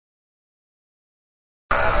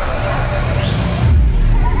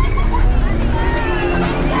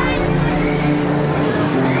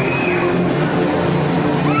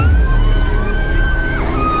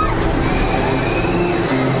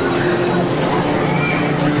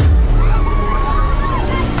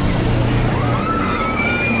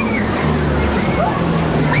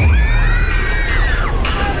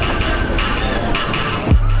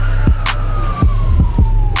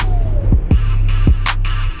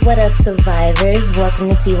What up, survivors? Welcome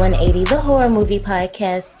to T180, the horror movie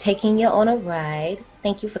podcast, taking you on a ride.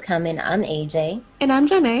 Thank you for coming. I'm AJ. And I'm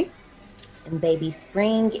Janae. And baby,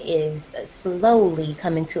 spring is slowly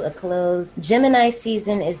coming to a close. Gemini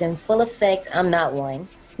season is in full effect. I'm not one,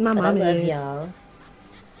 My but I mom love is. y'all.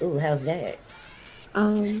 Ooh, how's that?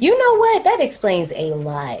 You know what? That explains a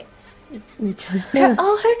lot. You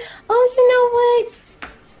know what?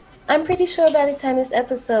 I'm pretty sure by the time this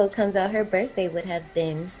episode comes out, her birthday would have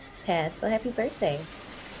been passed. So happy birthday.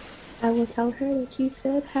 I will tell her that you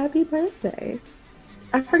said happy birthday.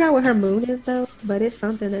 I forgot what her moon is though, but it's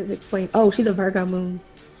something that explains. Oh, she's a Virgo moon.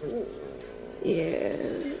 Ooh. Yeah.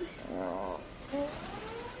 Oh.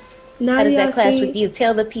 Now How does that clash with you?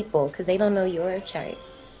 Tell the people, because they don't know your chart.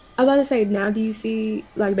 I'm about to say, now do you see,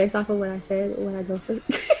 like, based off of what I said, what I go through?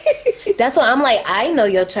 That's why I'm like, I know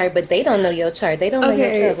your chart, but they don't know your chart. They don't know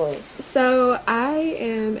your troubles. So I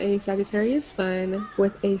am a Sagittarius sun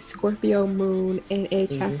with a Scorpio moon and a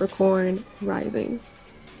Capricorn rising.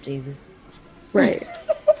 Jesus. Right.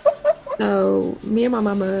 So me and my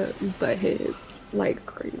mama butt heads like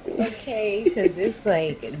crazy. Okay, because it's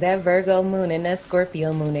like that Virgo moon and that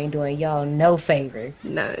Scorpio moon ain't doing y'all no favors.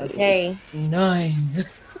 None. Okay? None. I'm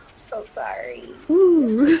so sorry.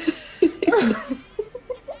 Ooh.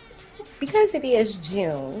 Because it is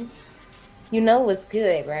June, you know what's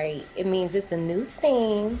good, right? It means it's a new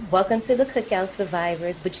theme. Welcome to the Cookout,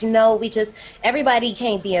 survivors. But you know, everybody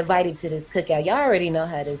can't be invited to this cookout. Y'all already know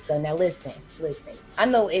how this goes. Now listen. I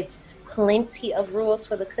know it's plenty of rules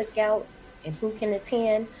for the cookout and who can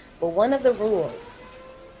attend, but one of the rules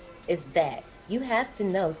is that you have to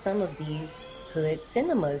know some of these hood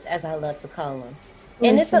cinemas, as I love to call them.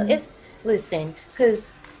 And it's listen,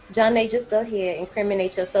 because Janae, just go ahead,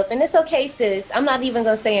 incriminate yourself. And it's okay, sis. I'm not even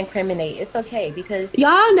going to say incriminate. It's okay, because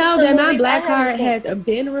y'all know that my black card has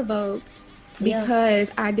been revoked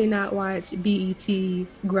because I did not watch BET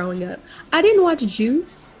growing up. I didn't watch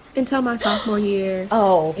Juice until my sophomore year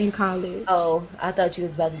in college. Oh, I thought you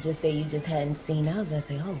was about to just say you just hadn't seen. I was about to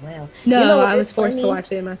say, oh, wow. No, I was forced to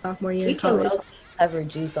watch it in my sophomore year in college. We can cover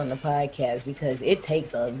Juice on the podcast because it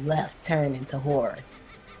takes a left turn into horror.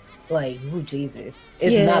 Like, ooh, Jesus.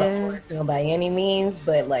 It's not a horror film by any means,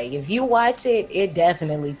 but like if you watch it, it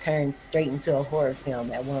definitely turns straight into a horror film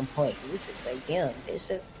at one point. You just like, damn,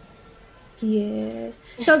 Bishop. Yeah.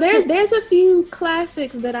 So there's a few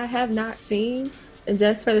classics that I have not seen, and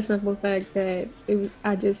just for the simple fact that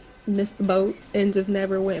I just missed the boat and just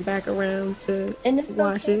never went back around to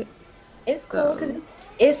watch it. It's cool because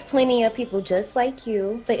it's plenty of people just like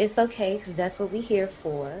you, but it's okay because that's what we're here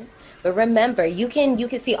for. But remember, you can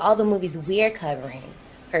see all the movies we're covering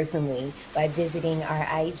personally by visiting our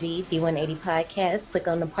IG, B180 Podcast. Click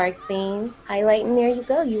on the park themes, highlight, and there you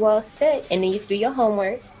go. You all set. And then you can do your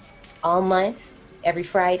homework all month. Every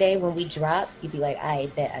Friday when we drop, you'd be like, I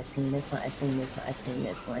bet I seen this one, I seen this one, I seen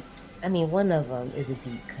this one. I mean, one of them is a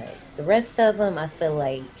deep cut. The rest of them, I feel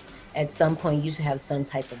like at some point you should have some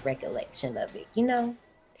type of recollection of it, you know?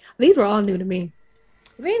 These were all new to me.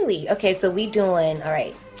 Really? Okay, so we doing, all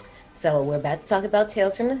right. So we're about to talk about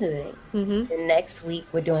Tales from the Hood. Mm-hmm. The next week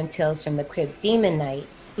we're doing Tales from the Crypt, Demon Night.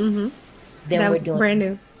 Mm-hmm. Then we're doing brand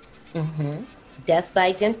new. Mm-hmm. Death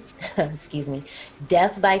by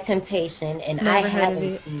Temptation, and I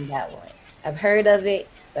haven't seen that one. I've heard of it,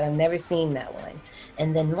 but I've never seen that one.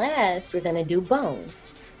 And then last we're gonna do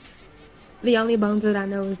Bones. The only Bones that I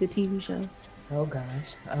know is the TV show. Oh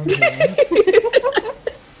gosh. Okay.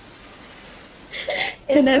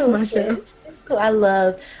 And that's cool, my show. It's cool.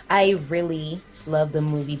 I really love the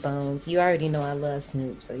movie Bones. You already know I love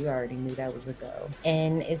Snoop, so you already knew that was a go.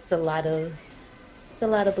 And it's a lot of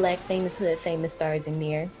black famous hood famous stars in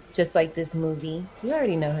there, just like this movie. You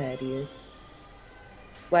already know how it is.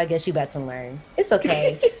 Well, I guess you about to learn. It's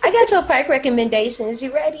okay. I got your park recommendations.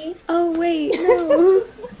 You ready? Oh wait, no.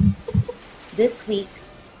 This week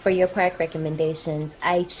for your park recommendations,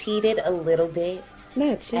 I cheated a little bit.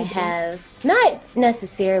 Not cheating. I have, not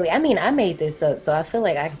necessarily. I mean, I made this up, so I feel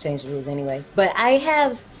like I can change the rules anyway. But I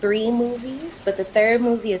have 3 movies, but the third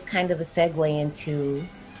movie is kind of a segue into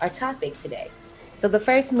our topic today. So the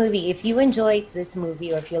first movie, if you enjoyed this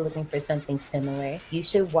movie or if you're looking for something similar, you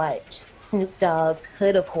should watch Snoop Dogg's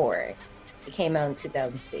Hood of Horror. It came out in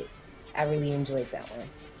 2006. I really enjoyed that one.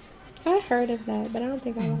 I heard of that, but I don't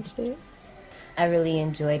think I watched it. I really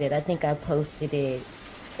enjoyed it. I think I posted it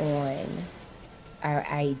on our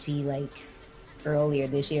IG like earlier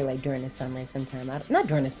this year, like during the summer sometime. Not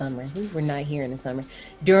during the summer. We were not here in the summer.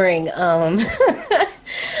 During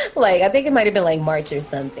like I think it might have been like March or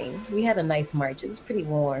something. We had a nice March. It was pretty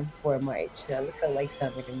warm for March, so it felt like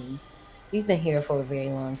summer to me. We've been here for a very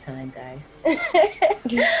long time, guys. I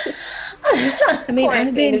mean,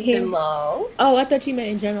 I've Quarantine been has been here. long. Oh, I thought you meant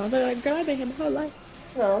in general. But like, girl, I've been here my whole life.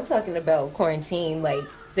 No, I'm talking about quarantine, like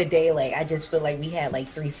the day, like I just feel like we had like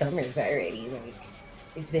 3 summers already. Like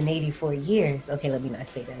it's been 84 years. Okay, let me not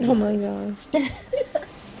say that Oh either. my gosh.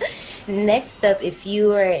 Next up, if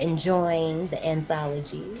you are enjoying the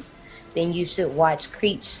anthologies, then you should watch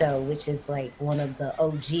Creep Show, which is like one of the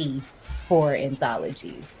OG horror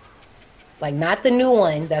anthologies. Like not the new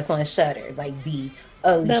one that's on Shutter, like the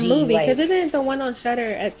The OG, movie, because like isn't the one on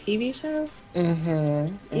Shutter a TV show?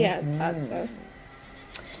 mm-hmm, Yeah, I thought mm-hmm. so.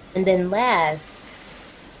 And then last,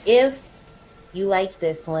 if you like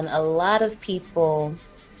this one, a lot of people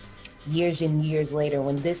years and years later,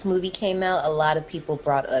 when this movie came out, a lot of people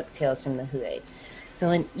brought up Tales from the Hood. So,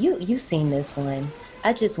 and you've seen this one.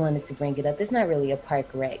 I just wanted to bring it up. It's not really a park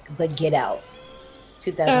wreck, but Get Out, Oh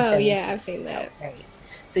 2007 yeah, I've seen Get Out, that. right?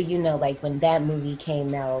 So you know, like when that movie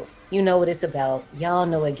came out, you know what it's about. Y'all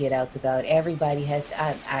know what Get Out's about. Everybody has.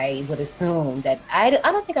 I would assume that I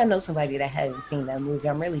don't think I know somebody that hasn't seen that movie.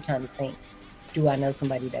 I'm really trying to think. Do I know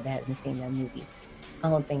somebody that hasn't seen that movie? I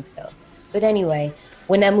don't think so. But anyway,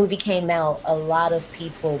 when that movie came out, a lot of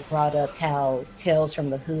people brought up how Tales from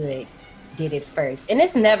the Hood did it first. And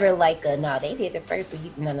it's never like a no, they did it first. So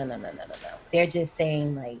you, no. They're just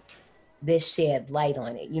saying like this shed light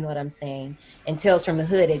on it. You know what I'm saying? And Tales from the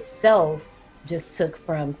Hood itself just took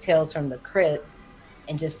from Tales from the Crypts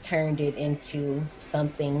and just turned it into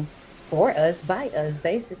something for us, by us,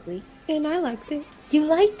 basically. And I liked it. You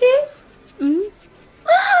liked it?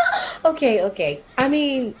 Mm-hmm. Okay. I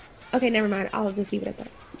mean, okay, never mind. I'll just leave it at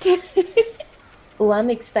that. Oh,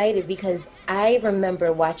 I'm excited because I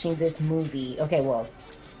remember watching this movie. Okay, well,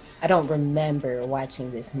 I don't remember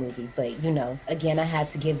watching this movie, but you know, again, I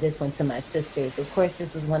had to give this one to my sisters. Of course,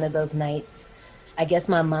 this was one of those nights. I guess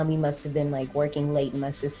my mommy must have been like working late and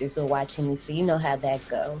my sisters were watching me, so you know how that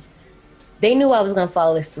go. They knew I was gonna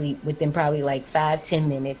fall asleep within probably like 5, 10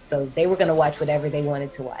 minutes, so they were gonna watch whatever they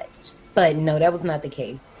wanted to watch. But no, that was not the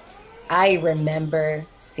case. I remember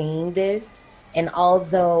seeing this, and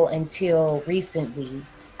although until recently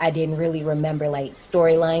I didn't really remember like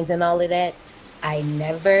storylines and all of that, I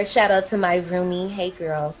never, shout out to my roomie, hey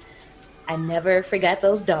girl, I never forgot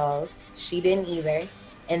those dolls. She didn't either.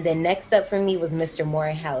 And then next up for me was Mr.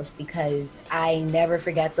 Morehouse because I never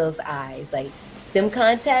forgot those eyes. Like them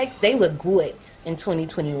contacts, they look good in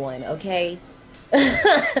 2021, okay?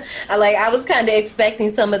 I was kind of expecting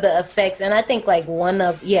some of the effects, and I think like one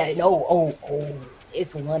of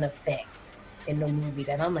it's one effect in the movie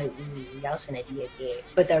that I'm like, y'all shouldn't have did that.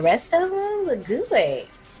 But the rest of them look good.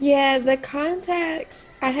 Yeah, the contacts,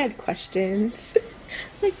 I had questions.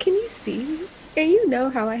 Like, can you see? And you know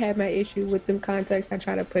how I had my issue with them contacts I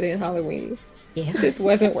try to put in Halloween. Yeah, It just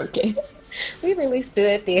wasn't working. we really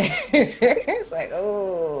stood there. It's like,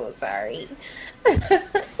 oh, sorry.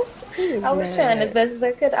 I was trying as best as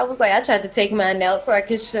I could. I was like, I tried to take mine out so I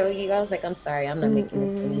could show you. I was like, I'm sorry, I'm not making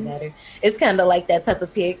this any better. It's kind of like that Peppa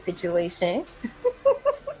Pig situation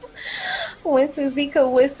when Susie could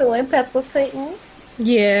whistle and Peppa couldn't.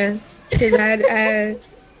 Yeah, because I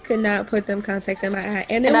could not put them contacts in my eye.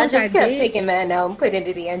 And then And I once I just kept did, taking mine out and putting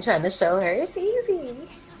it in, trying to show her it's easy.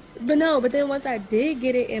 but then once I did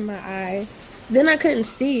get it in my eye, then I couldn't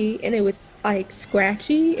see and it was like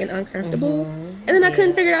scratchy and uncomfortable. And then I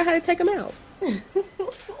couldn't figure out how to take them out.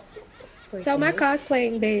 So my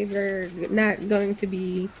cosplaying days are not going to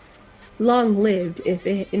be long lived if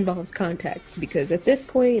it involves contacts because at this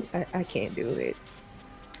point I can't do it.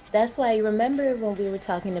 That's why you remember when we were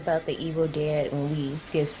talking about the Evil Dead when we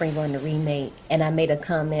did Spring on the remake, and I made a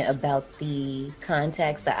comment about the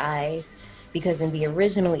contacts, the eyes, because in the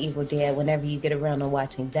original Evil Dead, whenever you get around to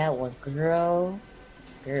watching that one, girl,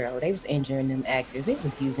 they was injuring them actors, they was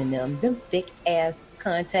abusing them thick ass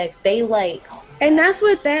contacts. They like, And that's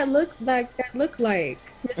what that looks like. That looked like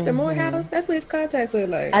Mr. Morehouse. That's what his contacts look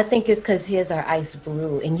like. I think it's because his are ice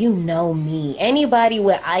blue, and you know me. Anybody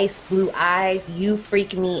with ice blue eyes, you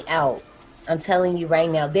freak me out. I'm telling you right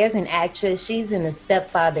now. There's an actress. She's in The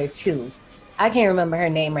Stepfather 2. I can't remember her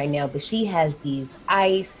name right now, but she has these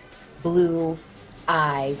ice blue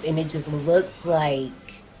eyes, and it just looks like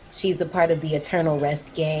she's a part of the Eternal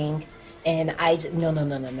Rest gang. And I just,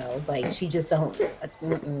 no. Like she just don't.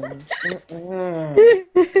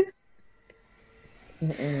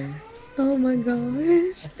 Oh my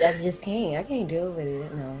gosh. I just can't. I can't deal with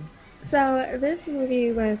it. No. So this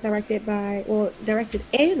movie was directed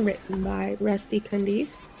and written by Rusty Cundiff,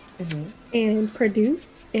 and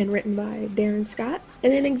produced and written by Darren Scott,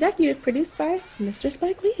 and then executive produced by Mr.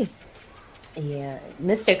 Spike Lee. Yeah,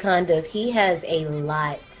 Mr. Condiff, he has a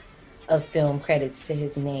lot of film credits to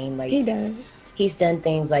his name. Like, He does. he's done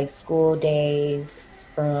things like School Days,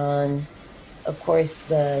 Sprung, of course,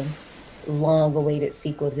 the long-awaited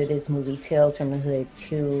sequel to this movie, Tales from the Hood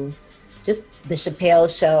 2, just The Chappelle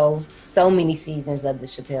Show, so many seasons of The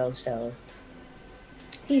Chappelle Show.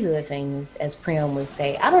 He hood famous, as Prim would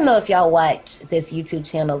say. I don't know if y'all watch this YouTube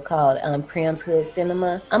channel called Prim's Hood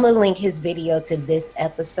Cinema. I'm going to link his video to this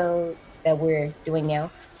episode that we're doing now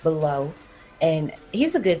below. And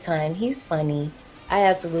he's a good time. He's funny. I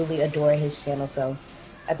absolutely adore his channel, so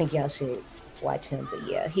I think y'all should watch him. But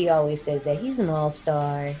yeah, he always says that he's an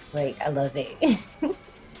all-star. Like, I love it.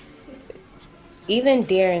 Even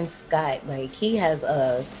Darren Scott, like, he has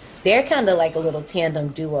they're kind of like a little tandem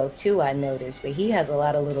duo too, I noticed, but he has a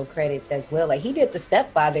lot of little credits as well. Like, he did The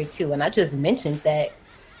Stepfather too, and I just mentioned that.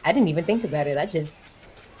 I didn't even think about it. I just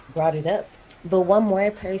brought it up. But one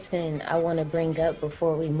more person I want to bring up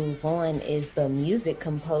before we move on is the music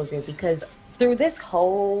composer, because through this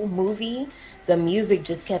whole movie, the music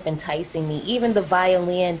just kept enticing me. Even the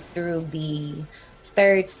violin through the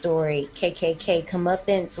third story, KKK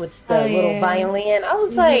Comeuppance with the little violin. I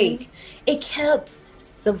was like,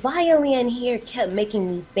 the violin here kept making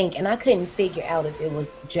me think, and I couldn't figure out if it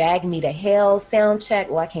was Drag Me to Hell soundtrack.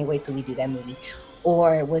 Well, I can't wait till we do that movie.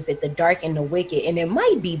 Or was it The Dark and the Wicked? And it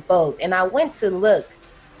might be both. And I went to look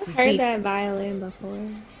to see. I've heard that violin before.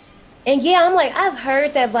 And yeah, I'm like, I've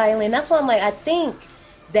heard that violin. That's why I'm like, I think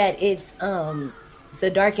that it's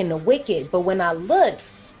The Dark and the Wicked. But when I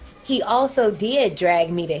looked, he also did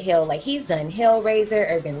Drag Me to Hell. Like, he's done Hellraiser,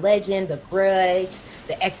 Urban Legend, The Grudge,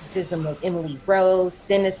 The Exorcism of Emily Rose,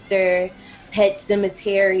 Sinister, Pet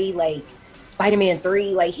Cemetery, like Spider-Man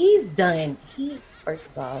 3. Like, first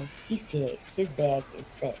of all, he said his bag is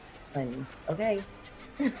set, honey. Okay?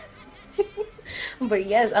 But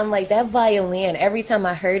yes, I'm like, that violin, every time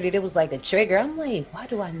I heard it, it was like a trigger. I'm like, why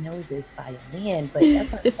do I know this violin? But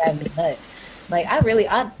that's not driving me nuts. Like,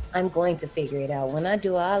 I'm going to figure it out. When I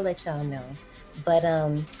do, I'll let y'all know. But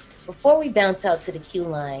before we bounce out to the queue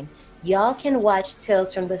line, y'all can watch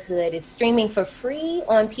Tales from the Hood. It's streaming for free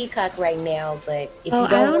on Peacock right now. But if you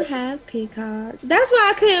don't have Peacock. That's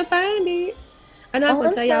why I couldn't find it. I'm not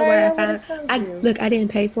gonna tell y'all where I found it. Look, I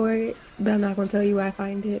didn't pay for it, but I'm not gonna tell you where I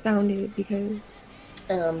found it because.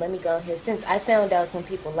 Let me go ahead. Since I found out some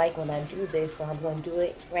people like when I do this, so I'm gonna do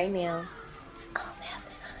it right now. I don't have the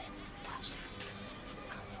time. Watch this, please.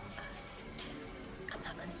 I'm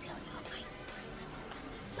not gonna tell y'all my source,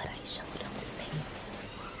 but I showed them the pay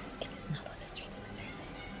for it, and it's not on a streaming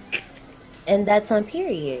service. And that's on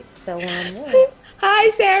Period. So yeah. Hi,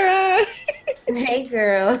 Sarah. Hey,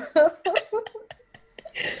 girl.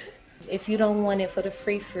 If you don't want it for the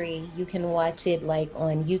free, you can watch it like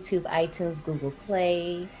on YouTube, iTunes, Google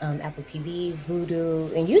Play, Apple TV,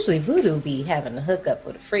 Vudu, and usually Vudu be having a hookup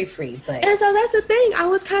for the free. But and so that's the thing. I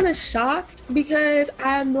was kind of shocked because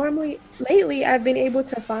lately I've been able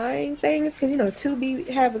to find things because Tubi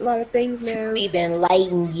have a lot of things now. Tubi been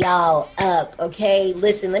lighting y'all up, okay?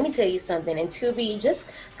 Listen, let me tell you something. And Tubi, just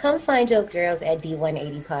come find your girls at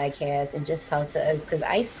D180 Podcast and just talk to us, because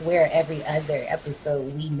I swear every other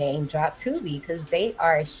episode we name drop Tubi because they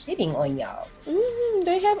are shitting on y'all. Mm-hmm.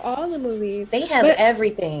 They have all the movies. They have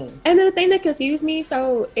everything. And the thing that confused me,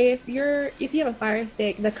 so if you have a Fire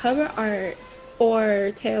Stick, the cover art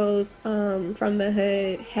for Tales from the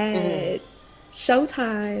Hood had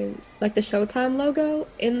Showtime, like the Showtime logo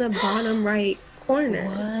in the bottom right corner.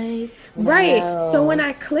 What? Right. Wow. So when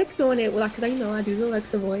I clicked on it, because I do the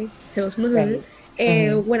Alexa voice, Tales from the Hood,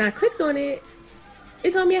 and when I clicked on it,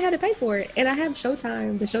 it told me I had to pay for it, and I have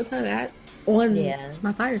Showtime, the Showtime app on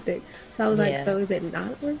my Fire Stick. So I was like, so is it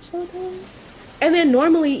not on Showtime? And then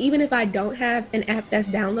normally, even if I don't have an app that's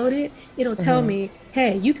downloaded, it'll tell me,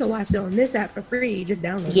 hey, you can watch it on this app for free. Just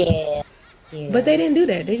download it. Yeah. But they didn't do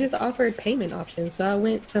that. They just offered payment options. So I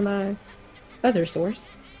went to my other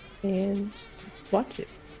source and watched it.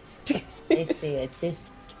 They said, this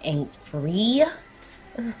ain't free.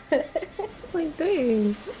 Like,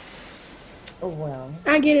 dang. Oh, well.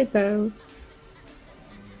 I get it, though.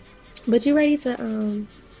 But you ready to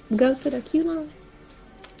go to the queue line?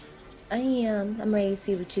 I am. I'm ready to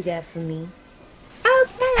see what you got for me.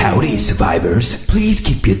 Okay. Howdy, survivors. Please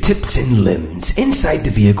keep your tips and limbs inside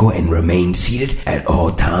the vehicle and remain seated at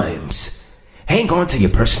all times. Hang on to your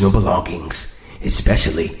personal belongings,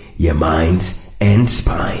 especially your minds and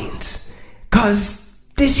spines, 'cause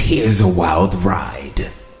this here's a wild ride.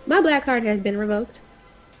 My black card has been revoked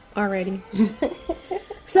already.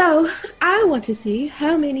 So, I want to see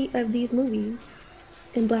how many of these movies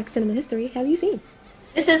in Black cinema history have you seen?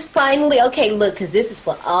 This is finally, okay, look, because this is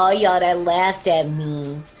for all y'all that laughed at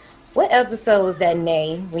me What episode was that,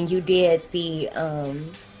 Nay, when you did the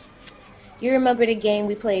you remember the game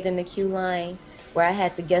we played in the queue line where I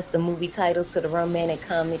had to guess the movie titles to the romantic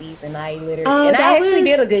comedies, and I actually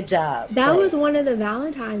did a good job. That was one of the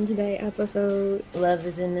Valentine's Day episodes. Love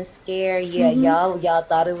is in the Scare. Yeah, y'all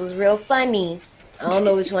thought it was real funny. I don't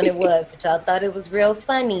know which one it was, but y'all thought it was real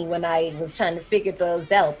funny when I was trying to figure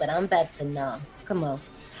those out, but I'm about to know. Come on.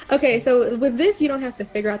 Okay, so with this, you don't have to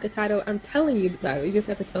figure out the title. I'm telling you the title. You just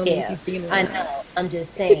have to tell me if you've seen it. I know. I'm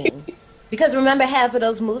just saying. Because remember, half of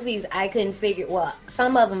those movies I couldn't figure. Well,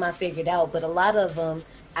 some of them I figured out, but a lot of them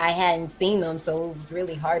I hadn't seen them, so it was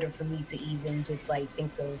really harder for me to even just like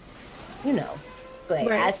think of, But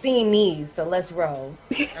right. I seen these, so let's roll.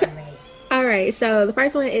 All right. So the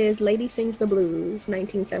first one is "Lady Sings the Blues,"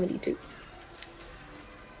 1972.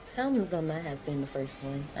 How am I gonna have seen the first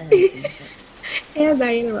one? I haven't seen it. And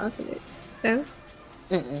Diana Ross in it. No?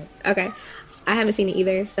 Mm-mm. Okay. I haven't seen it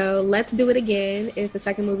either. So Let's Do It Again is the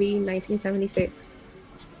second movie, 1976.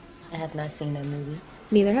 I have not seen that movie.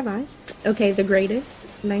 Neither have I. Okay, The Greatest,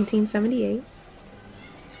 1978.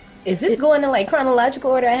 Is this going in like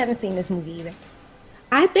chronological order? I haven't seen this movie either.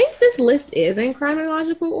 I think this list is in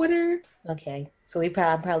chronological order. Okay. So we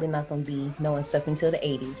probably not going to be knowing stuff until the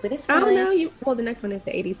 80s, but it's fine. I don't know. Well, the next one is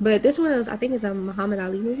the 80s, but this one I think it's a Muhammad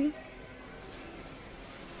Ali movie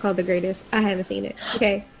called The Greatest. I haven't seen it.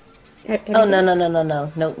 Okay. No.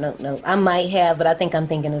 No. I might have, but I think I'm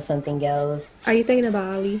thinking of something else. Are you thinking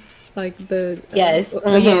about Ali? Like the... Yes.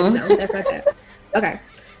 Yeah, no, that's not that. Okay.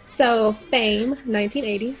 So, Fame,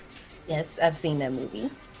 1980. Yes, I've seen that movie.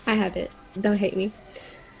 I haven't. Don't hate me.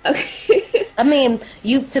 Okay. I mean,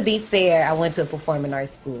 to be fair, I went to a performing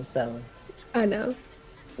arts school, so... I know.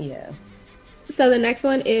 Yeah. So, the next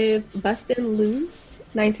one is Bustin' Loose,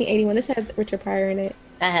 1981. This has Richard Pryor in it.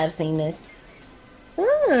 I have seen this.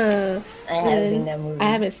 I have seen that movie. I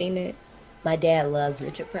haven't seen it. My dad loves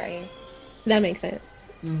Richard Pryor. That makes sense.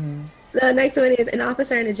 Mm-hmm. The next one is An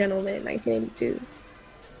Officer and a Gentleman, 1982.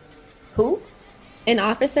 Who? An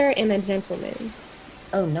Officer and a Gentleman.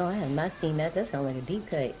 Oh no, I have not seen that. That sounds like a deep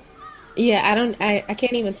cut. Yeah, I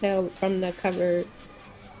can't even tell from the cover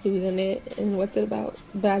who's in it and what's it about,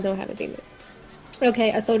 but I haven't seen it.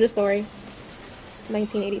 Okay, A Soldier Story,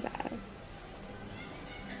 1985.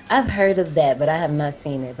 I've heard of that, but I have not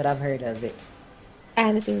seen it, but I've heard of it. I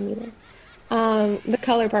haven't seen it either. The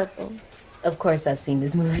Color Purple. Of course I've seen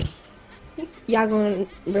this movie. I'm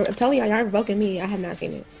telling y'all revoking me. I have not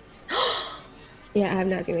seen it. Yeah, I have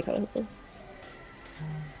not seen The Color Purple.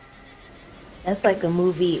 That's like a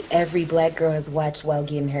movie every black girl has watched while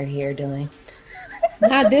getting her hair done.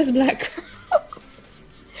 Not this black girl.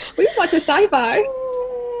 We just watching sci-fi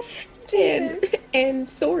and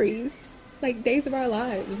stories. Like Days of Our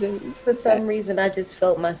Lives. And for some reason, I just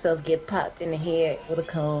felt myself get popped in the head with a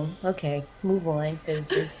comb. Okay, move on,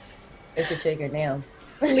 because it's a trigger now.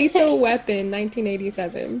 Lethal Weapon,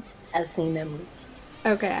 1987. I've seen that movie.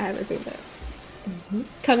 Okay, I haven't seen that. Mm-hmm.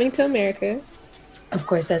 Coming to America. Of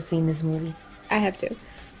course, I've seen this movie. I have to.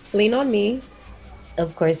 Lean on Me.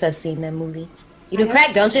 Of course, I've seen that movie. You do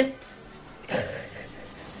crack, don't you?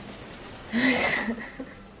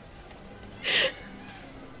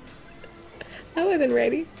 I wasn't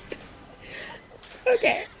ready.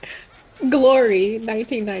 Okay. Glory,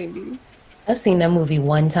 1990. I've seen that movie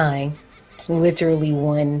one time. Literally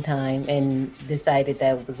one time, and decided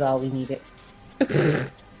that was all we needed. I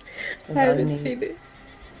haven't seen it.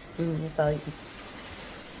 That's all you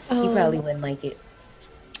probably wouldn't like it.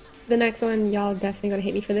 The next one, y'all definitely gonna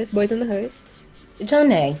hate me for this. Boys in the Hood.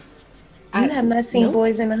 Jonay, you have not seen nope.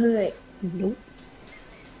 Boys in the Hood? Nope.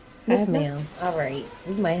 Yes, ma'am. All right.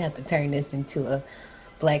 We might have to turn this into a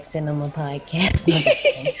Black Cinema podcast.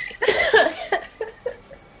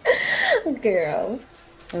 Girl.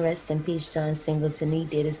 Rest in peace, John Singleton. He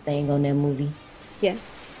did his thing on that movie. Yeah.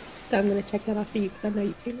 So I'm going to check that off for you because I know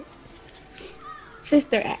you've seen it.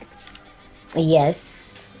 Sister Act.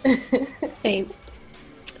 Yes. Same.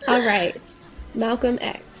 All right. Malcolm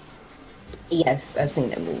X. Yes, I've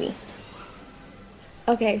seen that movie.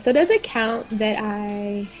 Okay, so does it count that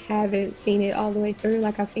I haven't seen it all the way through?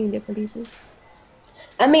 Like I've seen different pieces?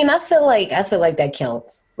 I mean, I feel like that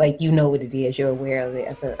counts. Like, you know what it is. You're aware of it.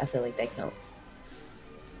 I feel like that counts.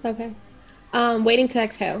 Okay. Waiting to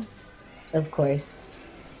Exhale. Of course.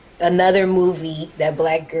 Another movie that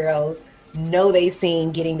black girls know they've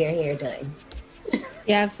seen getting their hair done.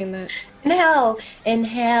 Yeah, I've seen that. And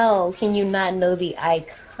how can you not know the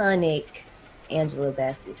iconic Angela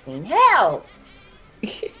Bassett scene? How?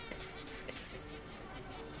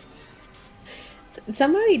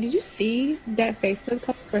 Did you see that Facebook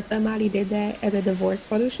post where somebody did that as a divorce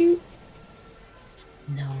photo shoot?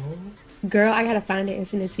 No. Girl, I gotta find it and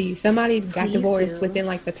send it to you. Somebody got Please divorced do. within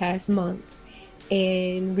like the past month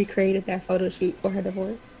and recreated that photo shoot for her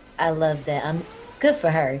divorce. I love that. I'm good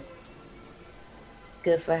for her.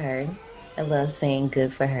 Good for her. I love saying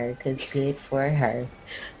good for her because good for her.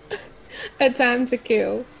 A Time to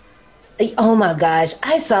Kill. Oh my gosh,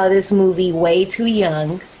 I saw this movie way too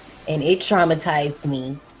young and it traumatized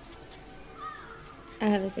me. I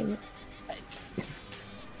haven't seen it.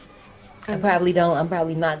 I probably don't. I'm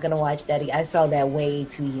probably not gonna watch that. I saw that way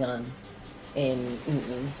too young, and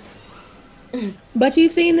But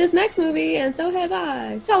you've seen this next movie, and so have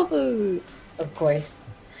I. Soul Food. of course,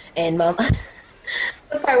 and mom,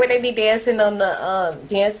 the part where they be dancing on the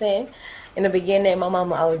dancing in the beginning, my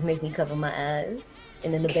mama always make me cover my eyes,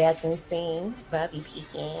 and in the bathroom scene, Bobby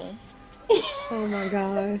peeking. Oh my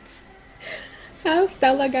gosh. How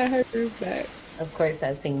Stella got her groove back. Of course,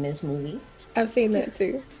 I've seen this movie. I've seen that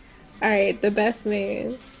too. All right, The Best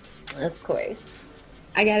Man. Of course.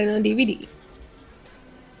 I got it on DVD.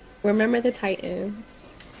 Remember the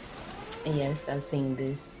Titans. Yes, I've seen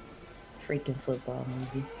this freaking football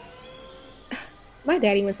movie. My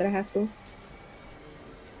daddy went to the high school.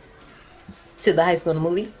 To the high school in the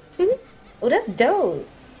movie? Mm-hmm. Oh, that's dope.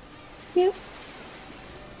 Yeah.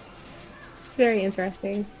 It's very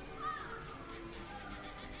interesting.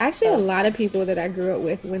 Actually, a lot of people that I grew up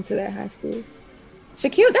with went to that high school.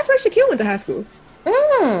 Shaquille, that's where Shaquille went to high school.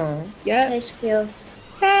 Yeah. Hey, Shaquille.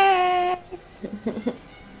 Hey.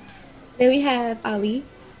 Then we have Ali.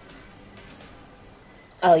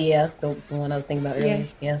 Oh, yeah. The one I was thinking about earlier.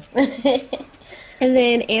 Yeah. And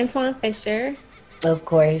then Antoine Fisher. Of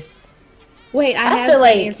course. Wait, I feel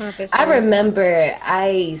like Antoine Fisher.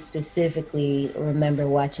 I specifically remember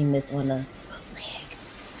watching this on a bootleg.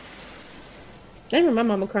 I remember my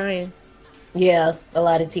mama crying. Yeah, a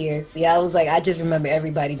lot of tears. Yeah, I just remember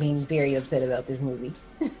everybody being very upset about this movie.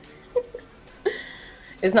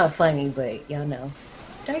 It's not funny, but y'all know.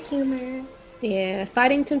 Dark humor. Yeah,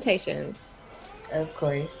 Fighting Temptations. Of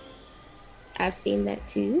course. I've seen that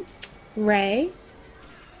too. Ray.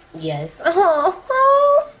 Yes. Oh.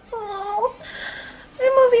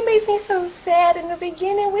 That movie makes me so sad in the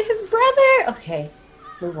beginning with his brother. Okay,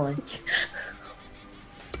 move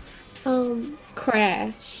on.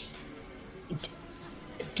 Crash.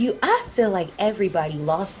 I feel like everybody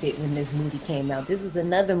lost it when this movie came out. This is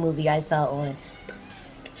another movie I saw on,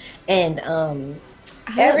 and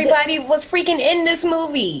everybody was freaking in this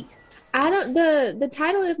movie. The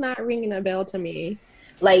title is not ringing a bell to me.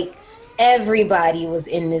 Like, everybody was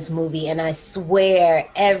in this movie, and I swear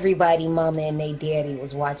everybody, mama and they daddy,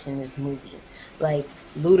 was watching this movie. Like,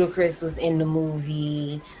 Ludacris was in the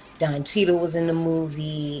movie, Don Cheadle was in the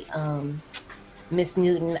movie, Miss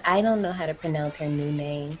Newton, I don't know how to pronounce her new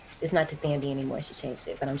name. It's not Tathandy anymore. She changed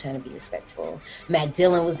it, but I'm trying to be respectful. Matt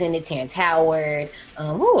Dillon was in it. Terrence Howard.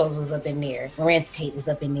 Who else was up in there? Lawrence Tate was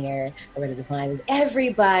up in there. Loretta Devine was.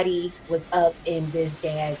 Everybody was up in this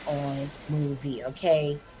daggone movie.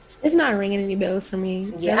 Okay. It's not ringing any bells for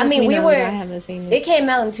me. Yeah, I mean, I haven't seen it. It came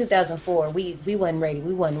out in 2004. We wasn't ready.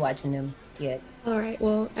 We wasn't watching them yet. All right.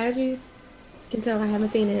 Well, as you can tell, I haven't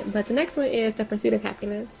seen it. But the next one is The Pursuit of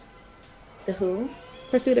Happiness. The who?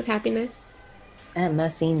 Pursuit of Happiness. I have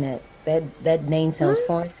not seen that. That name sounds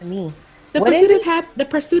foreign to me. The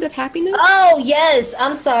Pursuit of Happiness? Oh, yes.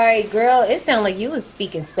 I'm sorry, girl. It sounded like you was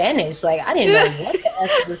speaking Spanish. Like, I didn't know what the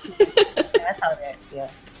F was. That's how that, yeah.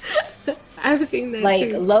 I've seen that like,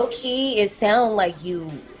 too. Low-key, it sounded like you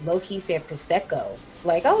low-key said Prosecco.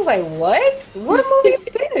 Like, I was like, what? What movie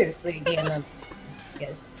is this? Like, yeah, no,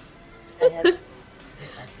 yes.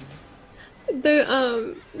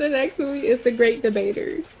 The next movie is The Great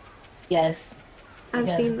Debaters. Yes. I've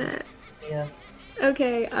seen that. Yeah.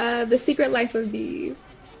 Okay, The Secret Life of Bees.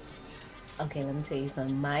 Okay, let me tell you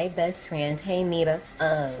something. My best friend, hey Nita,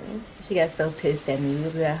 she got so pissed at me. We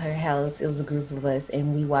was at her house. It was a group of us,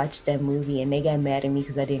 and we watched that movie, and they got mad at me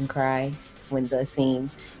because I didn't cry when the scene,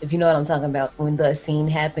 if you know what I'm talking about, when the scene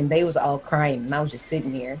happened, they was all crying, and I was just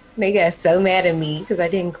sitting there. They got so mad at me because I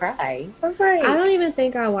didn't cry. I was like, I don't even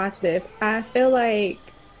think I watched this. I feel like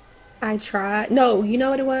I tried. No, you know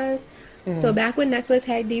what it was? Mm-hmm. So back when Netflix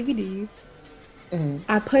had DVDs,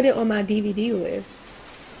 I put it on my DVD list.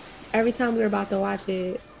 Every time we were about to watch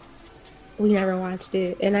it, we never watched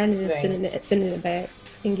it. And I ended up sending it back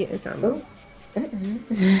and getting something.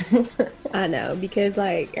 I know, because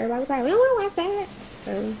like everybody was like, we don't want to watch that.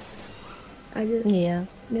 So I just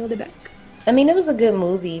mailed it back. I mean, it was a good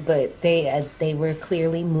movie, but they were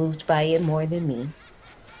clearly moved by it more than me.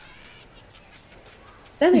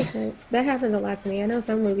 That makes sense. That happens a lot to me. I know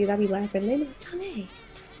some movies I'll be laughing. They be Johnny.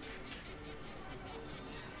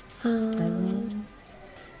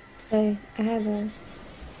 I have a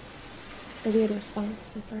weird response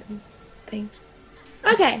to certain things.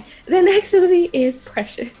 Okay, the next movie is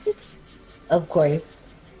Precious. Of course.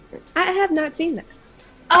 I have not seen that.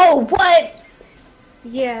 Oh, what?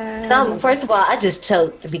 Yeah. First of all, I just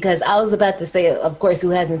choked because I was about to say, of course, who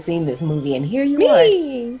hasn't seen this movie? And here you are.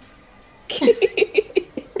 Me.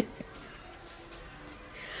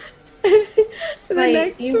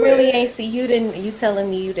 Like, you really ain't see, you telling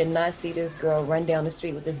me you did not see this girl run down the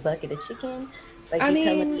street with this bucket of chicken? Like, you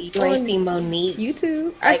telling me you ain't seen Monique?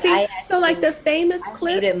 YouTube. I've seen, so like the famous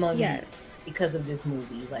clips. Hated Monique yes. because of this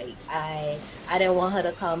movie. Like, I didn't want her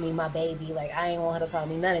to call me my baby. Like, I didn't want her to call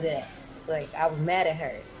me none of that. Like, I was mad at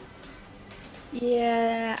her.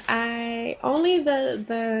 Yeah, I only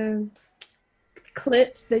the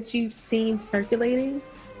clips that you've seen circulating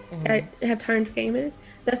that have turned famous.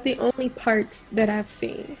 That's the only parts that I've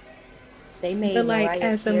seen. They made but like Mariah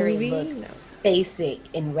as the Carey movie, look no. basic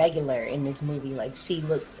and regular in this movie. Like, she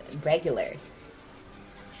looks regular.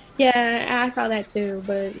 Yeah, I saw that too,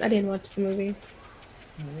 but I didn't watch the movie.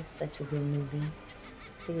 It's such a good movie.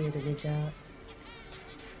 They did a good job.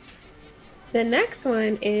 The next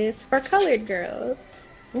one is For Colored Girls.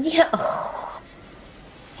 Yeah. Oh.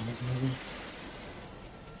 In this movie.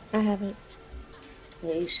 I haven't.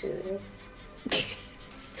 Yeah, you should.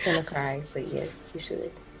 Gonna cry, but yes, you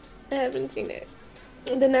should. I haven't seen it.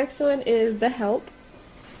 The next one is The Help.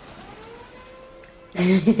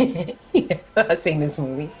 Yeah, I've seen this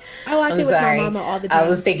movie. I watch it with my mama all the time. I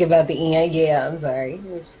was thinking about the end. Yeah, I'm sorry.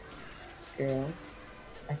 Girl,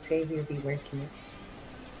 Octavia be working it.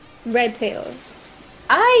 Red Tails.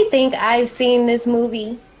 I think I've seen this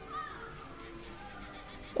movie.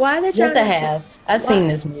 Why are they Yes, I have. I've seen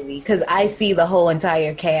this movie because I see the whole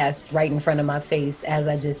entire cast right in front of my face. As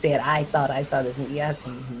I just said, I thought I saw this movie. I've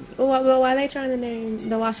seen this movie. Well, why are they trying to name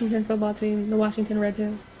the Washington football team the Washington Red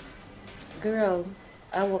Tails? Girl,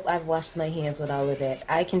 I've washed my hands with all of that.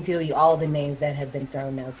 I can tell you all the names that have been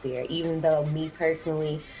thrown out there. Even though me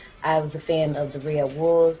personally, I was a fan of the Red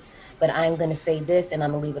Wolves. But I'm going to say this, and I'm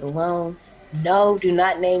going to leave it alone. No, do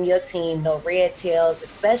not name your team no Red Tails,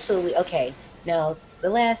 especially, okay, now, the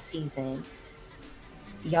last season,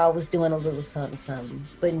 y'all was doing a little something.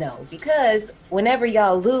 But no, because whenever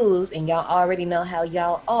y'all lose, and y'all already know how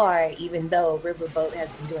y'all are, even though Riverboat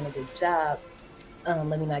has been doing a good job,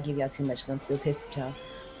 let me not give y'all too much because I'm still pissed at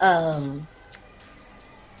y'all.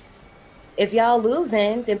 If y'all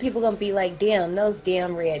losing, then people going to be like, damn, those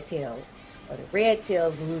damn Red Tails. Or the Red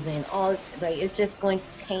Tails losing, all like it's just going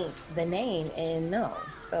to taint the name, and no.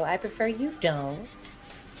 So I prefer you don't.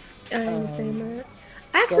 I understand that.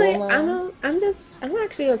 Actually, I'm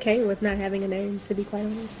actually okay with not having a name, to be quite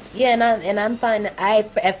honest. Yeah, and I'm fine.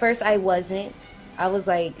 At first I wasn't. I was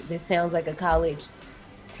like, this sounds like a college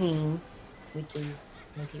team, which is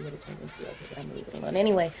okay. What it turned into. Okay, but I'm gonna leave it alone.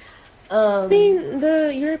 Anyway, I mean,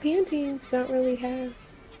 the European teams don't really have.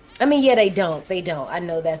 I mean, yeah, they don't. I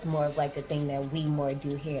know that's more of like a thing that we more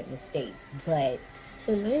do here in the States, but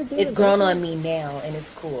it's grown on me now and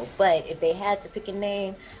it's cool. But if they had to pick a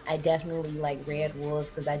name, I definitely like Red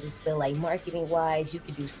Wolves because I just feel like marketing wise, you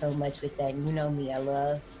could do so much with that. And you know me, I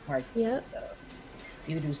love marketing. Yep. So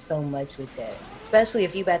you do so much with that, especially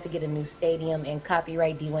if you about to get a new stadium and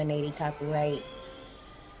copyright D180 copyright.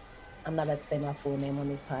 I'm not about to say my full name on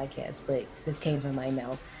this podcast, but this came from my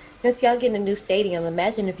mouth. Since y'all getting a new stadium,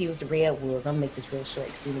 imagine if you was the Red Wolves. I'm gonna make this real short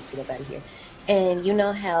because we need to get up out of here. And you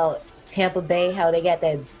know how Tampa Bay, how they got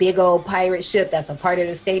that big old pirate ship that's a part of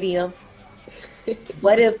the stadium?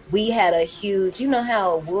 What if we had a huge, you know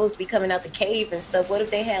how wolves be coming out the cave and stuff? What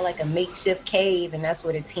if they had like a makeshift cave and that's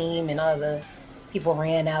where the team and all the people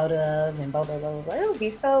ran out of and blah, blah, blah, blah. It would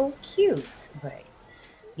be so cute. But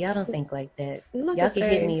y'all don't think like that. Y'all can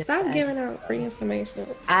hit me. Stop giving out free information.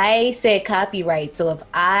 I said copyright, so if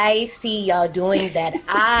I see y'all doing that,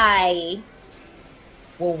 I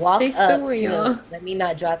will walk up to y'all. Let me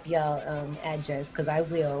not drop y'all address because I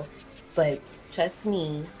will, but trust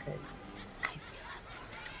me because I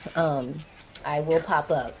still I will pop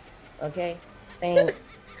up. Okay,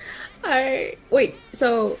 thanks. All right, wait.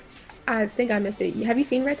 So I think I missed it. Have you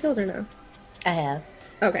seen Red Tails or no? I have.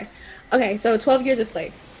 Okay. So 12 Years a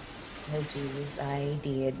Slave. Oh Jesus, I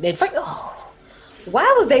did.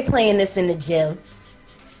 Why was they playing this in the gym?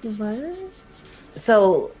 What?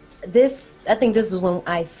 So I think this is when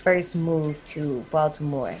I first moved to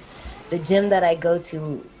Baltimore. The gym that I go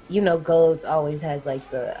to, you know, Gold's always has like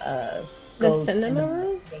the cinema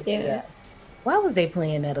room. Yeah. Why was they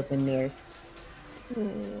playing that up in there?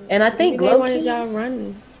 And I think they wanted y'all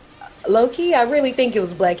run. Low key, I really think it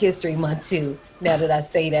was Black History Month too. Now that I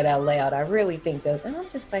say that out loud, I really think that's, and I'm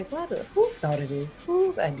just like, who thought of this?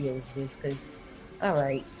 Whose idea was this? Because, all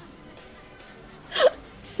right,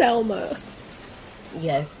 Selma.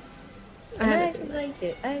 yes, I and I haven't actually seen that. liked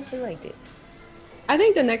it. I actually liked it. I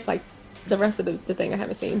think the next, like, the rest of the thing I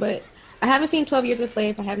haven't seen, but I haven't seen 12 Years a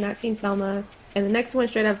Slave. I have not seen Selma. And the next one,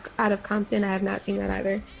 Straight Out of Compton, I have not seen that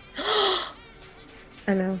either.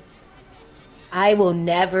 I know. I will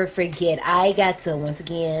never forget. I got to, once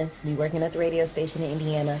again, me working at the radio station in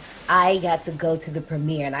Indiana, I got to go to the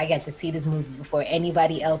premiere and I got to see this movie before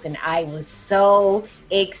anybody else. And I was so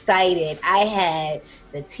excited. I had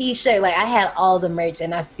the t-shirt, like I had all the merch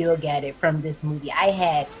and I still got it from this movie. I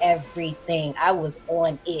had everything. I was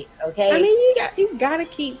on it, okay? I mean, you gotta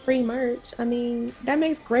keep free merch. I mean, that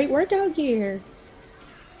makes great workout gear.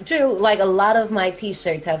 True, like a lot of my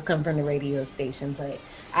t-shirts have come from the radio station, but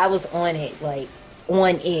I was on it, like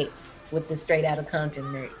on it with the Straight Outta Compton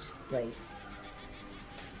merch, like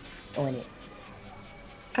on it.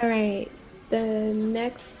 All right. The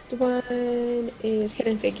next one is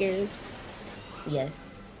Hidden Figures.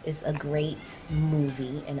 Yes, it's a great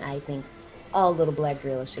movie, and I think all little Black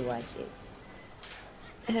girls should watch it.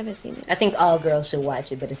 I haven't seen it. I think all girls should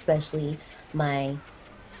watch it, but especially my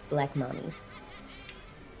Black mommies.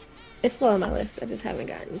 It's still on my list. I just haven't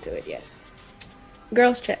gotten to it yet.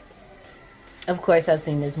 Girls Trip. Of course, I've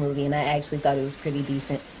seen this movie, and I actually thought it was pretty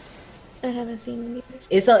decent. I haven't seen it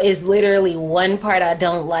either. It's literally one part I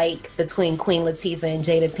don't like between Queen Latifah and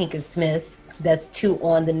Jada Pinkett Smith. That's too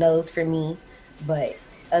on the nose for me. But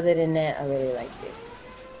other than that, I really liked it.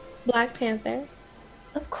 Black Panther.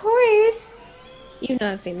 Of course. You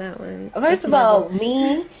know I've seen that one. First of all,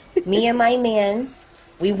 me and my mans,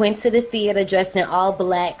 we went to the theater dressed in all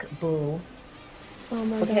black, boo. Oh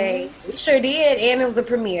my Okay, God. we sure did, and it was a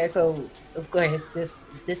premiere, so of course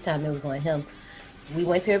this time it was on him. We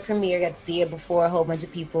went to a premiere, got to see it before a whole bunch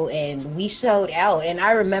of people, and we showed out. And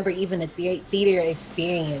I remember even the theater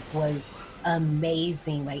experience was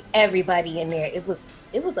amazing. Like everybody in there, it was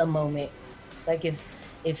a moment. Like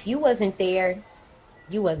if you wasn't there,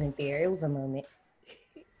 you wasn't there. It was a moment.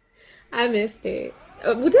 I missed it.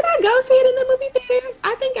 Did I go see it in the movie theaters?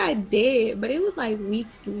 I think I did, but it was like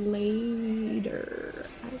weeks later,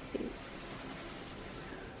 I think.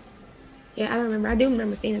 Yeah, I don't remember. I do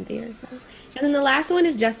remember seeing it in theaters though. And then the last one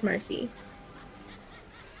is Just Mercy.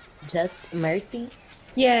 Just Mercy?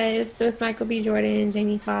 Yeah, it's with Michael B. Jordan,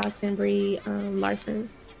 Jamie Foxx, and Brie Larson.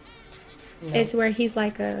 No. It's where he's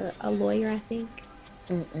like a lawyer, I think.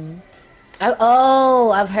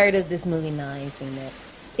 I've heard of this movie. No, I ain't seen that.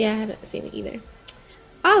 Yeah, I haven't seen it either.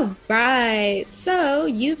 All right, so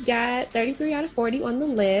you've got 33 out of 40 on the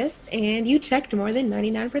list, and you checked more than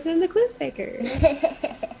 99% of the quiz takers.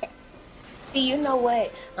 See, you know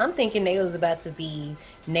what? I'm thinking they was about to be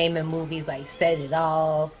naming movies like Set It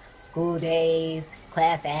Off, School Days,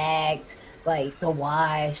 Class Act, like The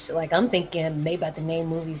Wash. Like I'm thinking they about to name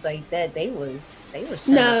movies like that. They was trying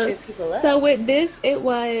to trip people up. So with this, it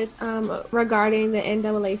was regarding the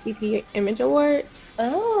NAACP Image Awards.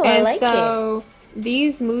 Oh, and I like so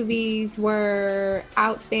these movies were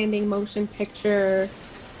outstanding motion picture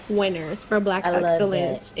winners for Black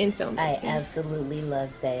excellence in film. I absolutely love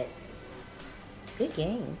that. Good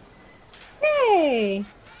game. Yay!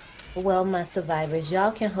 Well, my survivors,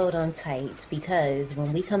 y'all can hold on tight because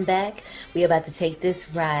when we come back, we're about to take this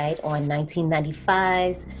ride on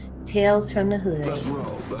 1995's Tales from the Hood. Let's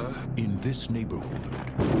roll, bud. In this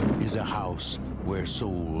neighborhood is a house where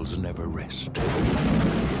souls never rest.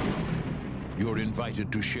 You're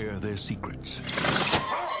invited to share their secrets.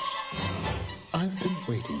 I've been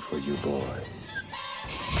waiting for you boys.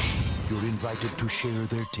 You're invited to share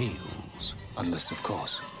their tales. Unless, of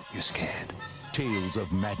course, you're scared. Tales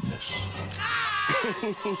of madness.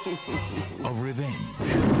 Of revenge.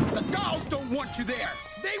 The dolls don't want you there.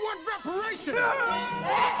 They want reparation.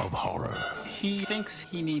 Of horror. He thinks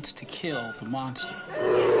he needs to kill the monster.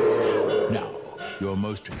 Now, your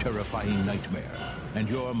most terrifying nightmare and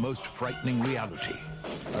your most frightening reality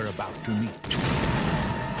are about to meet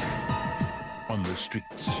on the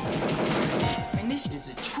streets. And this is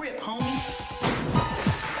a trip, homie.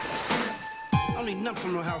 I don't need nothing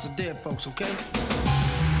from no house of dead folks, okay?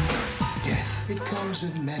 Death, it comes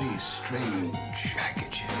in many strange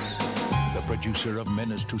packages. The producer of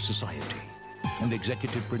Menace to Society and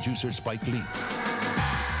executive producer Spike Lee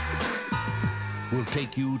will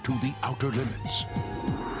take you to the outer limits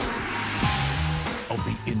of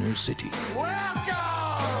the inner city. Welcome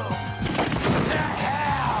to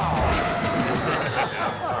hell.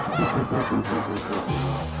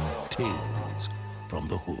 Tales from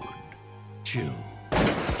the Hood. Chill.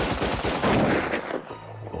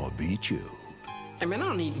 or be chilled. Hey, man, I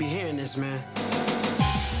don't need to be hearing this, man.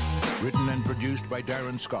 Written and produced by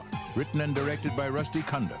Darren Scott. Written and directed by Rusty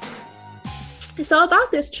Cunda. So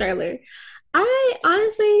about this trailer, I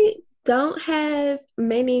honestly don't have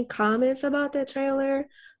many comments about the trailer.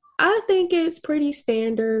 I think it's pretty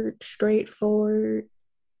standard, straightforward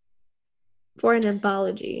for an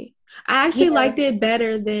anthology. I actually liked it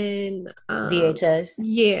better than VHS.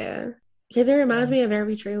 Yeah, because it reminds me of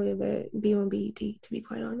every trailer that be on BET, to be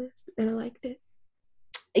quite honest, and I liked it.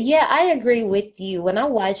 Yeah, I agree with you. When I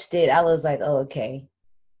watched it, I was like, oh, okay.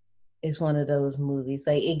 It's one of those movies.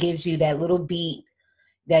 Like, it gives you that little beat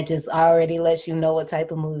that just already lets you know what type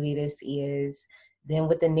of movie this is. Then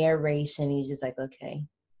with the narration, you're just like, okay,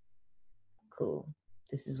 cool.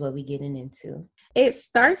 This is what we're getting into. It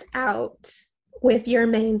starts out with your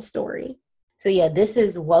main story. So yeah, this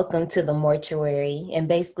is Welcome to the Mortuary, and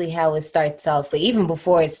basically how it starts off. But even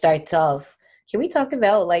before it starts off, can we talk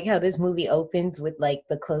about like how this movie opens with like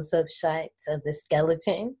the close-up shots of the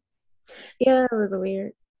skeleton? Yeah, it was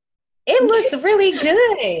weird. It looked really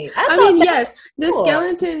good. I mean, yes, the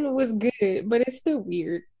skeleton was good, but it's still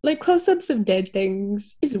weird. Like close-ups of dead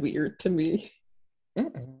things is weird to me.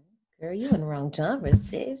 Girl, you in the wrong genre,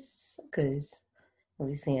 sis. Because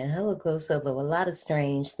we're seeing hella close-up of a lot of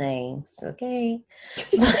strange things. Okay.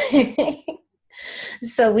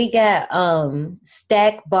 So we got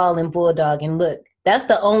Stack, Ball, and Bulldog. And look, that's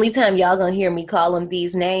the only time y'all gonna hear me call them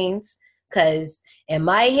these names. Because in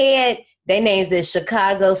my head, their names is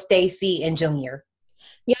Chicago, Stacy, and Junior.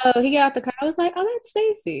 Yo, he got out the car. I was like, oh, that's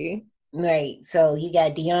Stacy. Right. So you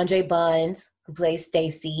got DeAndre Bonds, who plays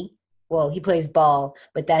Stacy. Well, he plays Ball,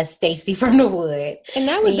 but that's Stacy from the Wood. And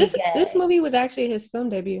that was this movie was actually his film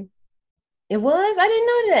debut. It was? I didn't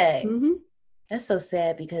know that. Mm-hmm. That's so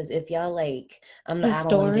sad because if y'all like, I don't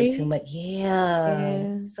want to get too much.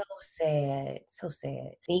 Yeah. So sad. So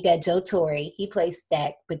sad. Then you got Joe Torre. He plays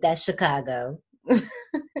Stack, but that's Chicago.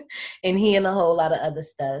 And he and a whole lot of other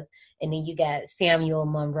stuff. And then you got Samuel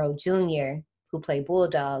Monroe Jr., who played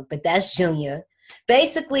Bulldog, but that's Junior.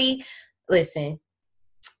 Basically,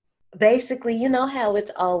 you know how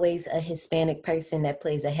it's always a Hispanic person that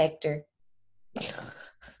plays a Hector?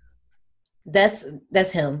 That's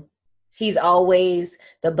him. He's always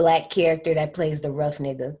the black character that plays the rough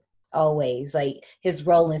nigga. Always. Like, his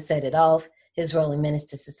role in Set It Off, his role in Menace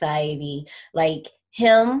to Society. Like,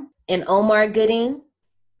 him and Omar Gooding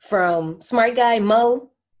from Smart Guy,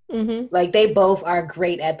 Mo. Mm-hmm. Like, they both are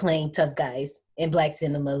great at playing tough guys in black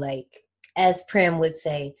cinema. Like, as Prim would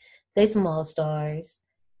say, they small stars.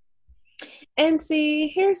 And see,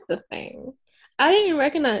 here's the thing. I didn't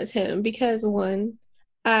recognize him because, one,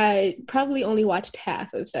 I probably only watched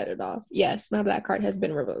half of Set It Off. Yes, my black card has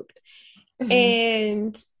been revoked. Mm-hmm.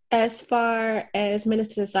 And as far as Menace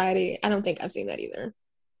to Society, I don't think I've seen that either.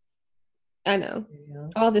 I know. Yeah.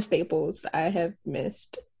 All the staples I have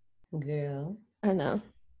missed. Girl. I know.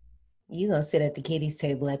 You gonna sit at the kiddies'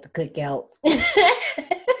 table at the cookout.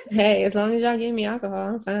 Hey, as long as y'all give me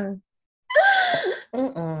alcohol, I'm fine.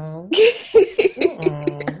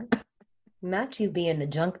 Not you being the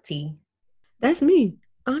junk tea. That's me,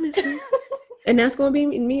 honestly. And that's gonna be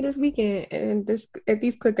me this weekend and this at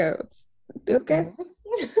these cookouts. Okay.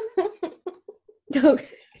 Okay.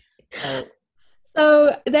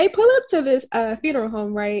 So they pull up to this funeral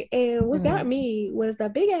home, right? And what got me was the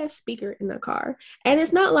big ass speaker in the car, and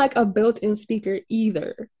it's not like a built-in speaker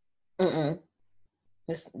either.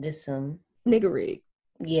 This some nigga rig.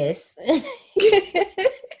 Yes.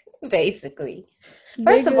 Basically.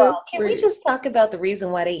 First of all, can we just talk about the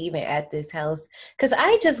reason why they even at this house? Because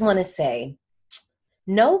I just want to say,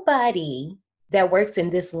 nobody that works in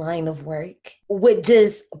this line of work would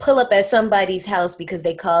just pull up at somebody's house because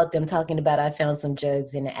they called them talking about, I found some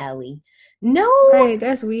drugs in the alley. No. Right,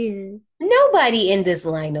 that's weird. Nobody in this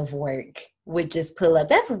line of work would just pull up.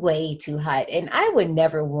 That's way too hot. And I would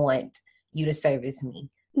never want you to service me.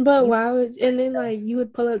 But why would, and then like you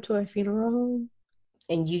would pull up to a funeral home?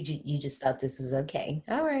 And you just thought this was okay.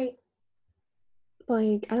 All right.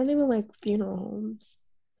 Like, I don't even like funeral homes.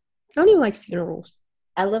 I don't even like funerals.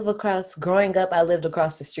 Growing up, I lived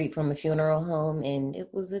across the street from a funeral home, and it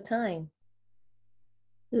was a time.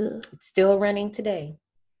 Ugh. It's still running today.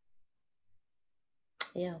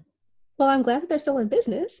 Yeah. Well, I'm glad that they're still in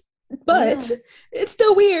business, but it's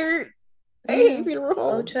still weird. I hate funeral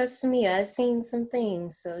homes. Oh, trust me, I've seen some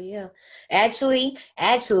things. So, yeah. Actually,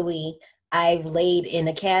 I've laid in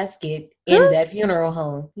a casket in that funeral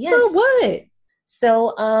home. Yes. For what?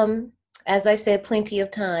 So, as I've said plenty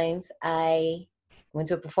of times, I went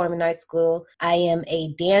to a performing arts school. I am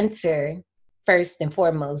a dancer first and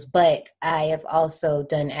foremost, but I have also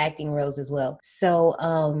done acting roles as well. So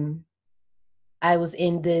I was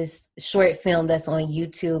in this short film that's on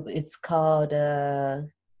YouTube. It's called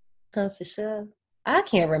Comes to Shove. I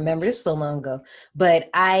can't remember. It's so long ago. But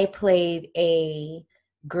I played a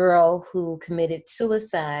girl who committed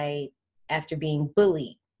suicide after being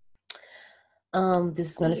bullied.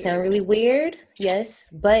 This is going to sound really weird, yes,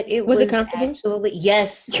 but it Was it was comfortable? actually,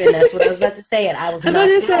 yes, and that's what I was about to say. And I was I'm about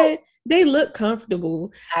to knocked out. say they look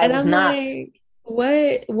comfortable, I and was I'm knocked. like,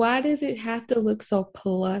 what? Why does it have to look so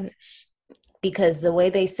plush? Because the way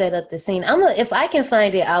they set up the scene, if I can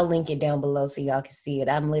find it, I'll link it down below so y'all can see it.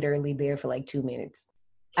 I'm literally there for like 2 minutes.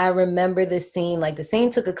 I remember this scene, like the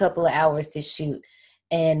scene took a couple of hours to shoot.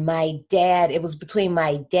 And my dad, it was between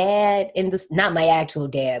my dad and this, not my actual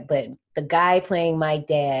dad, but the guy playing my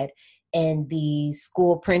dad and the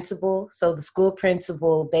school principal. So the school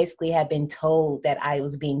principal basically had been told that I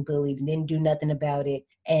was being bullied and didn't do nothing about it.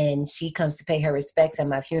 And she comes to pay her respects at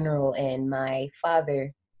my funeral, and my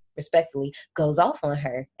father respectfully goes off on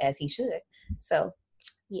her, as he should. So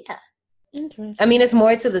yeah. Interesting. I mean, it's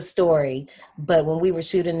more to the story, but when we were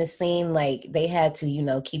shooting the scene, like they had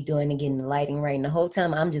to, keep doing and getting the lighting right. And the whole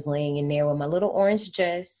time I'm just laying in there with my little orange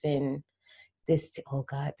dress and this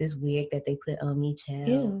wig that they put on me,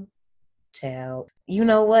 child. You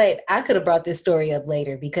know what? I could have brought this story up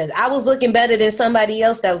later because I was looking better than somebody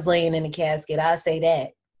else that was laying in the casket. I'll say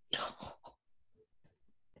that.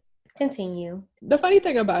 Continue. The funny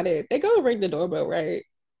thing about it, they go ring the doorbell, right?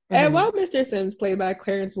 And while Mr. Sims, played by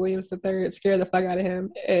Clarence Williams III, scared the fuck out of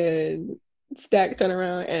him, and Stack turn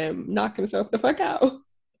around and knock himself the fuck out.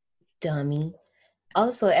 Dummy.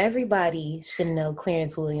 Also, everybody should know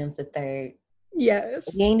Clarence Williams III.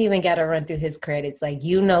 Yes. You ain't even got to run through his credits. Like,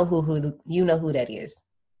 you know who that is.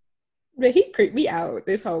 But he creeped me out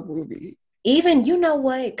this whole movie. Even, you know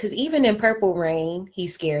what? Because even in Purple Rain, he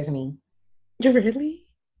scares me. Really?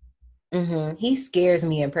 Mm-hmm. He scares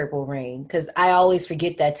me in Purple Rain because I always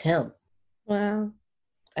forget that's him. Wow.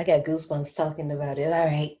 I got goosebumps talking about it. All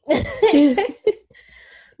right.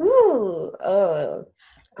 Ooh, oh,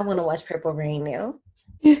 I want to watch Purple Rain now.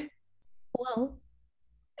 Well,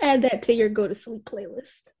 add that to your go to sleep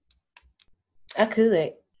playlist. I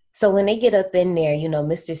could. So when they get up in there,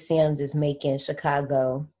 Mr. Sims is making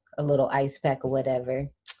Chicago a little ice pack or whatever.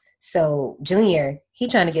 So Junior, he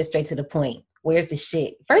trying to get straight to the point. Where's the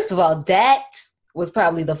shit? First of all, that was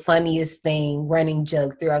probably the funniest thing, running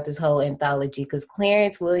joke throughout this whole anthology, because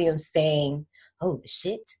Clarence Williams saying, "Oh, the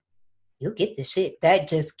shit, you'll get the shit." That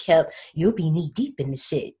just kept, you'll be knee deep in the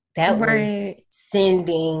shit. That was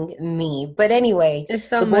sending me. But anyway, it's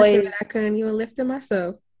so much of it I couldn't even lift it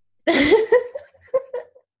myself.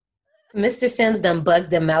 Mr. Sims done bugged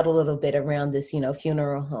them out a little bit around this,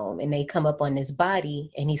 funeral home, and they come up on this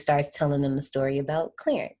body, and he starts telling them the story about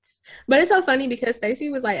Clarence. But it's so funny because Stacey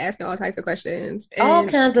was like asking all types of questions, all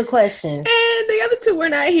kinds of questions, and the other two were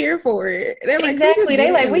not here for it. They're like, exactly.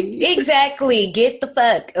 They like, exactly, get the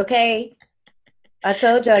fuck, okay. I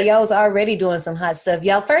told y'all was already doing some hot stuff.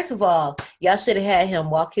 Y'all, first of all, y'all should have had him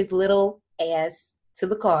walk his little ass to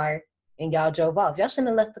the car, and y'all drove off. Y'all shouldn't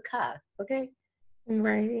have left the car, okay?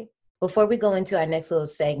 Right. Before we go into our next little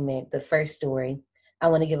segment, the first story, I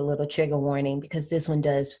want to give a little trigger warning because this one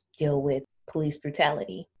does deal with police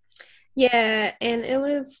brutality. Yeah, and it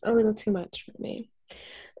was a little too much for me.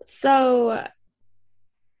 So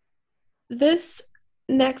this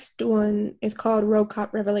next one is called Road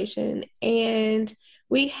Cop Revelation, and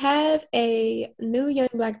we have a new young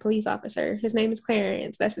Black police officer. His name is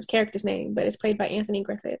Clarence. That's his character's name, but it's played by Anthony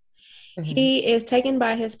Griffith. Mm-hmm. He is taken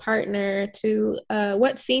by his partner to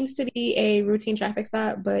what seems to be a routine traffic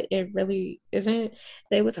stop, but it really isn't.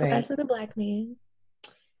 They was harassing a Black man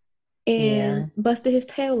and busted his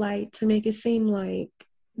taillight to make it seem like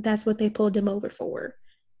that's what they pulled him over for.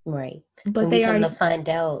 Right. But they come to find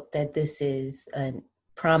out that this is a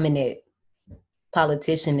prominent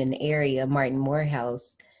politician in the area, Martin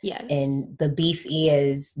Morehouse. Yes. And the beef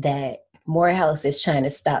is that Morehouse is trying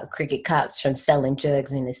to stop crooked cops from selling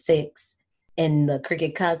drugs in the 6. And the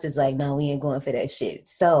crooked cops is like, no, we ain't going for that shit.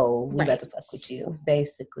 So we about to fuck with you,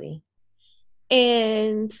 basically.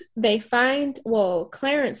 And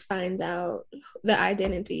Clarence finds out the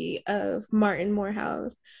identity of Martin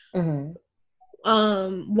Morehouse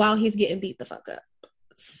while he's getting beat the fuck up.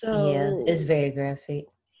 So yeah, it's very graphic.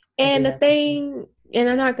 And the thing, and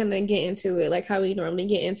I'm not going to get into it like how we normally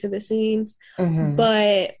get into the scenes,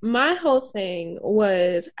 but my whole thing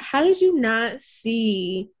was, how did you not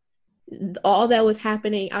see all that was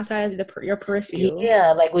happening outside of your peripheral?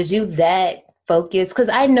 Yeah, like, was you that focused? Because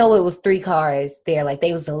I know it was 3 cars there. Like,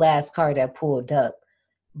 they was the last car that pulled up.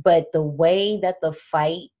 But the way that the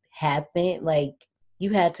fight happened, like,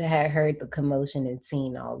 you had to have heard the commotion and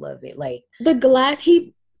seen all of it. Like, the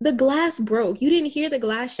glass broke. You didn't hear the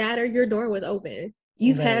glass shatter. Your door was open.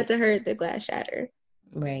 You've had right, to heard the glass shatter.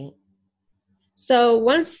 right. So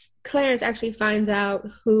once Clarence actually finds out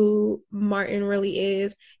who Martin really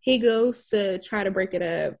is, he goes to try to break it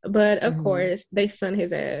up. But of Mm-hmm. course, they stun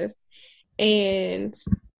his ass and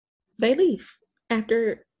they leave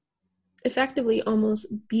after effectively almost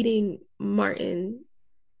beating Martin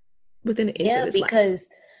within an inch of Yeah, his life. because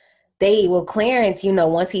Clarence,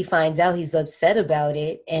 once he finds out, he's upset about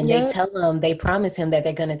it. And Yep. they promise him that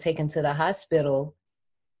they're going to take him to the hospital,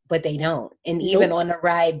 but they don't. And even Nope. on the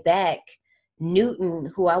ride back,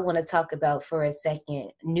 Newton, who I want to talk about for a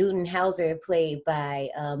second, Newton Hauser, played by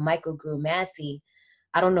Michael Grew Massey.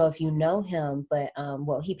 I don't know if you know him, but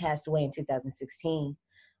he passed away in 2016.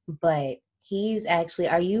 But he's actually,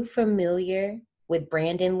 are you familiar with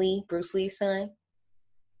Brandon Lee, Bruce Lee's son?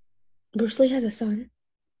 Bruce Lee has a son.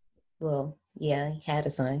 Well, yeah, he had a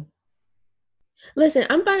son. Listen,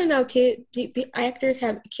 I'm finding out actors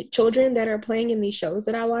have children that are playing in these shows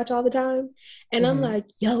that I watch all the time. And I'm Mm-hmm. like,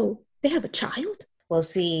 yo, they have a child? Well,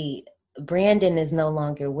 see, Brandon is no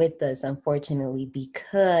longer with us, unfortunately,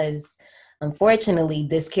 because unfortunately,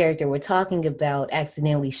 this character we're talking about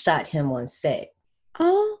accidentally shot him on set.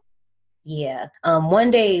 Oh, Yeah. One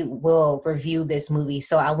day we'll review this movie,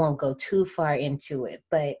 so I won't go too far into it.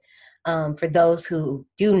 But for those who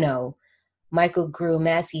do know, Michael Grew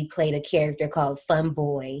Massey played a character called Fun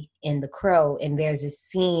Boy in The Crow, and there's a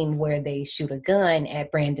scene where they shoot a gun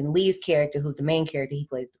at Brandon Lee's character, who's the main character. He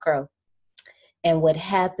plays the Crow. And what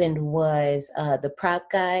happened was the prop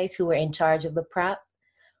guys who were in charge of the prop,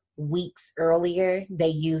 weeks earlier, they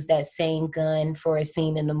used that same gun for a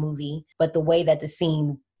scene in the movie. But the way that the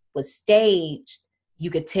scene was staged, you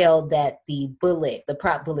could tell that the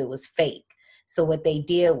prop bullet was fake. So what they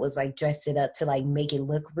did was like dress it up to like make it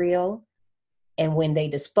look real. And when they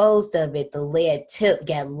disposed of it, the lead tip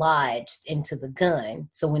got lodged into the gun.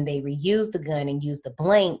 So when they reused the gun and used the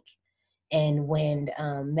blank, and when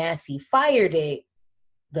Massey fired it,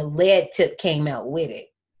 the lead tip came out with it.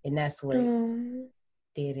 And that's what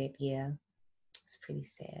did it. Yeah. It's pretty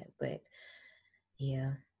sad. But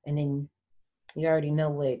yeah. And then you already know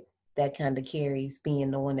what that kind of carries,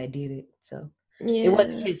 being the one that did it. So it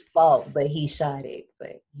wasn't yeah. his fault, but he shot it.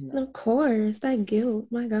 But Of course, that guilt.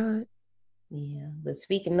 My God. yeah. But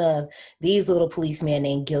speaking of, these little policemen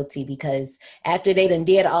ain't guilty, because after they done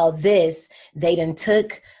did all this, they done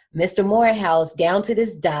took Mr. Morehouse down to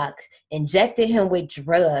this dock, injected him with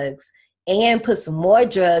drugs, and put some more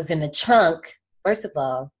drugs in the trunk. First of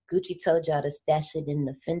all, Gucci told y'all to stash it in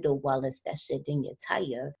the fender wall and stash it in your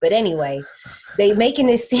tire. But anyway, they making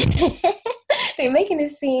it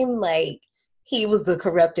seem like he was the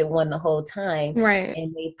corrupted one the whole time. Right.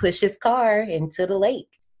 And they push his car into the lake.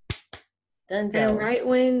 Dunzo. And right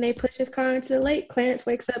when they push his car into the lake, Clarence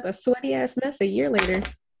wakes up a sweaty ass mess a year later.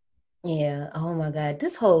 Yeah. Oh my God.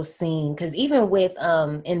 This whole scene, because even with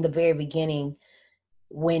in the very beginning,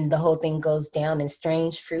 when the whole thing goes down and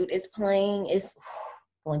Strange Fruit is playing, it's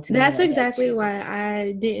once again That's I got exactly why chills.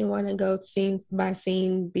 I didn't want to go scene by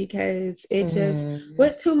scene, because it just Mhm.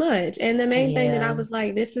 was too much. And the main thing that I Yeah. was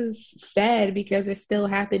like, this is sad because it's still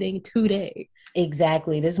happening today.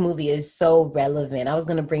 Exactly. This movie is so relevant. I was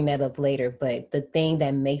going to bring that up later, but the thing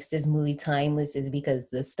that makes this movie timeless is because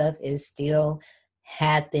the stuff is still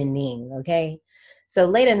happening. Okay. So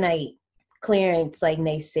late at night, Clarence, like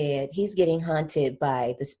Nate said, he's getting haunted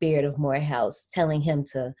by the spirit of Morehouse, telling him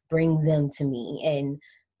to bring them to me. And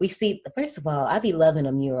we see, first of all, I be loving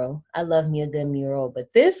a mural. I love me a good mural,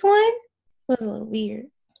 but this one Was a little weird.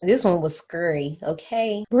 was scary.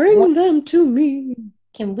 Okay. Bring them to me.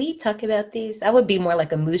 Can we talk about this? I would be more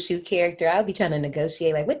like a Mushu character. I would be trying to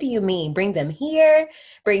negotiate. Like, what do you mean? Bring them here?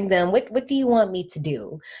 Bring them. What do you want me to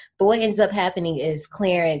do? But what ends up happening is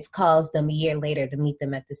Clarence calls them a year later to meet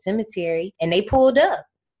them at the cemetery, and they pulled up.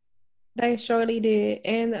 They surely did.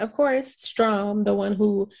 And of course, Strom, the one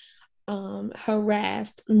who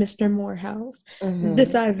harassed Mr. Morehouse,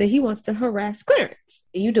 decides that he wants to harass Clarence.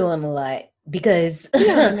 You doing a lot, because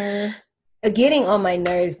Yeah, getting on my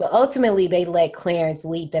nerves, but ultimately they let Clarence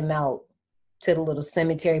lead them out to the little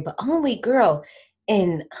cemetery, but only girl.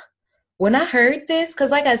 And when I heard this, because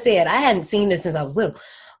like I said, I hadn't seen this since I was little,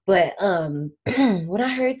 but when I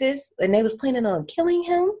heard this and they was planning on killing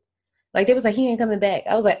him, like they was like, he ain't coming back.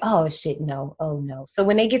 I was like, oh shit, no, oh no. So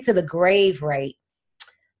when they get to the grave, right,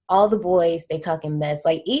 all the boys, they talking mess.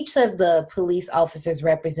 Like each of the police officers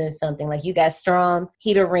represents something. Like you got Strom,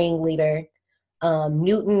 he the ringleader.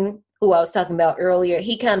 Newton, who I was talking about earlier,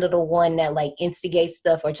 he kind of the one that like instigates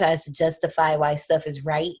stuff or tries to justify why stuff is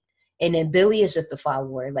right. And then Billy is just a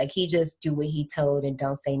follower. Like he just do what he told and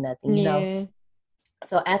don't say nothing, you know?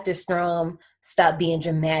 So after Strom stopped being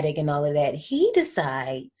dramatic and all of that, he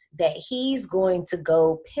decides that he's going to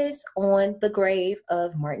go piss on the grave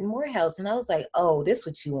of Martin Morehouse. And I was like, oh, this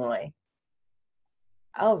what you want.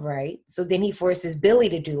 All right. So then he forces Billy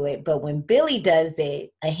to do it. But when Billy does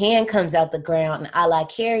it, a hand comes out the ground a la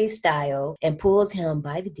Carrie style and pulls him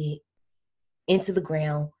by the dick into the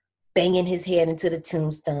ground, banging his head into the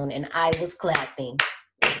tombstone. And I was clapping.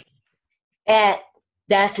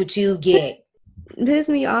 That's what you get. Pissed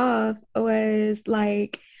me off was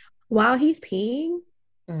like while he's peeing,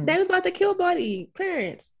 they was about to kill Buddy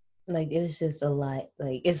Clarence. Like it was just a lot.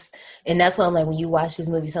 Like and that's why I'm like, when you watch this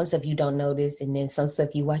movie, some stuff you don't notice, and then some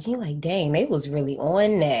stuff you watch, and you're like, dang, they was really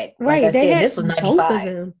on that. Right. Like I said, this was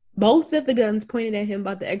 95. Both of the guns pointed at him,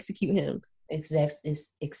 about to execute him. It's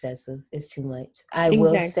excessive. It's too much. I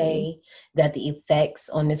will say that the effects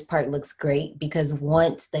on this part looks great because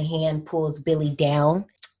once the hand pulls Billy down,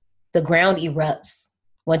 the ground erupts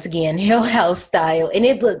once again, Hill House style, and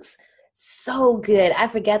it looks so good. I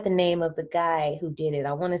forgot the name of the guy who did it.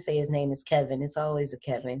 I want to say his name is Kevin. It's always a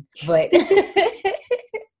Kevin, but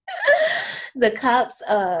the cops,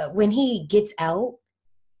 when he gets out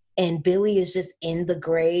and Billy is just in the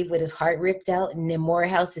grave with his heart ripped out, and then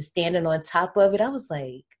Morehouse is standing on top of it, I was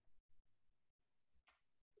like,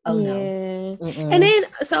 oh no. And then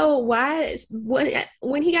so why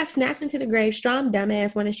when he got snatched into the grave, Strom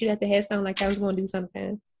dumbass wanted to shoot at the headstone like that was going to do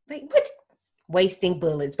something. Like what? Wasting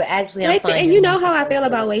bullets, but actually I'm fine. And you know how I feel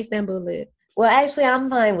about wasting bullets. Well, actually I'm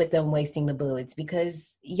fine with them wasting the bullets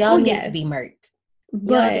because y'all need to be murked.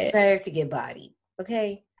 Y'all deserve to get bodied.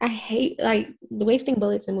 Okay. I hate like the wasting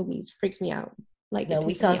bullets in movies freaks me out. Like no,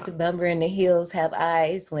 we talked to Bumber in the Hills Have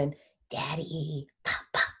Eyes when Daddy pop,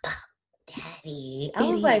 pop, pop. Daddy. I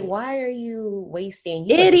was like, why are you wasting?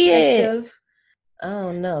 You a detective? I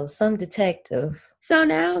don't know, some detective. So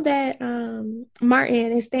now that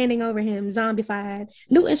Martin is standing over him, zombified,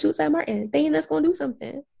 Newton shoots at Martin, thinking that's gonna do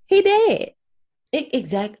something. He dead.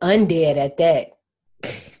 Undead at that.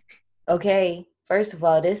 Okay, first of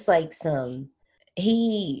all, this like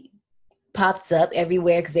he pops up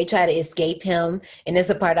everywhere because they try to escape him, and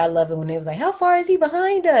it's a part I love it when they was like, how far is he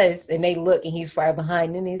behind us? And they look and he's far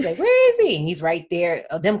behind, and he's like, where is he? And he's right there.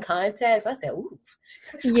 Them contests, I said, ooh.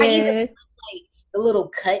 Yeah. I even like the little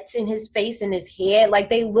cuts in his face and his head, like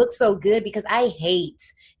they look so good because I hate,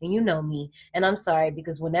 and you know me, and I'm sorry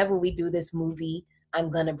because whenever we do this movie, I'm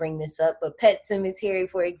gonna bring this up, but Pet Sematary,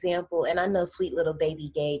 for example, and I know sweet little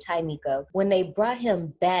baby Gage, hi Nico, when they brought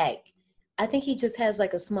him back, I think he just has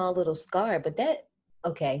like a small little scar, but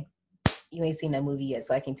okay, you ain't seen that movie yet,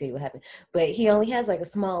 so I can't tell you what happened. But he only has like a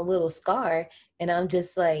small little scar, and I'm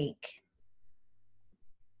just like,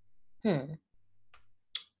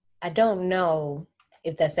 I don't know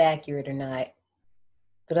if that's accurate or not,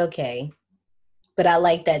 but okay. But I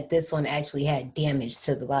like that this one actually had damage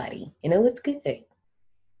to the body, and it was good.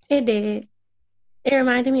 It did. It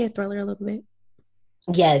reminded me of Thriller a little bit.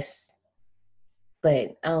 Yes.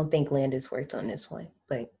 But I don't think Landis worked on this one.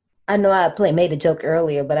 But I know I made a joke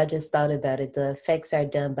earlier, but I just thought about it. The effects are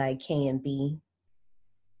done by K&B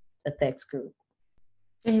Effects Group.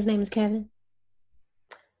 And his name is Kevin?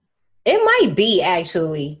 It might be,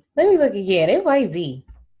 actually. Let me look again. It might be.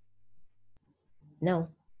 No.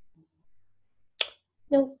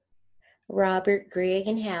 Nope. Robert, Greg,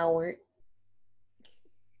 and Howard.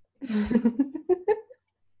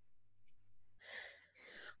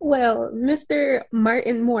 Well, Mr.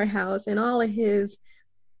 Martin Morehouse and all of his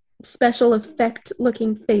special effect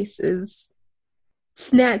looking faces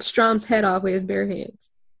snatched Strom's head off with his bare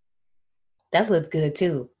hands. That looks good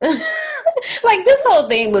too. Like this whole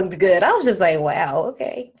thing looked good. I was just like, wow,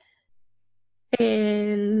 okay.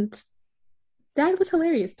 And that was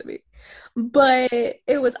hilarious to me. But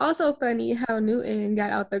it was also funny how Newton got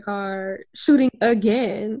out the car shooting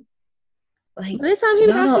again. Like, this time y'all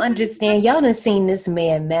don't understand. Y'all done seen this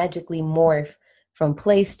man magically morph from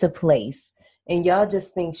place to place, and y'all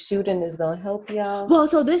just think shooting is gonna help y'all. Well,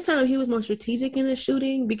 so this time he was more strategic in his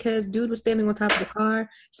shooting because dude was standing on top of the car,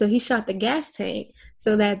 so he shot the gas tank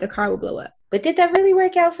so that the car would blow up. But did that really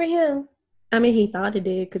work out for him? I mean, he thought it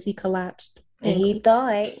did because he collapsed. And he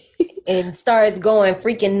thought and starts going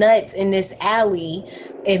freaking nuts in this alley.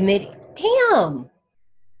 Damn, who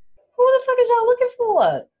the fuck is y'all looking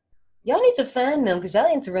for? Y'all need to find them because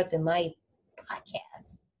y'all interrupted my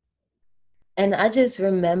podcast. And I just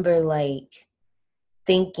remember like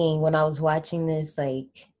thinking when I was watching this,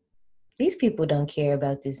 like, These people don't care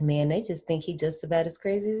about this man. They just think he just about as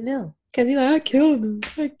crazy as them. Because he's like, I killed him.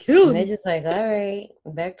 I killed And they're him. just like, all right,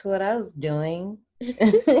 back to what I was doing.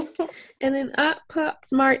 And then up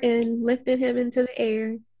pops Martin, lifting him into the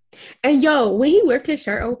air. And yo, when he ripped his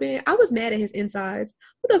shirt open, I was mad at his insides.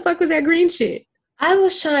 What the fuck was that green shit? I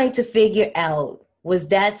was trying to figure out, was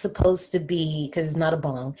that supposed to be, because it's not a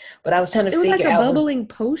bong, but I was trying to It was like figure a out, bubbling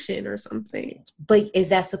potion or something. but is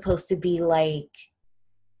that supposed to be like,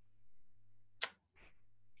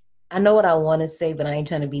 I know what I want to say, but I ain't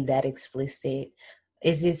trying to be that explicit.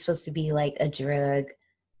 Is it supposed to be like a drug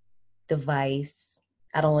device?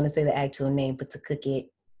 I don't want to say the actual name, but to cook it.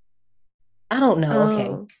 I don't know.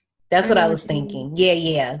 Okay. That's what I was thinking.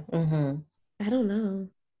 Yeah. I don't know.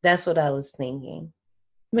 That's what I was thinking.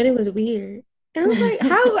 But it was weird. And I was like,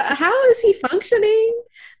 how is he functioning?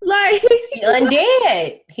 Like He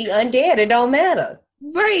undead. He undead. It don't matter.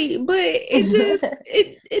 Right, but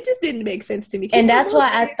it just didn't make sense to me. And that's why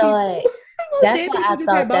I thought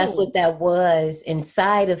that's what that was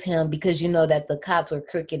inside of him, because you know that the cops were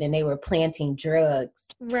crooked and they were planting drugs.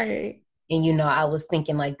 Right. And you know, I was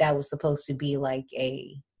thinking like that was supposed to be like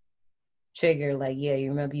a trigger, like, yeah, you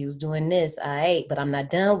remember you was doing this, but I'm not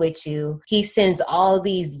done with you. He sends all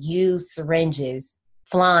these used syringes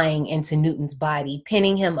flying into Newton's body,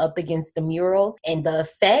 pinning him up against the mural, and the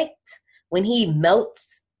effect when he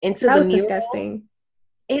melts into the mural, disgusting.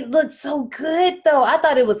 It looked so good though. I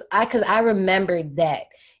thought it was, because I remembered that.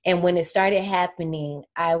 And when it started happening,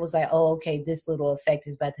 I was like, oh, okay, this little effect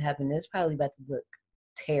is about to happen. It's probably about to look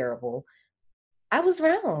terrible. I was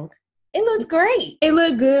wrong. It looked great. It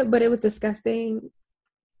looked good, but it was disgusting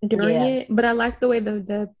during it. But I like the way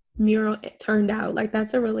the mural turned out. Like,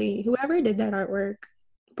 that's whoever did that artwork,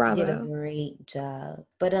 bravo. Did a great job.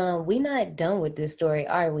 But we not done with this story,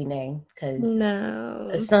 are we, Nay? Because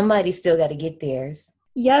no, somebody still got to get theirs.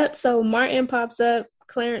 Yep. So Martin pops up,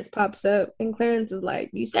 Clarence pops up, and Clarence is like,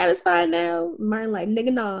 "You satisfied now?" Martin like,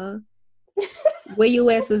 "Nigga, nah." Where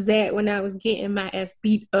your ass was at when I was getting my ass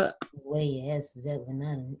beat up? Where your ass was at when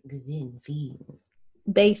I was getting beat?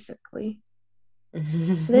 Basically.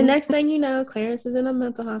 The next thing you know, Clarence is in a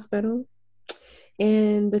mental hospital.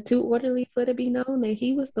 And the two orderlies let it be known that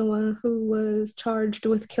he was the one who was charged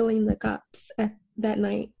with killing the cops that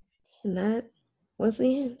night. And that was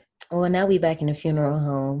the end. Well, now we back in the funeral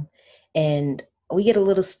home. And we get a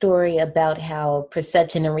little story about how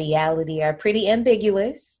perception and reality are pretty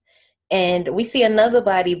ambiguous. And we see another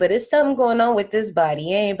body, but it's something going on with this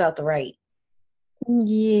body. It ain't about the right.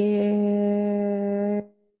 Yeah.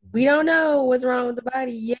 We don't know what's wrong with the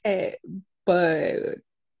body yet, but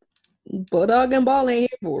Bulldog and Ball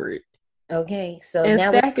ain't here for it. Okay, so and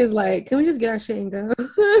now Stack is like, can we just get our shit and go?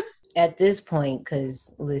 At this point,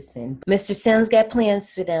 because listen, Mr. Sims got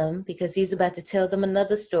plans for them because he's about to tell them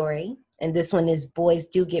another story. And this one is Boys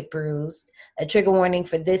Do Get Bruised. A trigger warning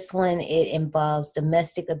for this one, it involves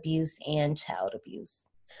domestic abuse and child abuse.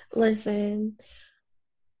 Listen,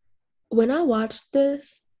 when I watched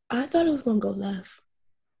this, I thought it was going to go left.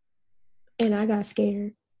 And I got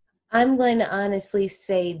scared. I'm going to honestly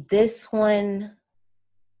say this one,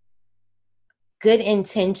 good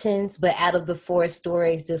intentions, but out of the 4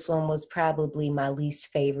 stories, this one was probably my least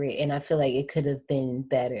favorite. And I feel like it could have been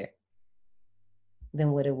better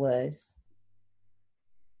than what it was.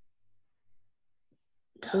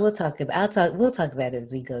 We'll talk about it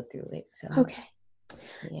as we go through it. So. Okay.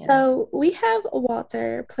 Yeah. So we have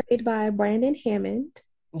Walter, played by Brandon Hammond.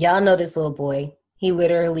 Y'all know this little boy. He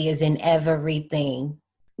literally is in everything.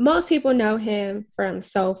 Most people know him from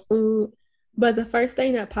Soul Food, but the first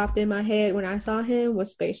thing that popped in my head when I saw him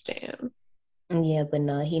was Space Jam. Yeah, but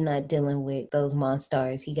no, he not dealing with those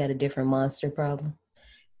monsters. He got a different monster problem.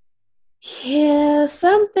 Yeah,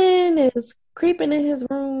 something is creeping in his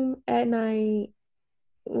room at night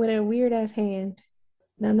with a weird ass hand.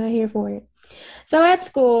 And I'm not here for it. So at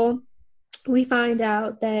school, we find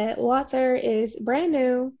out that Walter is brand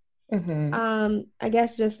new. Mm-hmm. I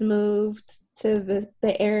guess just moved to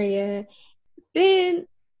the area. Then,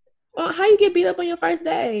 how you get beat up on your first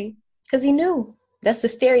day? Because he knew. That's the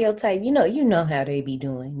stereotype. You know how they be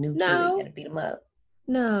doing. New kid, gotta beat them up.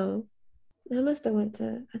 No. I must have went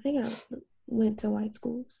to white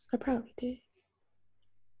schools. I probably did.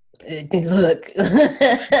 Look,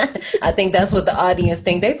 I think that's what the audience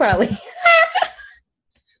think. They probably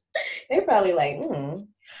like,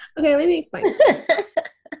 Okay, let me explain.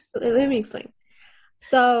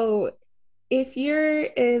 So, if you're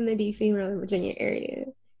in the DC, Maryland, Virginia area,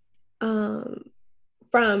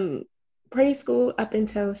 from preschool up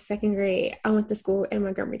until 2nd grade, I went to school in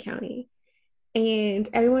Montgomery County. And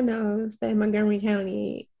everyone knows that Montgomery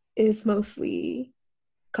County is mostly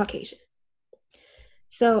Caucasian.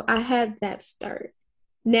 So I had that start.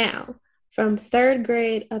 Now, from third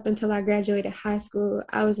grade up until I graduated high school,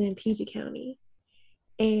 I was in PG County.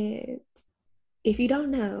 And if you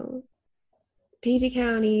don't know, PG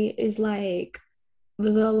County is like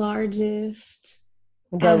the largest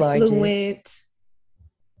The largest. affluent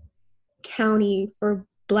county for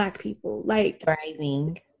Black people. Like,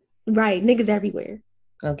 Thriving. right, niggas everywhere,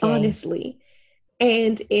 Okay. honestly.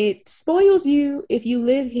 And it spoils you if you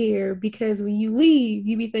live here because when you leave,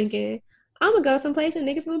 you be thinking, I'm gonna go someplace and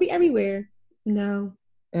niggas gonna be everywhere. No,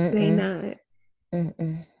 they not.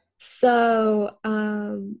 So,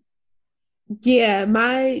 yeah,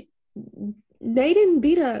 they didn't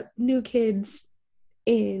beat up new kids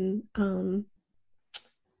in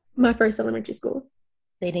my first elementary school.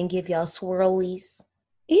 They didn't give y'all swirlies.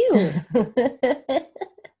 Ew.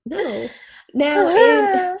 No.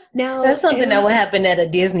 Now that's something that would happen at a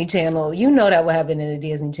Disney Channel. You know that would happen in a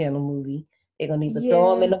Disney Channel movie. They're gonna either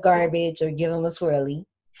throw them in the garbage or give them a swirly.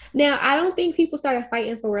 Now, I don't think people started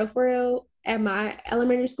fighting for real at my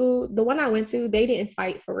elementary school. The one I went to, they didn't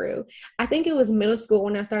fight for real. I think it was middle school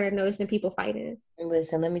when I started noticing people fighting.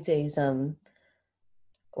 Listen, let me tell you something.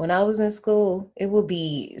 When I was in school, it would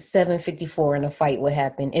be 7:54 and a fight would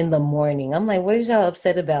happen in the morning. I'm like, what is y'all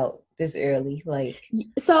upset about this early? Like,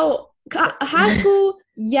 so high school,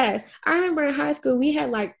 yes. I remember in high school, we had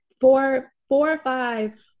like four or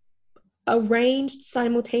five arranged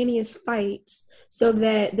simultaneous fights so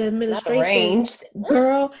that the administration,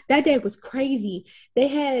 girl, that day was crazy. They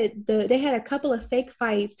had a couple of fake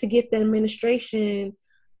fights to get the administration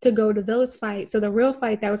to go to those fights. So the real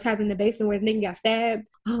fight that was happening in the basement where the nigga got stabbed.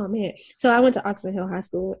 Oh man. So I went to Oxon Hill High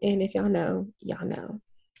School, and if y'all know, y'all know.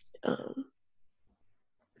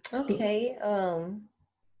 Okay.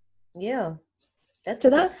 Yeah. That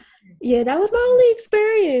was my only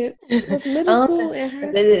experience. It was middle school and high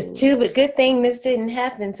school. It's too, but good thing this didn't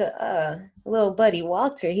happen to little buddy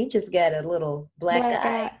Walter. He just got a little black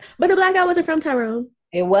eye. But the black eye wasn't from Tyrone.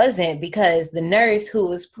 It wasn't, because the nurse, who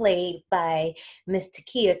was played by Miss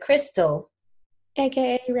Takia Crystal,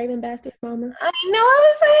 aka Raven Bastard's mama. I know,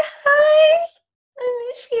 I was like, hi, I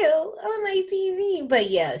miss you on my TV. But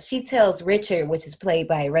yeah, she tells Richard, which is played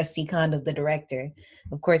by Rusty Condon, the director.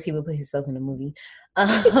 Of course, he would put himself in the movie.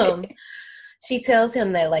 She tells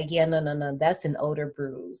him that, like, yeah, no, that's an older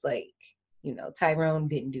bruise. Like, Tyrone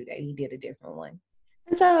didn't do that. He did a different one.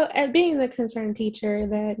 And so, as being the concerned teacher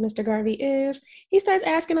that Mr. Garvey is, he starts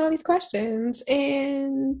asking all these questions,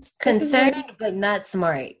 and concerned but not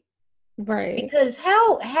smart. Right. Because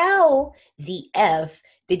how the F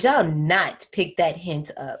did y'all not pick that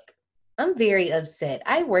hint up? I'm very upset.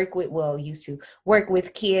 I used to work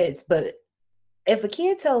with kids, but if a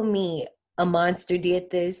kid told me a monster did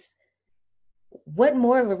this, what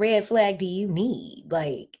more of a red flag do you need?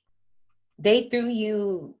 Like, they threw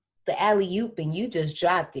you the alley-oop and you just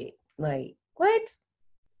dropped it. Like, what?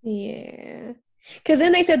 Yeah. Because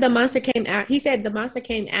then they said the monster came out. He said the monster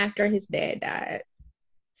came after his dad died.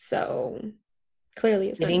 So clearly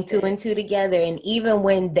it's getting two and two together. And even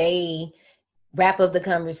when they wrap up the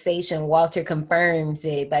conversation, Walter confirms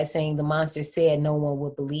it by saying the monster said no one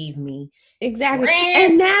would believe me. Exactly.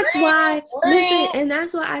 And that's why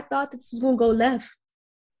I thought this was gonna go left.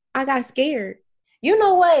 I got scared. You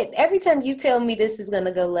know what? Every time you tell me this is going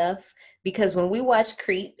to go left, because when we watched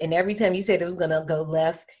Creep, and every time you said it was going to go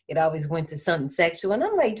left, it always went to something sexual. And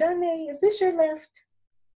I'm like, Johnny, is this your left?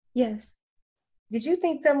 Yes. Did you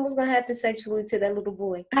think something was going to happen sexually to that little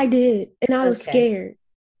boy? I did. And I was scared.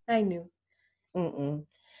 I knew.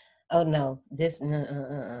 Oh, no. This,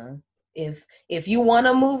 If you want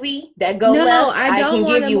a movie that go left, I can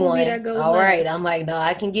give you one. All right. I'm like, no,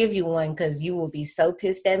 I can give you one, because you will be so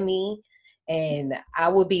pissed at me. And I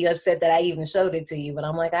would be upset that I even showed it to you. But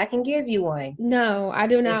I'm like, I can give you one. No, I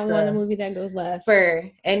do not want a movie that goes left. For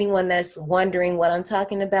anyone that's wondering what I'm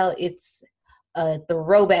talking about, it's the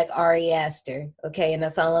throwback Ari Aster. Okay, and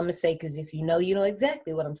that's all I'm going to say, because if you know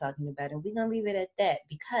exactly what I'm talking about. And we're going to leave it at that,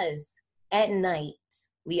 because at night,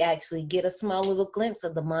 we actually get a small little glimpse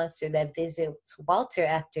of the monster that visits Walter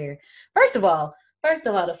after. First of all,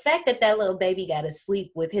 the fact that little baby got to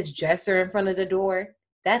sleep with his dresser in front of the door,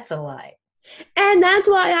 that's a lie. And that's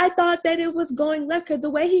why I thought that it was going left, because the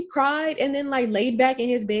way he cried and then like laid back in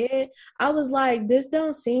his bed, I was like, this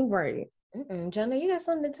don't seem right. Jonah, you got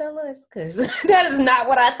something to tell us? Because that is not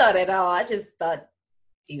what I thought at all. I just thought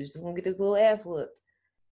he was just going to get his little ass whooped.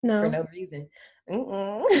 No. For no reason.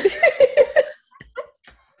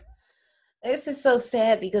 This is so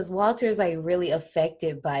sad, because Walter's like really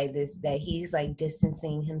affected by this, that he's like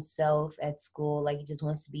distancing himself at school. Like, he just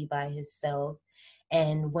wants to be by himself.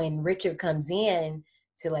 And when Richard comes in,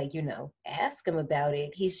 to like, ask him about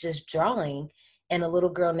it. He's just drawing. And a little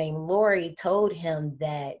girl named Lori told him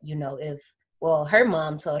that, her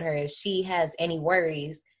mom told her if she has any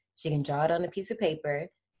worries, she can draw it on a piece of paper,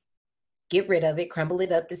 get rid of it, crumble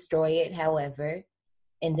it up, destroy it, however,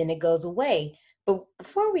 and then it goes away. But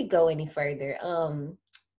before we go any further,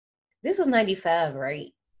 this was 95, right?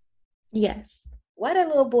 Yes. Why that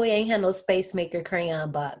little boy ain't had no Space Maker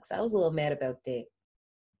crayon box? I was a little mad about that.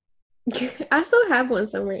 I still have one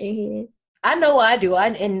somewhere in here. I know I do.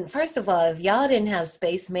 And first of all, if y'all didn't have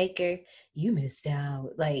Space Maker, you missed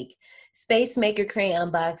out. Like, Space Maker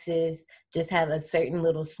crayon boxes just have a certain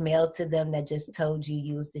little smell to them that just told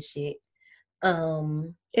you was the shit.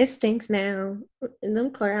 It stinks now. And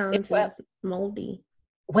them crayons is moldy.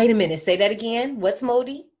 Wait a minute, say that again. What's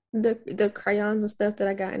moldy? The crayons and stuff that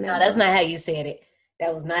I got now. No, that's not how you said it.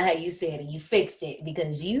 That was not how you said it. You fixed it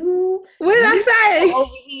because you. What did I say?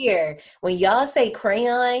 Over here, when y'all say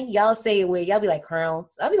crayon, y'all say it weird. Y'all be like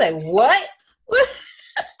crowns. I'll be like, what?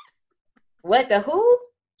 What the who?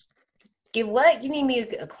 Give what? You need me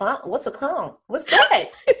a crown? What's a crown? What's that?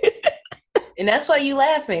 And that's why you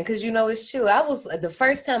laughing, because you know it's true. I was the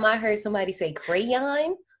first time I heard somebody say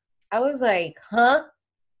crayon, I was like, huh?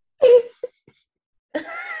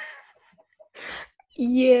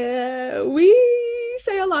 Yeah, we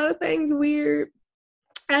say a lot of things weird.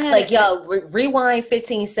 Like, y'all, rewind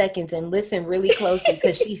 15 seconds and listen really closely,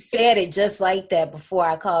 because she said it just like that before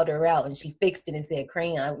I called her out, and she fixed it and said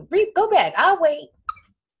crayon. Go back. I'll wait.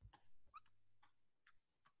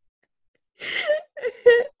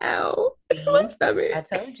 Ow. My stomach. I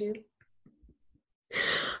told you.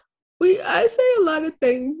 I say a lot of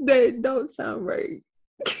things that don't sound right.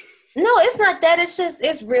 No, it's not that.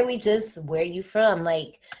 It's really just where you from.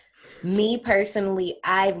 Like, me personally,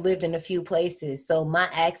 I've lived in a few places, so my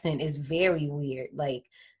accent is very weird. Like,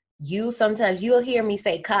 sometimes you'll hear me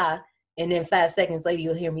say car, and then 5 seconds later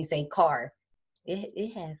you'll hear me say car.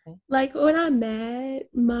 It happens. Like, when I'm mad,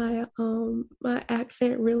 my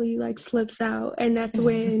accent really like slips out, and that's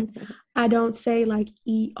when I don't say like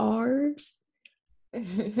ERs.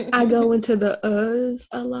 I go into the uhs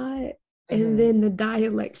a lot, and then the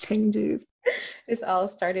dialect changes. This all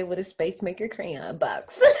started with a Space Maker crayon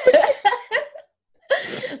box.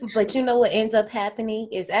 But you know what ends up happening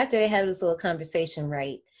is after they have this little conversation,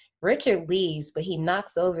 right? Richard leaves, but he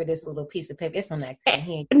knocks over this little piece of paper. It's on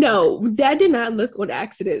accident. No, that did not look on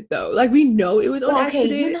accident, though. Like, we know it was on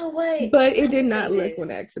accident. You know what? But it did not look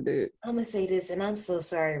on accident. I'm going to say this, and I'm so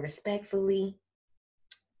sorry, respectfully.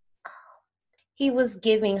 He was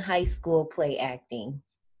giving high school play acting.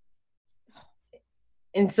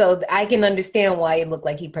 And so I can understand why it looked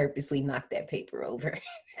like he purposely knocked that paper over.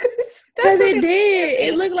 Because it did.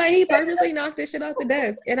 It looked like he purposely knocked this shit off the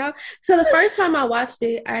desk. So the first time I watched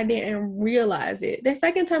it, I didn't realize it. The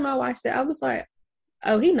second time I watched it, I was like,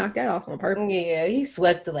 oh, he knocked that off on purpose. Yeah, he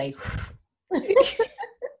swept it like.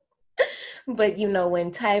 But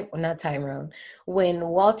when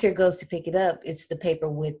Walter goes to pick it up, it's the paper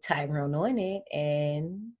with Tyrone on it,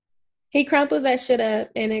 and he crumples that shit up,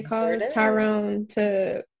 and it caused Tyrone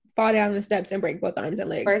to fall down the steps and break both arms and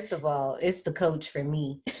legs. First of all, it's the coach for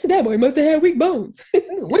me. That boy must have had weak bones.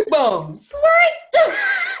 Weak bones. Right?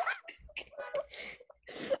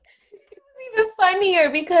 It was even funnier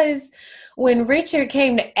because when Richard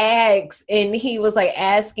came to ask, and he was like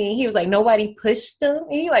asking, he was like, nobody pushed him.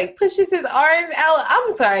 And he like pushes his arms out.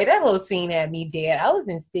 I'm sorry, that little scene had me dead. I was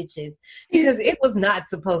in stitches because it was not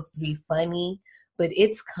supposed to be funny, but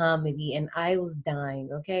it's comedy, and I was dying,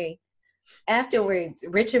 okay? Afterwards,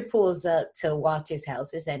 Richard pulls up to Walter's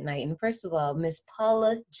house. It's at night. And first of all, Miss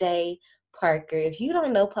Paula J. Parker. If you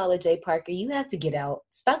don't know Paula J. Parker, you have to get out.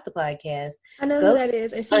 Stop the podcast. I know who that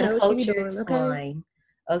is. And she knows what she be doing, okay? Swine.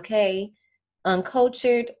 Okay?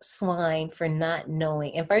 Uncultured swine for not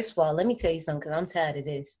knowing. And first of all, let me tell you something, because I'm tired of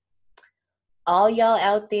this. All y'all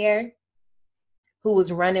out there who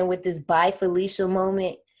was running with this bye Felicia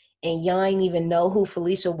moment, and y'all ain't even know who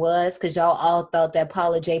Felicia was because y'all all thought that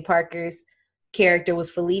Paula J. Parker's character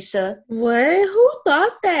was Felicia. What? Who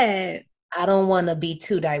thought that? I don't want to be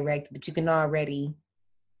too direct, but you can already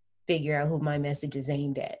figure out who my message is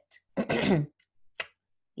aimed at.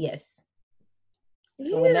 Yes.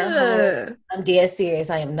 So I'm dead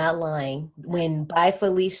serious. I am not lying. When Bye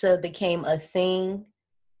Felicia became a thing,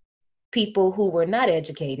 people who were not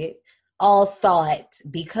educated all thought,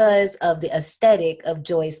 because of the aesthetic of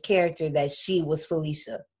Joy's character, that she was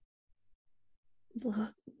Felicia.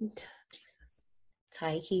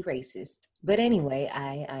 Tie-key racist. But anyway,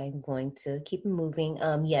 I'm going to keep moving.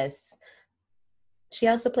 Yes. She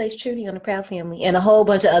also plays Trudy on The Proud Family and a whole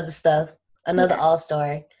bunch of other stuff. Another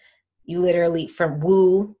all-star. You literally from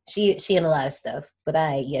Woo. She in a lot of stuff. But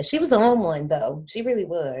she was on one though. She really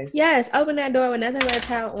was. Yes, open that door with nothing but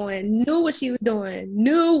towel on. Knew what she was doing.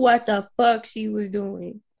 Knew what the fuck she was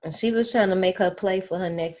doing. And she was trying to make her play for her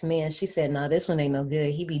next man. She said, "No, this one ain't no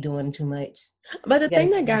good. He be doing too much." But the thing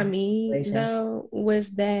that got me though was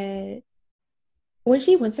that when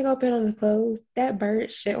she went to go put on the clothes, that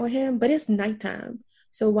bird shit on him. But it's nighttime,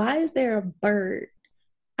 so why is there a bird?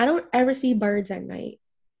 I don't ever see birds at night.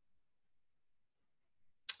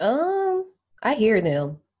 I hear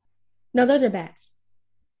them. No, those are bats.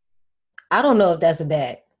 I don't know if that's a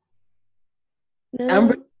bat. No. I'm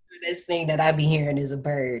pretty sure this thing that I be hearing is a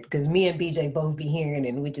bird because me and BJ both be hearing it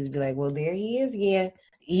and we just be like, well, there he is again.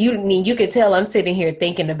 You could tell I'm sitting here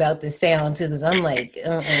thinking about the sound too because I'm like,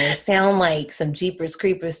 it sound like some Jeepers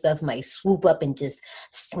Creepers stuff might swoop up and just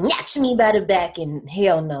snatch me by the back and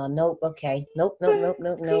hell no, nope, okay, nope,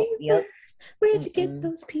 yep. Where'd you get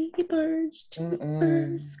those peepers?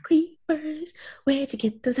 Jeepers Creepers, where'd you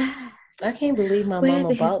get those eyes? I can't believe my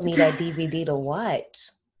mama bought me that DVD to watch.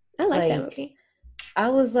 I like that movie. I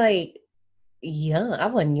was like young. I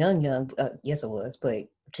wasn't young. Yes, I was, but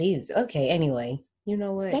geez. Okay, anyway. You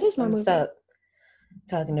know what? That is my movie. Stop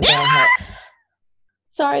talking about her.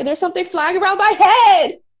 Sorry, there's something flying around my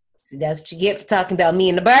head. See, that's what you get for talking about me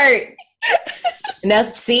and the bird. And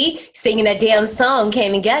that's, see, singing that damn song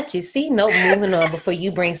came and got you. See, nope, moving on before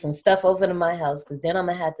you bring some stuff over to my house because then I'm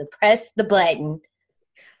going to have to press the button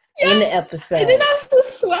in the episode. And then I'm still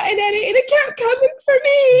sweating at it and it kept coming for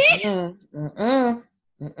me.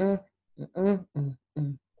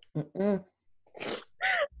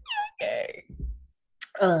 Okay.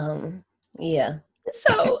 Yeah.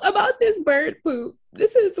 So about this bird poop,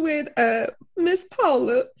 this is when Miss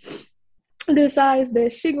Paula decides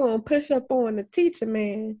that she gonna push up on the teacher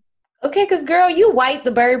man. Okay, because girl, you wiped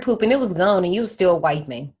the bird poop and it was gone and you was still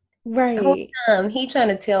wiping. Right. The whole time he trying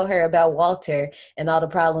to tell her about Walter and all the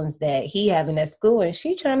problems that he having at school and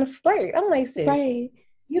she trying to flirt. I'm like, sis,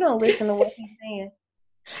 you don't listen to what he's saying.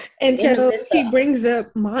 Until he brings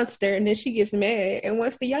up Monster and then she gets mad and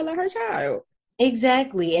wants to yell at her child.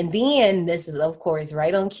 Exactly. And then this is, of course,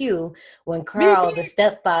 right on cue when Carl, the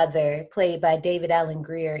stepfather, played by David Allen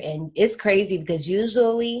Greer. And it's crazy because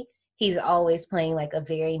usually he's always playing like a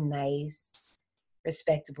very nice,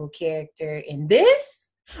 respectable character. In this,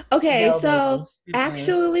 okay, so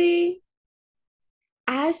actually,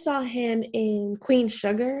 I saw him in Queen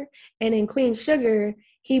Sugar. And in Queen Sugar,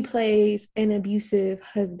 he plays an abusive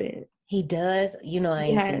husband. He does. You know, I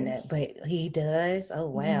ain't seen that, but he does. Oh,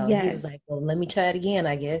 wow. Yes. He was like, well, let me try it again,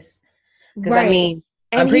 I guess. Because, I mean,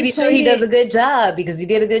 I'm pretty sure he does a good job because he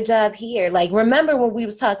did a good job here. Like, remember when we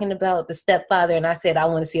was talking about the stepfather and I said, I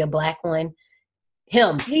want to see a black one?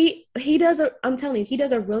 Him. He does I'm telling you, he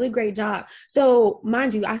does a really great job. So,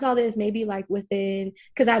 mind you, I saw this maybe like within,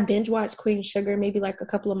 because I binge watched Queen Sugar maybe like a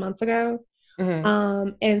couple of months ago. Mm-hmm.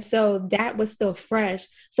 And so that was still fresh.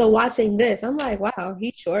 So watching this, I'm like, wow,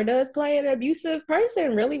 he sure does play an abusive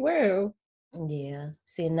person really well. Yeah.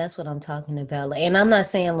 See, and that's what I'm talking about. Like, and I'm not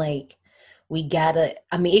saying like we gotta,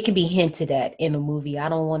 I mean, it could be hinted at in a movie. I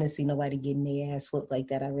don't want to see nobody getting their ass whooped like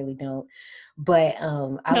that. I really don't. But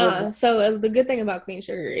so the good thing about Queen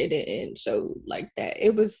Sugar, it didn't show like that.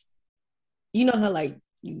 It was, you know how like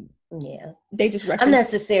you, yeah, they just I'm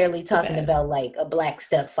necessarily talking about like a black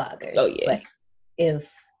stepfather. Oh yeah. But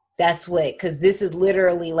if that's what, because this is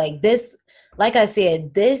literally like this, like I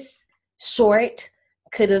said, this short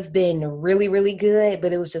could have been really, really good,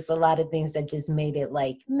 but it was just a lot of things that just made it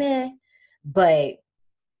like meh. But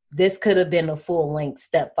this could have been a full-length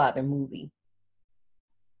stepfather movie.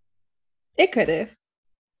 It could have.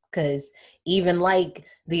 Because even like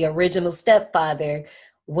the original stepfather,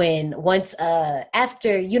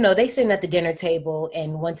 after, you know, they sitting at the dinner table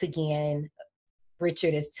and once again,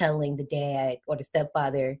 Richard is telling the dad or the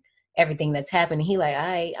stepfather everything that's happening. He like, all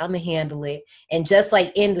right, I'm going to handle it. And just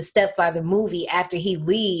like in the stepfather movie, after he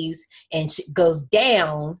leaves and goes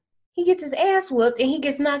down, he gets his ass whooped and he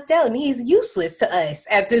gets knocked out and he's useless to us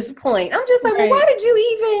at this point. I'm just like, well, why did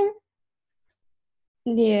you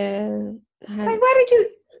even? Yeah. Like, why did you,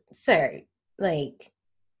 sir? Like,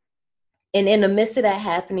 and in the midst of that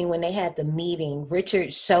happening, when they had the meeting,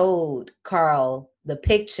 Richard showed Carl the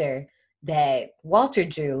picture that Walter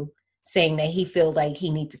drew, saying that he feels like he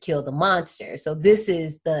needs to kill the monster. So this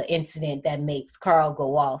is the incident that makes Carl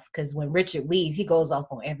go off, because when Richard leaves, he goes off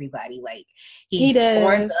on everybody. Like he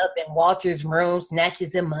storms up in Walter's room,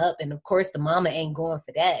 snatches him up, and of course the mama ain't going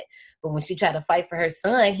for that. But when she tried to fight for her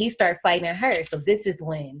son, he started fighting her. So this is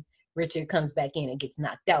when Richard comes back in and gets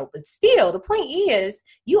knocked out. But still, the point is,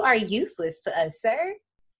 you are useless to us, sir.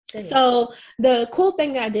 So the cool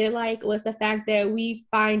thing that I did like was the fact that we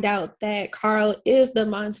find out that Carl is the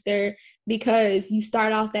monster because you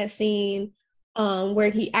start off that scene where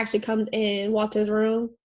he actually comes in Walter's room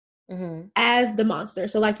as the monster.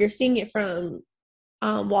 So like you're seeing it from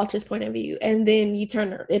Walter's point of view, and then you turn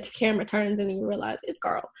the camera turns and you realize it's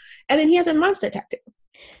Carl, and then he has a monster tattoo.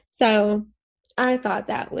 So I thought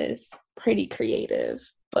that was pretty creative,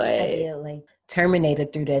 but I did like Terminator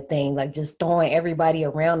through that thing, like just throwing everybody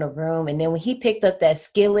around the room. And then when he picked up that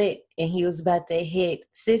skillet and he was about to hit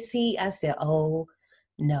Sissy, I said, oh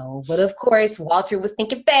no. But of course, Walter was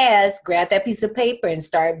thinking fast, grabbed that piece of paper and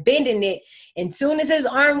started bending it. And soon as his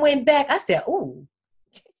arm went back, I said, oh.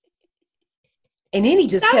 And then he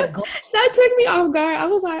just kept going. That took me off guard. I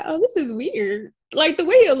was like, oh, this is weird. Like the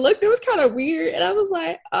way it looked, it was kind of weird. And I was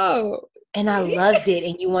like, oh. And I loved it.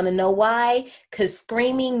 And you want to know why? Because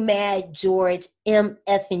Screaming Mad George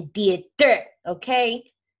MF did dirt, okay?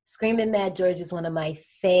 Screaming Mad George is one of my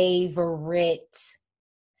favorite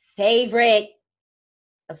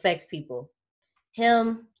effects people.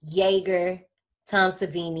 Him, Yeager, Tom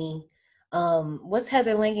Savini. What's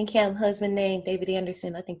Heather Langenkamp's husband name? David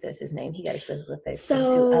Anderson. I think that's his name. He got a special effects thing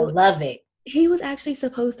too. I love it. He was actually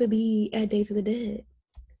supposed to be at Days of the Dead.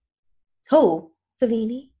 Who?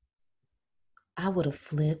 Savini. I would have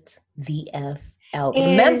flipped the F out.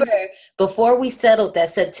 And remember, before we settled that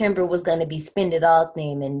September was going to be Spend It All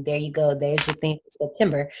theme, and there you go. There's your theme for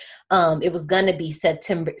September. It was going to be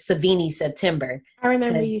Savini September. I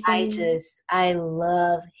remember you saying I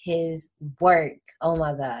love his work. Oh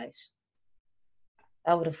my gosh.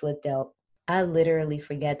 I would have flipped out. I literally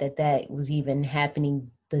forgot that was even happening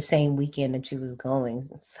the same weekend that you was going.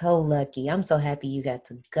 So lucky. I'm so happy you got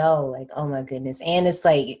to go. Like, oh my goodness. And it's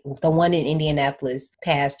like the one in Indianapolis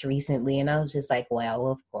passed recently. And I was just like, wow,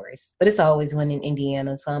 of course. But it's always one in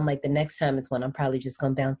Indiana. So I'm like, the next time it's one, I'm probably just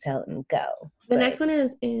going to bounce out and go. The next one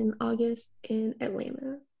is in August in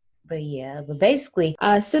Atlanta. But basically.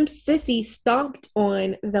 Sissy stomped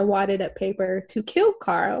on the wadded up paper to kill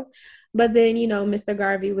Carl. But then, Mr.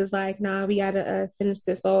 Garvey was like, nah, we got to finish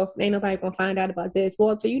this off. Ain't nobody going to find out about this.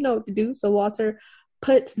 Walter, you know what to do. So Walter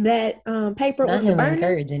puts that paper on the burner.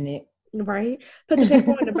 Encouraging it. Right. Put the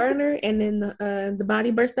paper on the burner, and then the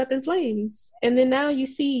body burst up in flames. And then now you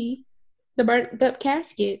see the burnt up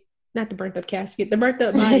casket. Not the burnt up casket. The burnt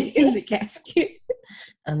up body is a casket.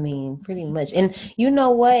 I mean, pretty much. And you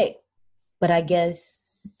know what? But I guess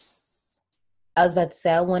I was about to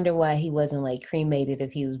say, I wonder why he wasn't like cremated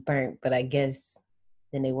if he was burnt, but I guess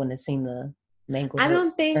then they wouldn't have seen the mangled. I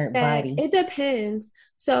don't think burnt that body. It depends.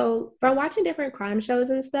 So from watching different crime shows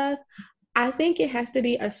and stuff, I think it has to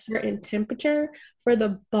be a certain temperature for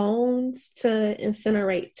the bones to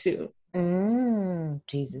incinerate too.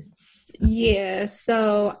 Jesus. Yeah.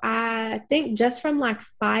 So I think just from like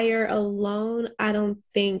fire alone, I don't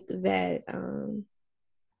think that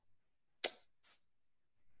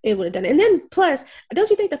it would have done it. And then plus, don't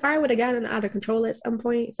you think the fire would have gotten out of control at some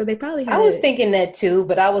point? So they probably had. I was thinking that too,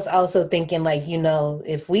 but I was also thinking like,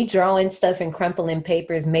 if we drawing stuff and crumpling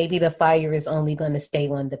papers, maybe the fire is only going to stay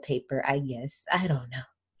on the paper, I guess. I don't know.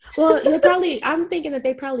 Well, I'm thinking that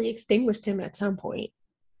they probably extinguished him at some point.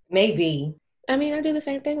 Maybe. I mean, I do the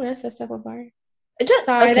same thing when I set stuff on fire.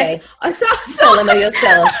 Sorry, okay. Telling on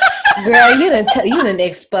yourself. Girl, you done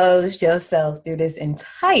exposed yourself through this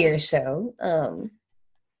entire show.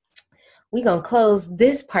 We're going to close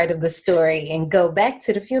this part of the story and go back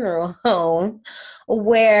to the funeral home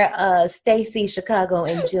where Stacy, Chicago,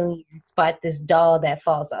 and Junior spot this doll that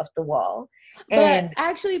falls off the wall. And but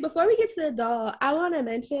actually, before we get to the doll, I want to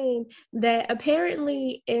mention that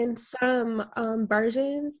apparently in some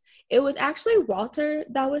versions, it was actually Walter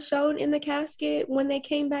that was shown in the casket when they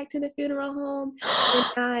came back to the funeral home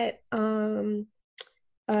and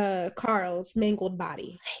not Carl's mangled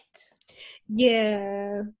body.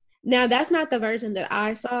 Yeah. Now, that's not the version that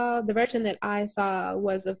I saw. The version that I saw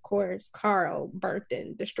was, of course, Carl burnt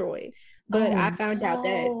and destroyed. But I found out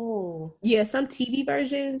that, some TV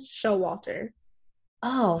versions show Walter.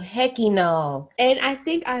 Oh, hecky no. And I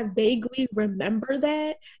think I vaguely remember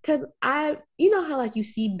that because you know how like you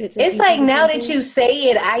see bits of it's like now that you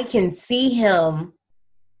say it, I can see him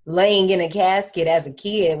laying in a casket as a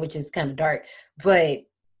kid, which is kind of dark. But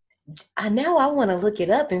now I want to look it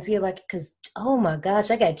up and see it because oh my gosh,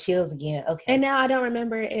 I got chills again. Okay. And now I don't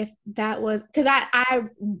remember if that was because I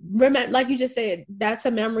remember, like you just said, that's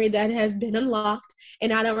a memory that has been unlocked,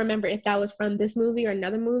 and I don't remember if that was from this movie or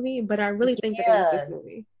another movie, but I really think that it was this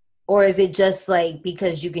movie. Or is it just like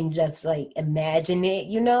because you can just like imagine it,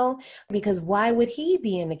 because why would he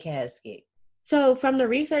be in the casket? So from the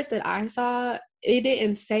research that I saw, it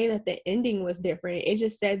didn't say that the ending was different. It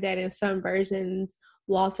just said that in some versions,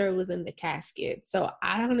 Walter was in the casket. So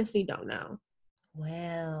I honestly don't know.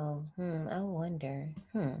 Wow. I wonder.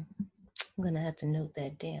 I'm gonna have to note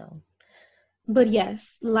that down. But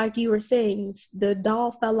yes, like you were saying, the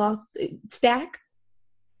doll fell off. Stack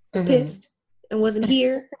was pissed and wasn't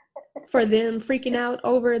here for them freaking out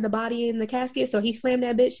over the body in the casket. So he slammed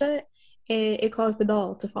that bitch shut, and it caused the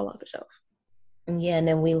doll to fall off the shelf. Yeah, and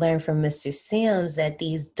then we learned from Mr. Sims that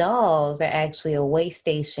these dolls are actually a way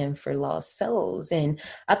station for lost souls. And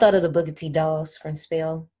I thought of the Booker T dolls from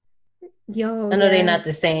Spell. Yo, I know they're not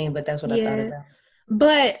the same, but that's what I thought yeah. about.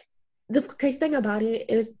 But the crazy thing about it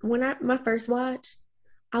is when my first watch,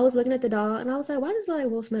 I was looking at the doll and I was like, why does it look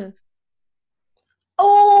like Will Smith?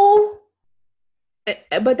 Oh,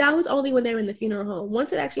 but that was only when they were in the funeral home.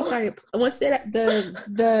 Once it actually started, once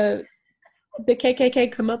the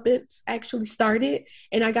KKK comeuppance actually started,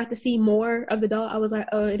 and I got to see more of the doll, I was like,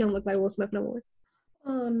 oh, it don't look like Will Smith no more.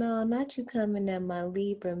 Oh no, not you coming at my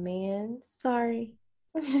Libra, man. Sorry.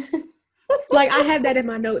 Like I have that in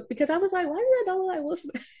my notes because I was like, why does that doll look like Will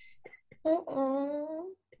Smith?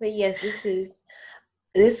 But yes,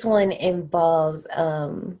 this one involves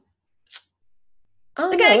I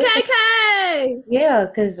don't know. KKK. Yeah,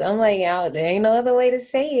 because I'm like, there ain't no other way to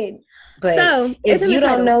say it. But so, if you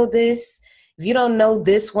don't know this, if you don't know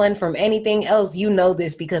this one from anything else, you know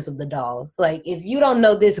this because of the dolls. Like, if you don't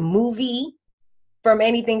know this movie from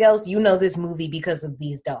anything else, you know this movie because of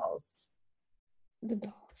these dolls. The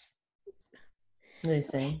dolls.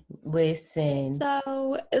 Listen.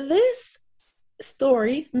 So, this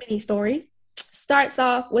mini story, starts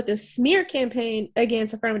off with a smear campaign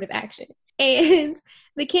against affirmative action. And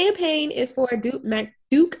the campaign is for Duke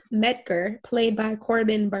Metker, played by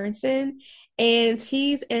Corbin Burnson. And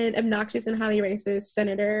he's an obnoxious and highly racist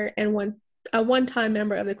senator and a one-time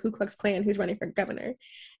member of the Ku Klux Klan who's running for governor.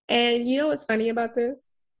 And you know what's funny about this?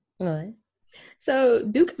 What? So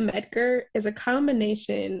Duke Metker is a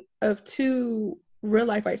combination of two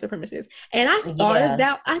real-life white supremacists. And I thought of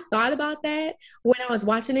that. I thought about that when I was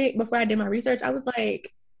watching it before I did my research. I was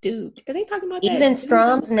like, Duke, are they talking about that? Even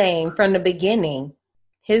Strom's name from the beginning,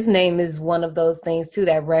 his name is one of those things too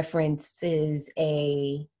that references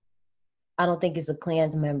I don't think it's a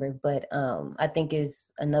Klan's member, but I think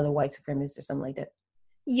it's another white supremacist or something like that.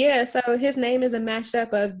 Yeah, so his name is a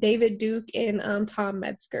mashup of David Duke and Tom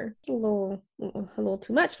Metzger. A little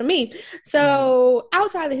too much for me. So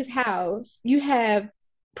outside of his house, you have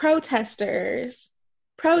protesters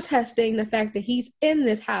protesting the fact that he's in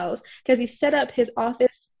this house because he set up his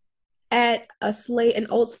office at an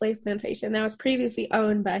old slave plantation that was previously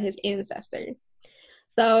owned by his ancestor.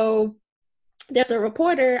 So there's a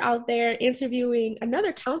reporter out there interviewing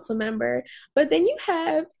another council member, but then you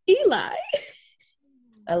have Eli.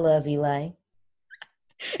 I love Eli.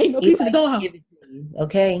 Ain't no peace in the dollhouse.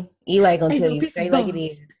 Okay? Eli gonna tell you straight like it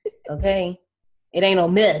is. Okay? It ain't no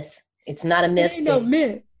myth. It's not a myth. It ain't no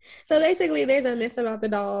myth. So basically, there's a myth about the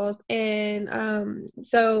dolls, and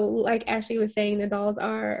so like Ashley was saying, the dolls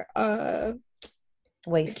are a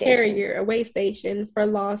way station for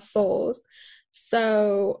lost souls.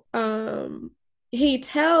 So he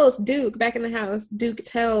tells Duke back in the house. Duke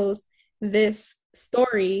tells this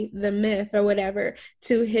story, the myth or whatever,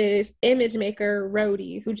 to his image maker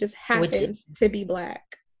Rhodey, who just happens to be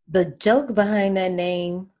black. The joke behind that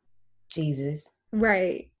name, Jesus.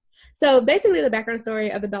 Right. So basically the background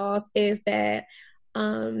story of the dolls is that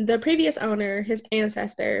the previous owner, his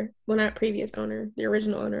ancestor, well, not previous owner, the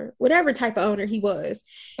original owner, whatever type of owner he was,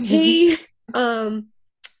 he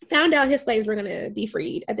found out his slaves were going to be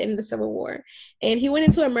freed at the end of the Civil War. And he went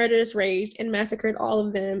into a murderous rage and massacred all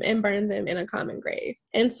of them and burned them in a common grave.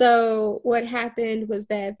 And so what happened was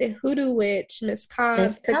that the hoodoo witch, Miss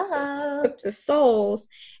Cobbs, took the souls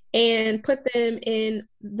and put them in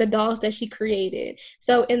the dolls that she created.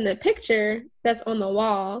 So in the picture that's on the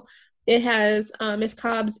wall, it has Miss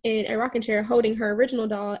Cobbs in a rocking chair holding her original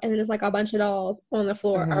doll, and then there's like a bunch of dolls on the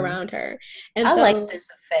floor around her. And I like this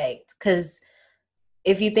effect because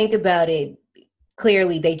if you think about it,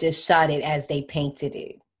 clearly they just shot it as they painted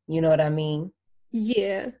it. You know what I mean?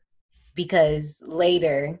 Yeah. Because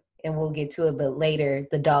later, and we'll get to it, but later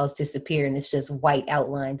the dolls disappear and it's just white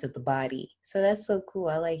outlines of the body. So that's so cool.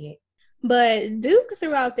 I like it. But Duke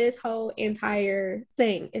throughout this whole entire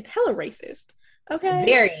thing is hella racist. Okay?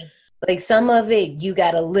 Very. Like some of it, you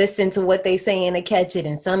got to listen to what they saying to catch it.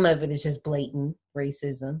 And some of it is just blatant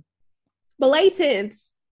racism. Blatant.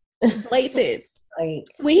 Like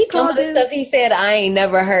when he some of the stuff he said, I ain't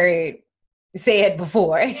never heard said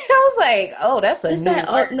before. I was like, oh, that's a new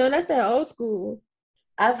word. No, that's that old school.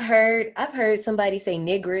 I've heard somebody say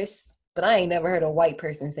nigress, but I ain't never heard a white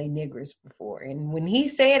person say nigress before. And when he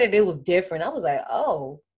said it, it was different. I was like,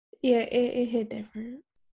 oh, Yeah, it hit different.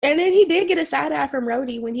 And then he did get a side eye from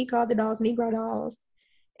Rhodey when he called the dolls Negro dolls.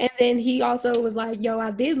 And then he also was like, yo,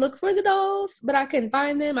 I did look for the dolls, but I couldn't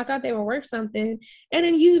find them. I thought they were worth something. And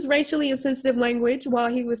then used racially insensitive language while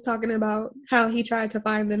he was talking about how he tried to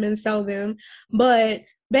find them and sell them. But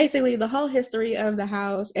basically, the whole history of the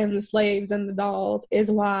house and the slaves and the dolls is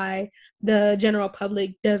why the general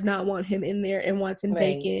public does not want him in there and wants him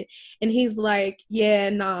Right. vacant. And he's like, yeah,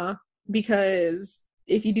 nah, because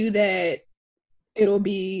if you do that, it'll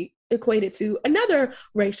be equated to another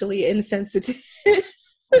racially insensitive.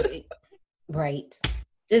 right.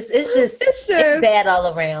 It's It's just bad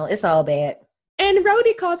all around. It's all bad. and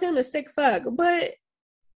Rhodey calls him a sick fuck, but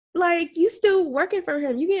like you still working for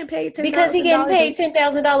him. You getting paid Because he getting paid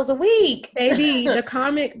 $10,000 a week. Baby, the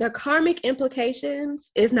karmic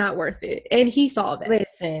implications is not worth it. And he saw that.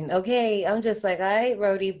 Listen, okay, I'm just like, all right,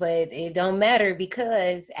 Rhodey, but it don't matter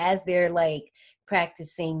because as they're like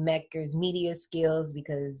practicing Mecker's media skills,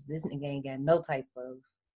 because this nigga ain't got no type of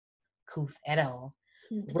couth at all.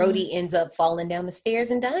 Rhodey ends up falling down the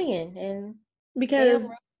stairs and dying. And because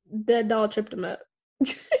the doll tripped him up.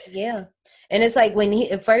 yeah. And it's like when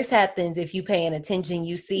it first happens, if you paying attention,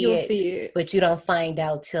 you'll see it, but you don't find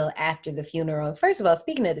out till after the funeral. First of all,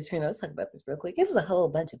 speaking of this funeral, let's talk about this real quick. It was a whole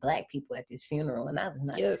bunch of black people at this funeral, and I was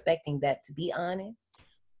not expecting that, to be honest.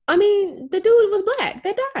 I mean, the dude was black.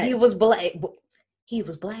 That died. He was black. He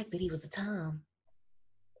was black, but he was a Tom.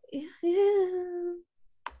 Yeah.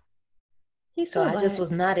 So I just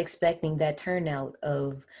was not expecting that turnout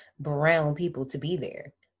of brown people to be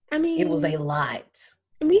there. I mean, it was a lot.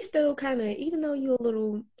 We still kind of, even though you're a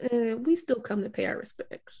little, we still come to pay our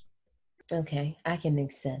respects. Okay, I can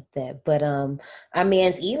accept that. But our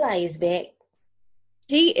man's Eli is back.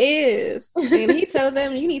 He is. And he tells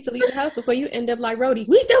them, you need to leave the house before you end up like Rhodey.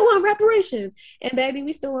 We still want reparations. And baby,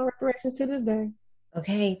 we still want reparations to this day.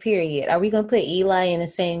 Okay, period. Are we going to put Eli in the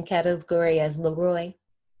same category as Leroy?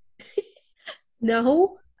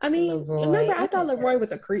 No. I mean, remember, I thought Leroy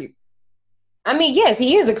was a creep. I mean, yes,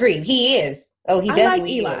 he is a creep. He is. Oh, he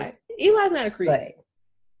definitely like Eli. is. Eli's not a creep.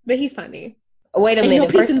 But he's funny. Wait a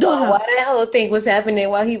minute. First of all, while that whole thing was happening,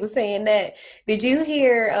 while he was saying that, did you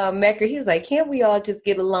hear Mecker? He was like, can't we all just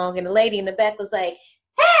get along? And the lady in the back was like,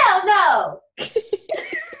 hell no!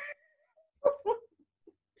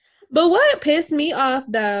 But what pissed me off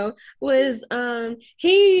though was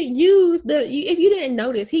he used if you didn't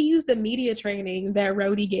notice, he used the media training that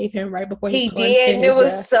Rhodey gave him right before he did, and it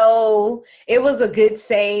was a good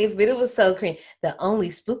save, but it was so cringe. The only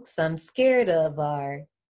spooks I'm scared of are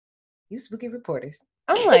you spooky reporters.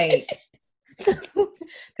 I'm like,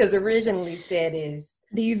 because originally said is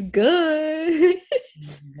these guns.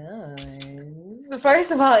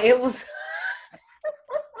 First of all, it was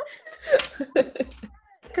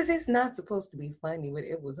because it's not supposed to be funny, but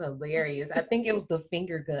it was hilarious. I think it was the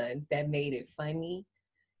finger guns that made it funny.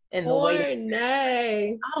 And the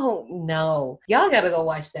way I don't know. Y'all gotta go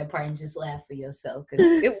watch that part and just laugh for yourself because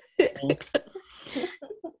it was funny.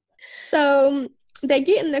 So they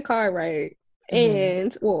get in the car, right?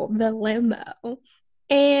 And the limo.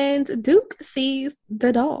 And Duke sees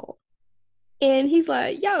the doll. And he's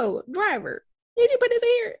like, yo, driver, did you put this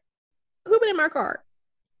here? Who put in my car?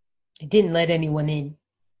 I didn't let anyone in.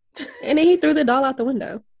 And then he threw the doll out the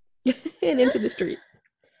window and into the street.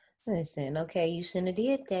 Listen, okay, you shouldn't have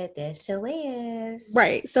did that. That's your ass.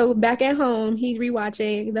 Right. So back at home, he's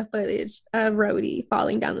rewatching the footage of Rhodey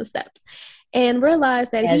falling down the steps and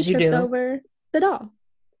realized that he tripped over the doll.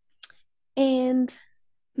 And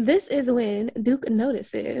this is when Duke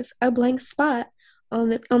notices a blank spot on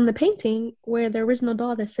the painting where the original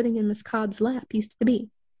doll that's sitting in Miss Cobb's lap used to be.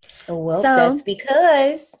 Well, that's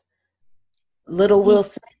because Little Will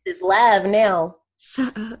Smith is live now.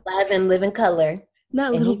 Shut up. Live in living color.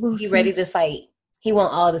 Not Little Will Smith. He ready to fight. He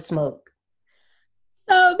want all the smoke.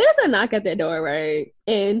 So there's a knock at the door, right?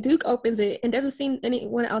 And Duke opens it and doesn't see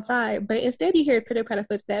anyone outside, but instead you hear pitter-patter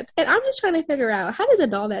footsteps. And I'm just trying to figure out, how does a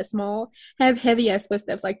doll that small have heavy-ass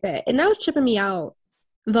footsteps like that? And that was tripping me out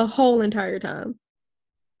the whole entire time.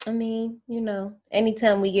 I mean,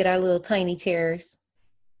 anytime we get our little tiny terrors.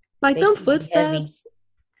 Like them footsteps,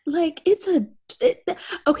 like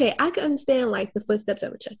okay, I can understand like the footsteps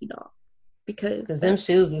of a Chucky doll. Because them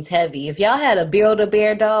shoes is heavy. If y'all had a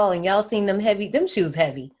Build-A-Bear doll and y'all seen them heavy, them shoes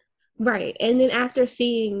heavy. Right. And then after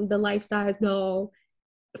seeing the life-size doll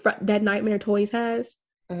that Nightmare Toys has,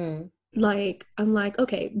 like, I'm like,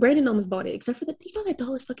 okay, Brandon almost bought it, except for that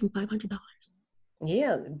doll is fucking $500.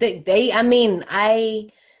 Yeah.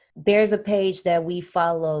 There's a page that we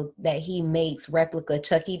follow that he makes replica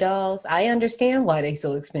Chucky dolls. I understand why they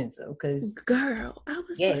so expensive because Girl, I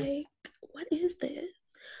was yes. like, what is this?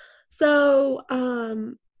 So,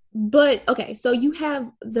 but okay, so you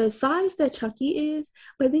have the size that Chucky is,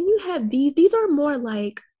 but then you have these are more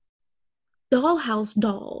like dollhouse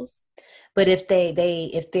dolls But if they're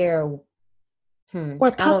or I don't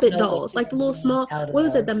puppet know what dolls, like they're the little made small, out what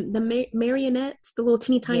was it, of. the marionettes, the little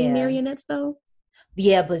teeny tiny Yeah. marionettes though?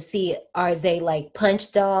 Yeah, but see, are they like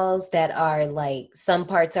punch dolls that are like some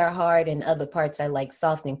parts are hard and other parts are like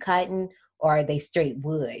soft and cotton, or are they straight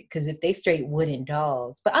wood? Because if they straight wooden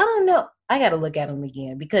dolls, but I don't know. I got to look at them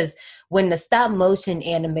again because when the stop motion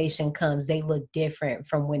animation comes, they look different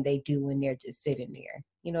from when they do when they're just sitting there.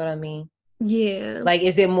 You know what I mean? Yeah. Like,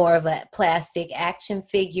 is it more of a plastic action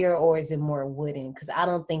figure or is it more wooden? Because I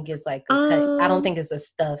don't think it's like a cut. I don't think it's a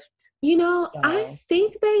stuffed I doll.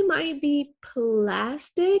 think they might be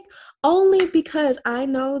plastic only because I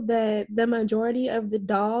know that the majority of the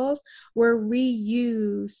dolls were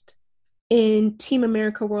reused in Team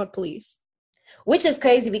America World Police. Which is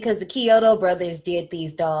crazy because the Kyoto brothers did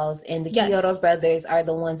these dolls, and the Kyoto Yes. brothers are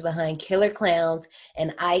the ones behind Killer Clowns.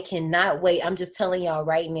 And I cannot wait. I'm just telling y'all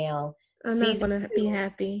right now, I'm not gonna be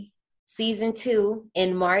happy. season 2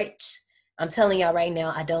 in March. I'm telling y'all right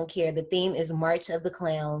now, I don't care. The theme is March of the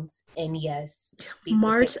Clowns. And yes, be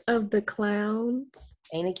March prepared. of the Clowns.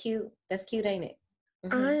 Ain't it cute? That's cute, ain't it?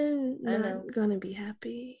 I'm I not know. gonna be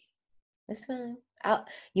happy. It's fine.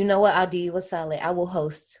 You know what? I'll do you a solid. I will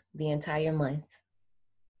host the entire month.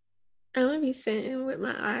 I'm gonna be sitting with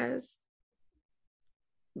my eyes,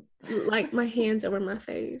 like my hands over my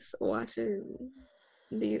face, watching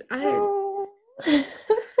these.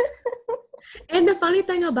 And the funny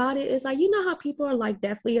thing about it is, like, you know how people are like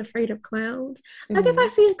definitely afraid of clowns. Like, if I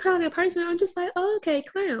see a clown in person, I'm just like, oh, okay,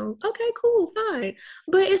 clown, okay, cool, fine.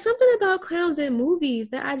 But it's something about clowns in movies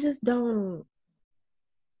that I just don't.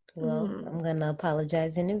 Well, I'm gonna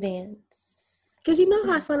apologize in advance. Because you know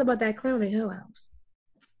how I felt about that clown in Hill House.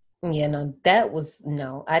 Yeah, no,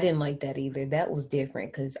 I didn't like that either. That was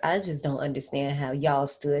different because I just don't understand how y'all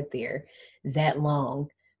stood there that long.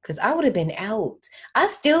 Because I would have been out. I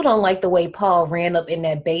still don't like the way Paul ran up in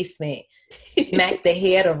that basement, smacked the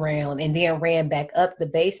head around, and then ran back up the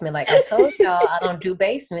basement. Like I told y'all, I don't do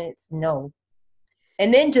basements. No.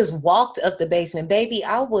 And then just walked up the basement. Baby,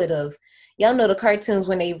 I would have. Y'all know the cartoons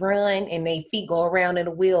when they run and they feet go around in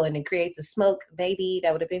a wheel and it create the smoke. Baby,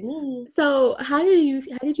 that would have been me. So how did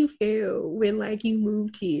you feel when like you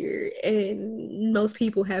moved here and most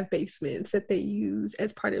people have basements that they use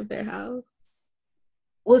as part of their house?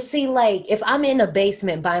 Well, see, like if I'm in a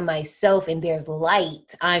basement by myself and there's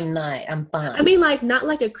light, I'm I fine. mean, like not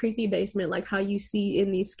like a creepy basement, like how you see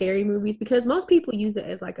in these scary movies, because most people use it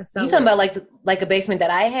as like a You talking cellar. about like a basement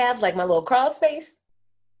that I have, like my little crawl space?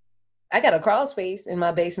 I got a crawl space in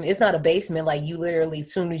my basement. It's not a basement, like you literally,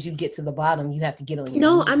 as soon as you get to the bottom, you have to get on your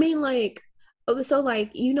No, I knees. mean like okay, so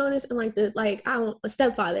like you notice in like the like I don't a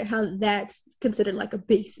stepfather how that's considered like a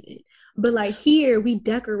basement, but like here we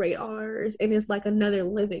decorate ours and it's like another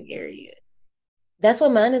living area. That's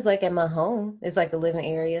what mine is like at my home. It's like a living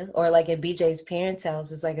area, or like at BJ's parents'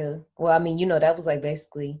 house. It's like well, I mean, that was like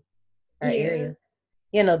basically our Yeah. area.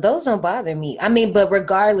 Those don't bother me. I mean, but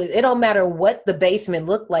regardless, it don't matter what the basement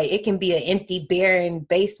look like. It can be an empty, barren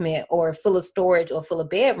basement or full of storage or full of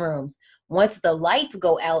bedrooms. Once the lights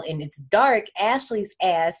go out and it's dark, Ashley's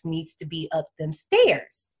ass needs to be up them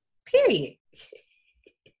stairs. Period.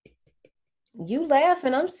 You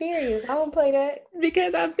laughing? I'm serious. I don't play that.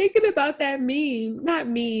 Because I'm thinking about that meme, not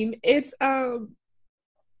meme. It's I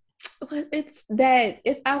want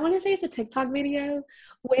to say it's a TikTok video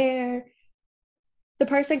where the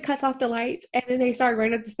person cuts off the lights and then they start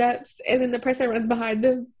running up the steps and then the person runs behind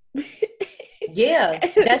them. Yeah,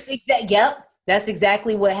 yep. That's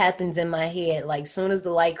exactly what happens in my head. Like soon as the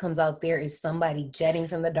light comes out, there is somebody jetting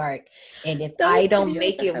from the dark. And if I Those don't videos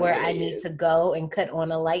make are it where I need to hilarious. go and cut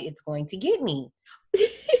on a light, it's going to get me.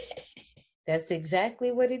 That's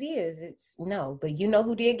exactly what it is. It's no, but you know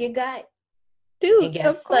who did get got and Dude, got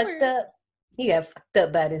of fucked course. up? He got fucked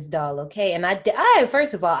up by this doll, okay? And I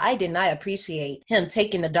first of all, I did not appreciate him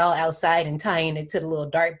taking the doll outside and tying it to the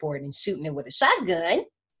little dartboard and shooting it with a shotgun.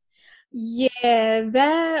 Yeah,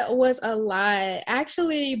 that was a lot.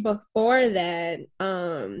 Actually, before that,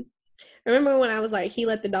 remember when I was like, he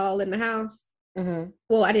let the doll in the house? Mm-hmm.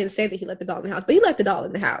 Well, I didn't say that he let the doll in the house, but he let the doll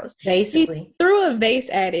in the house. He Basically. threw a vase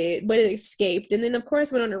at it, but it escaped. And then, of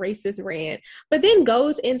course, went on a racist rant. But then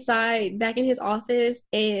goes inside back in his office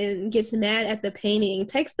and gets mad at the painting,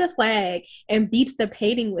 takes the flag and beats the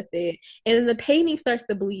painting with it. And then the painting starts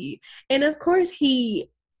to bleed. And of course, he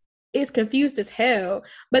is confused as hell,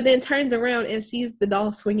 but then turns around and sees the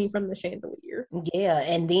doll swinging from the chandelier. Yeah,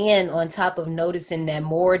 and then on top of noticing that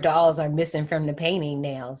more dolls are missing from the painting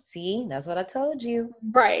now. See, that's what I told you.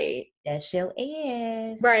 Right. That's your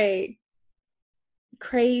ass. Right.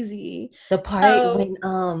 Crazy. The part when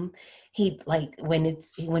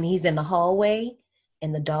when he's in the hallway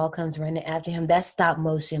and the doll comes running after him, that stop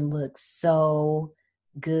motion looks so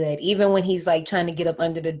good. Even when he's like trying to get up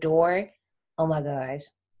under the door, oh my gosh,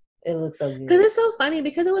 it looks so good. Because it's so funny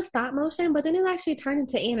because it was stop motion, but then it actually turned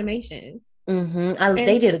into animation.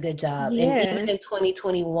 They did a good job. Yeah. And even in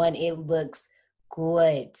 2021, it looks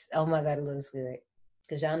good. Oh my God, it looks good.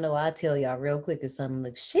 Because y'all know I'll tell y'all real quick if something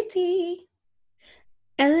looks shitty.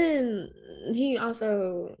 And then he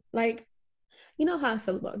also, like, you know how I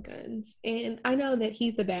feel about guns. And I know that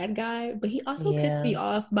he's the bad guy, but he also pissed me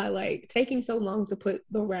off by, like, taking so long to put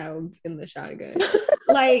the rounds in the shotgun.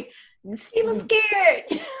 Like, he was scared.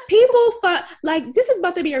 People like, this is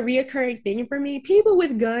about to be a reoccurring thing for me. People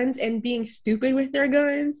with guns and being stupid with their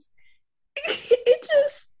guns.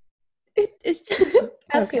 It's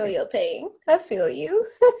I feel your pain. I feel you.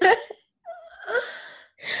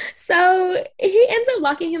 So he ends up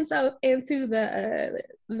locking himself into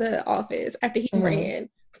the office after he ran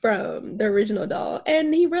from the original doll,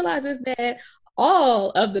 and he realizes that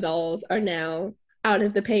all of the dolls are now out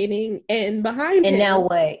of the painting and behind him.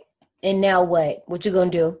 And now what? What you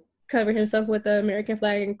gonna do? Cover himself with the American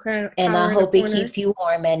flag and crown. And I hope it keeps you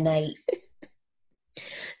warm at night.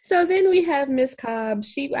 So then we have Miss Cobb.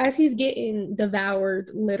 As he's getting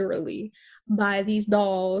devoured literally by these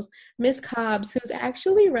dolls, Miss Cobbs, who's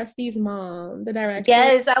actually Rusty's mom, the director.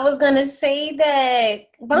 Yes, I was gonna say that.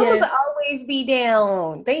 Moms always be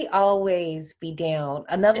down. They always be down.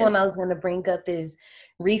 Another one I was gonna bring up is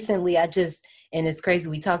recently and it's crazy,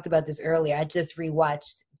 we talked about this earlier, I just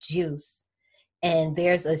rewatched Juice, and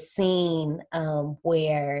there's a scene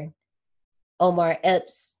where Omar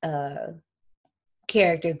Epps'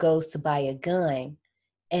 character goes to buy a gun,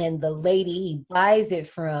 and the lady he buys it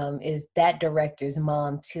from is that director's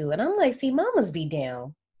mom too. And I'm like, see, mamas be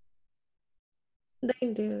down.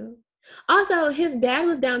 They do. Also, his dad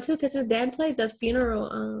was down too, because his dad played the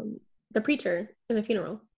funeral, the preacher in the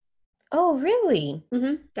funeral. Oh, really?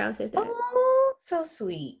 That was his dad. Oh, so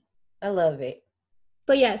sweet. I love it.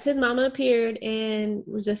 But yes, his mama appeared and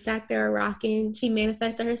was just sat there rocking. She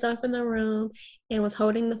manifested herself in the room and was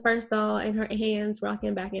holding the first doll in her hands,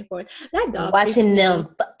 rocking back and forth. That dog watching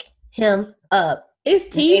them fuck him up. His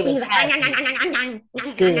teeth was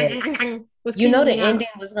good. You know the ending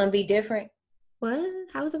was gonna be different. What?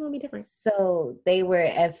 How is it gonna be different? So they were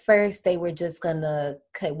just gonna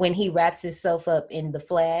cut when he wraps himself up in the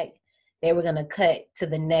flag. They were gonna cut to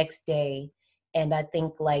the next day. And I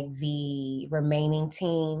think like the remaining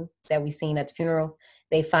team that we seen at the funeral,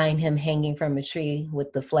 they find him hanging from a tree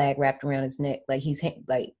with the flag wrapped around his neck. Like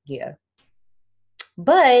yeah.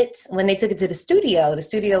 But when they took it to the studio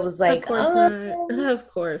was like, of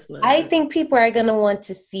course not. I think people are going to want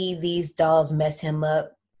to see these dolls mess him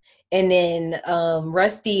up. And then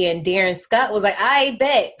Rusty and Darren Scott was like, I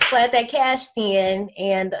bet, slap that cash in,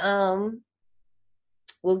 and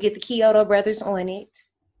we'll get the Kyoto brothers on it.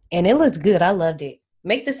 And it looked good. I loved it.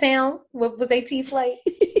 Make the sound. What was their teeth like?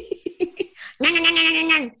 That's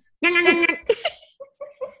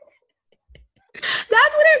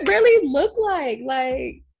what it really looked like.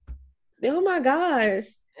 Like, oh my gosh.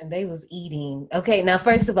 And they was eating. Okay, now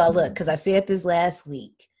first of all, look, because I said this last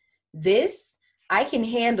week. This, I can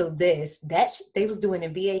handle this. That they was doing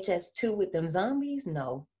in VHS 2 with them zombies?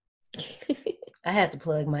 No. I had to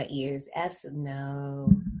plug my ears. Absolutely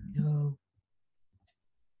no.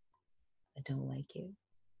 I don't like it.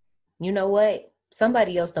 You know what?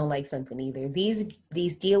 Somebody else don't like something either.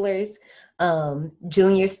 These dealers,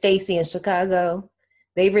 Junior, Stacy, and Chicago,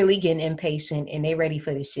 they really getting impatient and they ready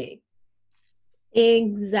for the shit.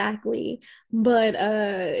 Exactly. But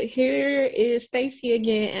here is Stacy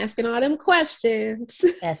again asking all them questions.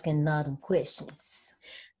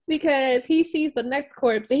 Because he sees the next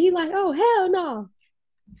corpse and he's like, oh hell no.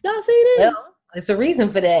 Y'all see this? Well, it's a reason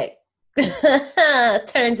for that.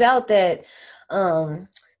 Turns out that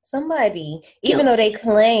somebody, even though they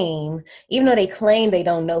claim they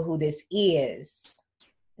don't know who this is,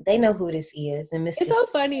 they know who this is. And It's so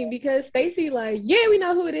funny because Stacy like, yeah, we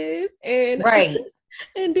know who it is, and right,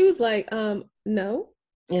 and dude's like, no.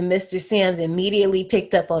 And Mr. Sims immediately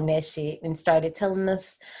picked up on that shit and started telling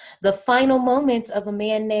us the final moments of a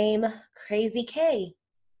man named Crazy K,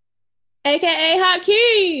 aka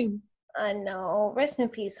Hakeem. I know. Rest in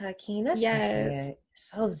peace, Hakeem. That's so sad.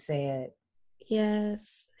 So sad.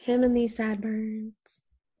 Yes. Him and these sideburns.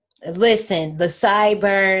 Listen, the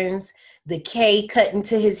sideburns, the K cut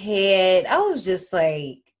into his head. I was just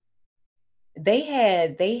like, they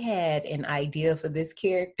had an idea for this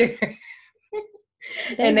character.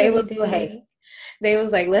 They And they really was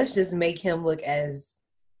did. like, let's just make him look as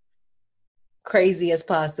crazy as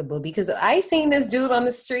possible. Because I seen this dude on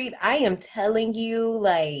the street, I am telling you,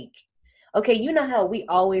 like, okay, you know how we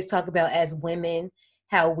always talk about as women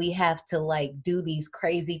how we have to like do these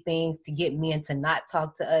crazy things to get men to not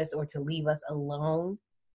talk to us or to leave us alone.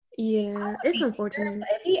 Yeah, it's unfortunate.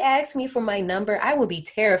 If he asked me for my number, I would be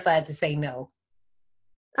terrified to say no.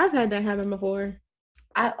 I've had that happen before.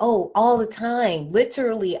 All the time.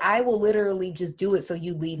 Literally, I will literally just do it so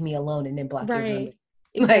you leave me alone and then block your number. Right.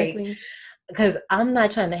 Like, Exactly. because I'm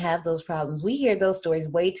not trying to have those problems. We hear those stories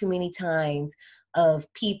way too many times of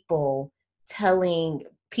people telling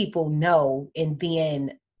people no and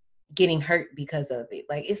then getting hurt because of it.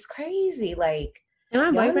 Like, it's crazy. Like, And my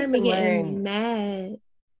y'all need boyfriend to be getting learn mad,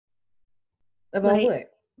 about like, what?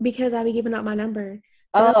 because I be giving out my number.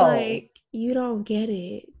 But I'm Oh, like, you don't get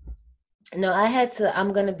it. no,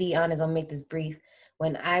 I'm going to be honest. I'll make this brief.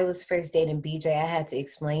 When I was first dating BJ, I had to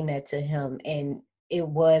explain that to him. And it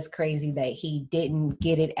was crazy that he didn't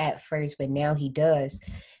get it at first, but now he does.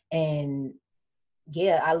 And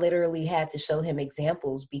yeah, I literally had to show him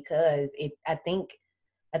examples because I think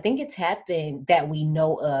it's happened that we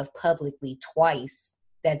know of publicly twice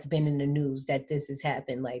that's been in the news that this has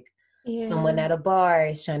happened. Like someone Yeah. at a bar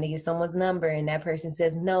is trying to get someone's number and that person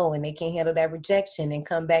says no and they can't handle that rejection and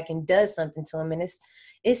come back and does something to them. And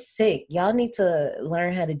it's sick. Y'all need to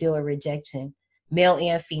learn how to deal with rejection, male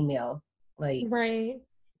and female. Like, Right.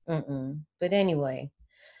 But anyway,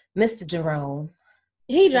 Mr. Jerome,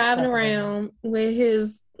 He let's driving talk about him. around with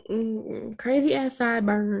his crazy ass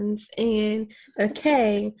sideburns and a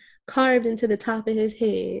K carved into the top of his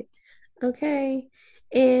head. Okay.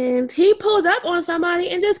 And he pulls up on somebody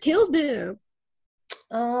and just kills them.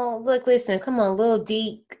 Oh, look, listen, come on, Lil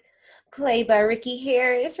Deke, played by Ricky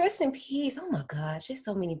Harris. Rest in peace. Oh my gosh, there's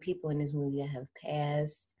so many people in this movie that have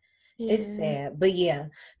passed. It's Yeah. sad. But yeah,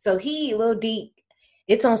 so Lil Deke,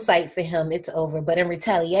 it's on sight for him. It's over. But in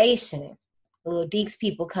retaliation, Lil Deke's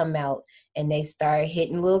people come out and they start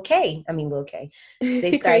hitting Lil K. I mean, Lil K.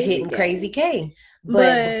 They start Crazy hitting Crazy K. K. But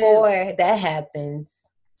But before that happens,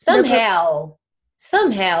 the pro-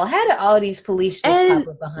 somehow, how did all these police just pop and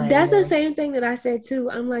up behind that's the them? same thing that I said too.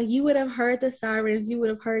 I'm like, you would have heard the sirens, you would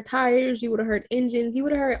have heard tires, you would have heard engines, you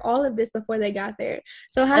would have heard all of this before they got there.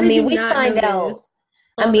 So how I did mean, you we not find out. notice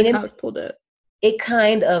I all the mean, cops pulled up? it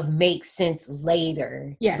kind of makes sense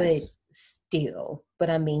later, but Yes. still. But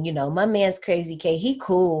I mean, my man's Crazy K. He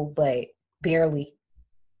cool, but barely.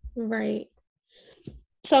 Right.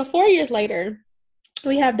 So 4 years later,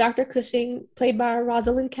 we have Dr. Cushing, played by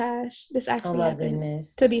Rosalind Cash. This Oh actually my happened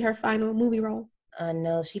goodness. to be her final movie role. I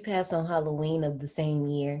know she passed on Halloween of the same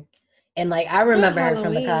year. And like I Not remember her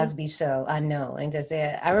from the Halloween. Cosby Show. I know. And just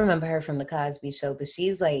said I remember her from the Cosby Show, but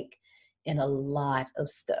she's like in a lot of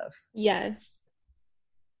stuff. Yes.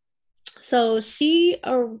 So she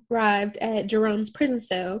arrived at Jerome's prison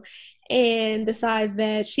cell and decides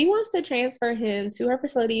that she wants to transfer him to her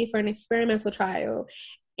facility for an experimental trial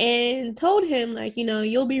and told him, like,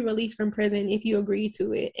 you'll be released from prison if you agree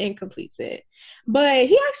to it and completes it. But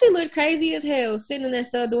he actually looked crazy as hell sitting in that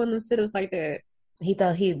cell doing them sit-ups like that. He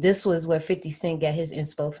thought this was where 50 Cent got his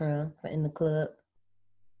inspo from in the club.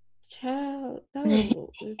 Child, that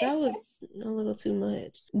was a little too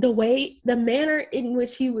much. The manner in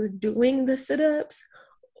which he was doing the sit-ups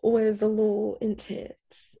was a little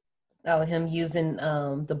intense. Oh, him using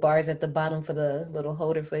the bars at the bottom for the little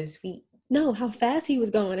holder for his feet. No, how fast he was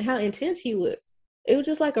going and how intense he looked. It was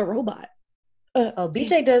just like a robot.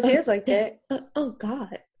 BJ does his like that. Oh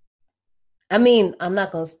God. I mean, I'm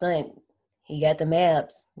not gonna stunt. He got the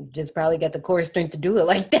maps. He just probably got the core strength to do it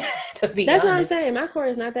like that. That's what I'm saying. My core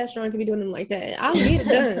is not that strong to be doing them like that. I'll get it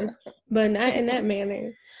done, but not in that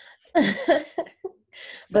manner.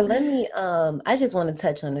 But let me I just want to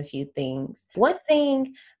touch on a few things. One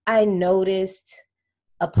thing I noticed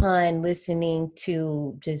upon listening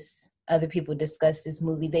to just other people discuss this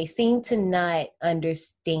movie, they seem to not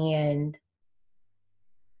understand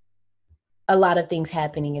a lot of things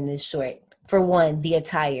happening in this short. For one, the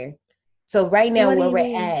attire. So right now What do where you we're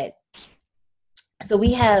mean? at, so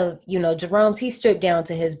we have, Jerome's, he's stripped down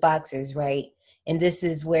to his boxers, right? And this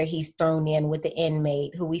is where he's thrown in with the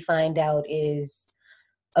inmate, who we find out is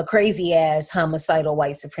a crazy ass homicidal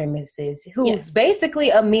white supremacist who's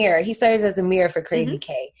basically a mirror. He serves as a mirror for Crazy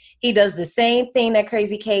K. He does the same thing that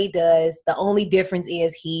Crazy K does. The only difference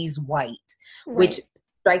is he's white, which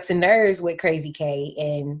strikes a nerves with Crazy K.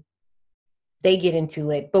 And they get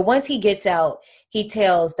into it. But once he gets out, he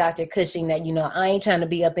tells Dr. Cushing that, I ain't trying to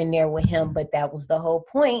be up in there with him, but that was the whole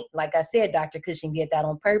point. Like I said, Dr. Cushing did that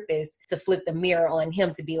on purpose to flip the mirror on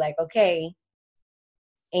him, to be like, okay,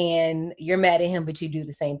 and you're mad at him, but you do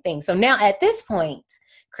the same thing. So now at this point,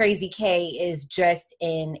 Crazy K is dressed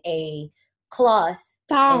in a cloth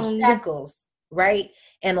and shackles, right?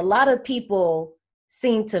 And a lot of people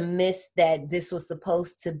seem to miss that this was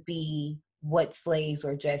supposed to be what slaves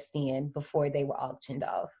were dressed in before they were auctioned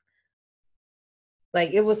off.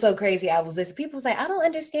 Like, it was so crazy. I was listening. People was like, I don't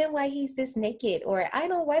understand why he's this naked, or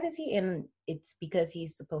why does he? And it's because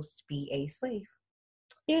he's supposed to be a slave.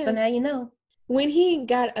 Yeah. So now you know. When he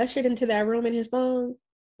got ushered into that room in his thong,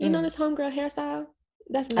 you know this homegirl hairstyle?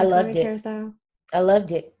 That's my hairstyle. I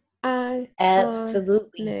loved it.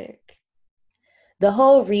 Absolutely. The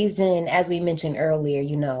whole reason, as we mentioned earlier,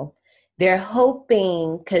 they're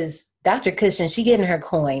hoping, because Dr. Cushing, she getting her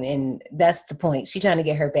coin, and that's the point. She trying to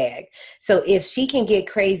get her bag. So if she can get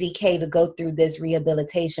Crazy K to go through this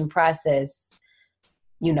rehabilitation process,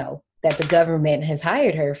 that the government has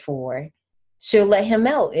hired her for, she'll let him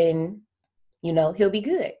out, and he'll be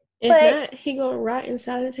good. If not, he gonna rot in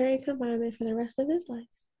solitary confinement for the rest of his life.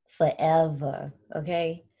 Forever.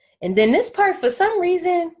 Okay. And then this part, for some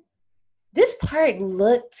reason,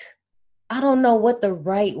 looked, I don't know what the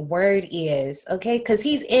right word is. Okay. Because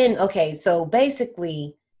so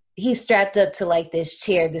basically he's strapped up to like this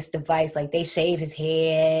chair, this device, like they shave his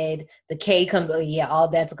head, the K comes, all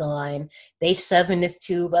that's gone. They shoving this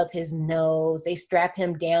tube up his nose. They strap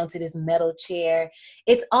him down to this metal chair.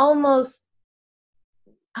 It's almost,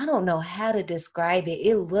 I don't know how to describe it.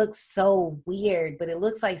 It looks so weird, but it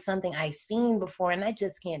looks like something I've seen before, and I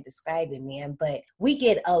just can't describe it, man. But we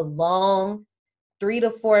get a long 3 to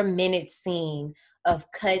 4 minute scene of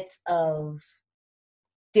cuts of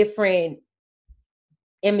different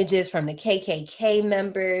images from the KKK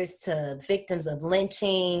members to victims of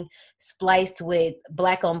lynching, spliced with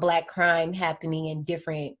black on black crime happening in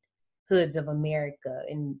different hoods of America.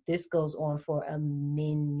 And this goes on for a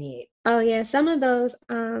minute. Oh yeah, some of those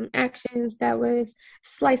actions that was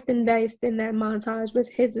sliced and diced in that montage was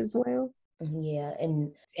his as well. Yeah,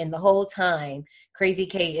 and the whole time, Crazy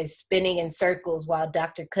K is spinning in circles while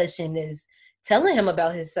Dr. Cushing is telling him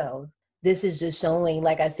about himself. This is just showing,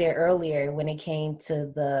 like I said earlier, when it came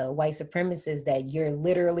to the white supremacists, that you're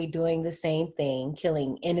literally doing the same thing,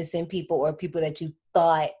 killing innocent people or people that you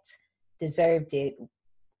thought deserved it,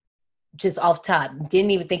 just off top.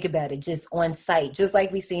 Didn't even think about it, just on sight, just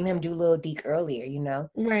like we seen him do Lil Deke earlier,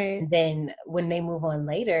 Right. And then when they move on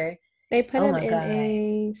later, they put him in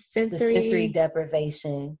a sensory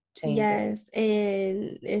deprivation chamber. Yes,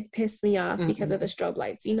 and it pissed me off because of the strobe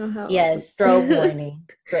lights. You know how? Yes, strobe warning.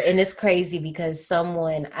 And it's crazy because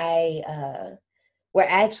we're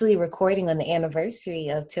actually recording on the anniversary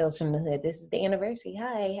of Tales from the Hood. This is the anniversary.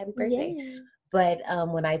 Hi, happy birthday. Yeah. But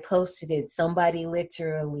when I posted it, somebody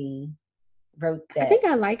literally wrote that. I think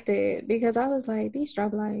I liked it because I was like, these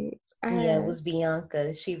strobe lights. It was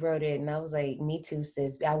Bianca. She wrote it, and I was like, me too,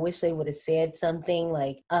 sis. I wish they would have said something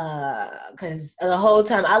like, because the whole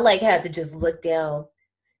time I had to just look down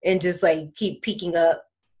and just like keep peeking up.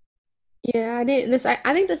 Yeah, I didn't.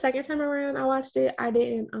 I think the second time around I watched it, I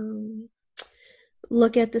didn't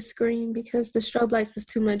look at the screen because the strobe lights was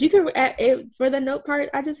too much. You could for the note part,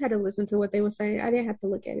 I just had to listen to what they were saying. I didn't have to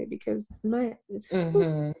look at it because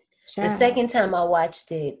the second time I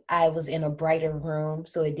watched it, I was in a brighter room,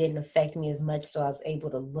 so it didn't affect me as much, so I was able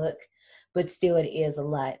to look, but still it is a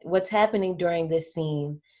lot. What's happening during this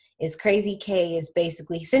scene is Crazy K is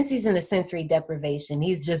basically, since he's in a sensory deprivation,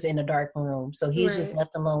 he's just in a dark room, so he's just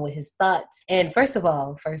left alone with his thoughts. And first of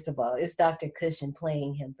all, it's Dr. Cushing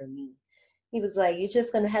playing him for me. He was like, you're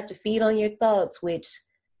just going to have to feed on your thoughts, which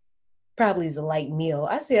probably is a light meal.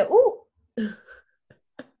 I said, ooh.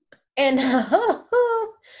 And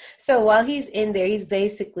so while he's in there, he's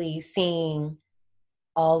basically seeing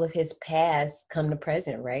all of his past come to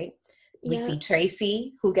present, right? Yeah. We see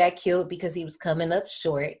Tracy, who got killed because he was coming up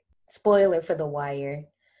short. Spoiler for The Wire.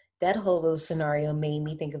 That whole little scenario made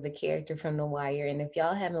me think of a character from The Wire. And if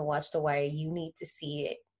y'all haven't watched The Wire, you need to see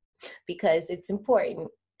it because it's important.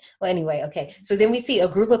 Well, anyway, okay. So then we see a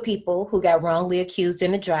group of people who got wrongly accused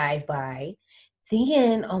in a drive-by.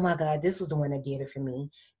 Then, oh my God, this was the one that did it for me.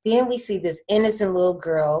 Then we see this innocent little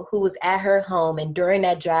girl who was at her home, and during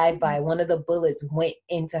that drive-by, one of the bullets went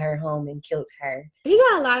into her home and killed her. He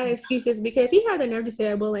got a lot of excuses because he had the nerve to say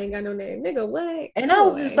a bullet ain't got no name. Nigga, what? And I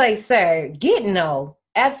was just like, sir, get no.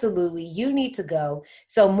 Absolutely. You need to go.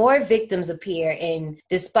 So more victims appear. And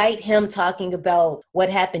despite him talking about what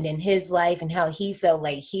happened in his life and how he felt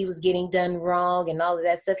like he was getting done wrong and all of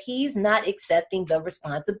that stuff, he's not accepting the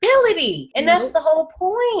responsibility. And that's Nope. the whole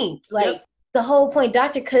point. Like, Yep. the whole point,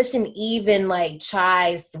 Dr. Cushion even like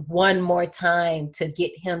tries one more time to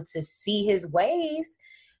get him to see his ways.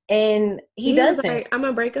 And he He was doesn't. like, I'm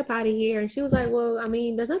gonna break up out of here. And she was like, well, I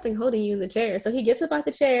mean, there's nothing holding you in the chair. So he gets up out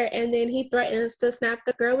the chair and then he threatens to snap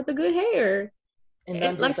the girl with the good hair. And I'm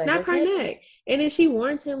And like just like, snap her okay. neck. And then she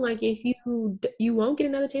warns him like if you won't get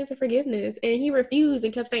another chance of forgiveness. And he refused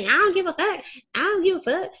and kept saying, I don't give a fuck. I don't give a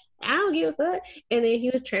fuck. I don't give a fuck. And then he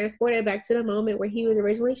was transported back to the moment where he was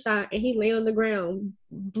originally shot and he lay on the ground,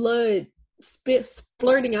 blood spit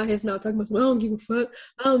splurting out his mouth, talking about, I don't give a fuck.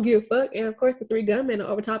 I don't give a fuck. And of course the three gunmen are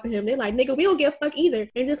over top of him. They're like, nigga, we don't give a fuck either.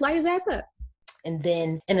 And just light his ass up. And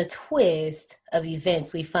then in a twist of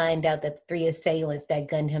events, we find out that the three assailants that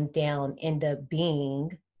gunned him down end up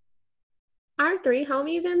being... Our three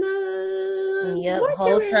homies in the Yep,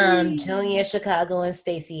 whole time, Junior, Chicago, and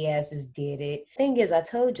Stacy asses did it. Thing is, I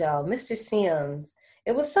told y'all, Mr. Sims,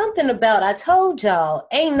 it was something about, I told y'all,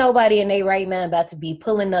 ain't nobody in their right mind about to be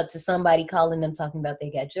pulling up to somebody calling them, talking about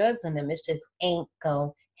they got drugs on them. It just ain't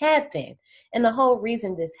gonna happen. And the whole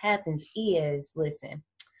reason this happens is, listen,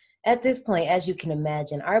 at this point, as you can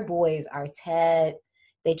imagine, our boys are tad.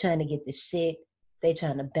 They trying to get the shit. They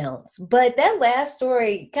trying to bounce. But that last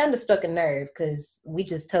story kind of struck a nerve because we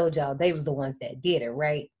just told y'all they was the ones that did it,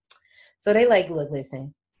 right? So they like, look,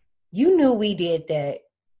 listen, you knew we did that.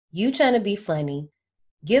 You trying to be funny.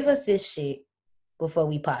 Give us this shit before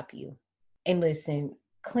we pop you. And listen,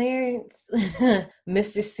 Clarence,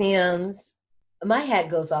 Mr. Sims, my hat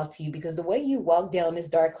goes off to you because the way you walked down this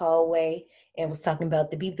dark hallway and was talking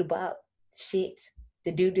about the beep the bop shit,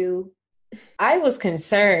 the doo doo, I was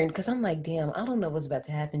concerned because I'm like, damn, I don't know what's about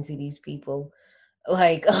to happen to these people.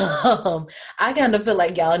 Like, I kind of feel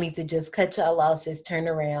like y'all need to just cut y'all losses, turn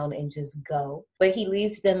around, and just go. But he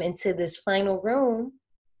leads them into this final room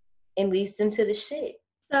and leads them to the shit.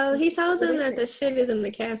 So he tells them that the shit is in the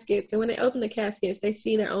caskets, and when they open the caskets, they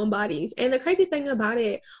see their own bodies. And the crazy thing about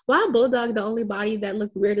it, while Bulldog, the only body that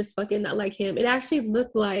looked weird as fucking not like him, it actually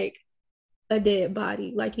looked like a dead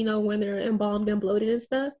body, like, you know, when they're embalmed and bloated and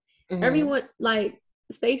stuff. Mm-hmm. Everyone, like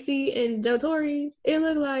Stacy and Joe Torres, it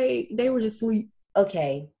looked like they were just asleep.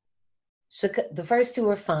 Okay, the first two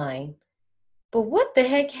were fine, but what the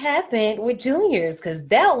heck happened with Junior's? Because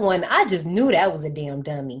that one, I just knew that was a damn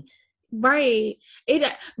dummy. Right.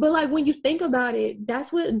 But like when you think about it,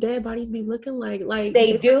 that's what dead bodies be looking like. Like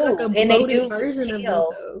they do, like a and they do version of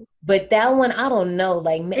themselves. But that one, I don't know.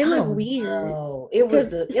 Like, it looked weird. Know. It was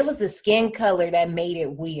the skin color that made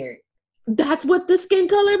it weird. That's what the skin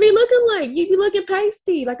color be looking like. You be looking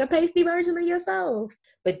pasty, like a pasty version of yourself.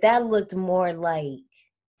 But that looked more like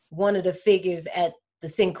one of the figures at the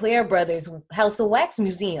Sinclair Brothers House of Wax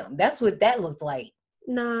Museum. That's what that looked like.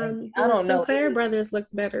 Nah, like, I don't know. Sinclair Brothers look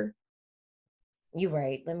better. You're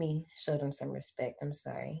right. Let me show them some respect. I'm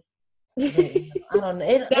sorry. I don't know.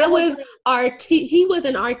 He was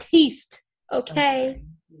an artiste. Okay.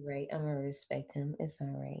 You're right. I'm gonna respect him. It's all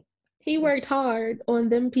right. He worked hard on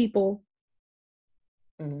them people.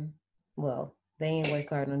 Well, they ain't work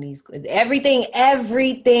hard on these. Everything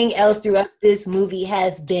else throughout this movie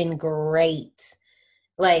has been great.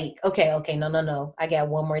 Like, okay, no. I got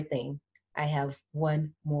one more thing. I have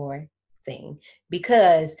one more thing.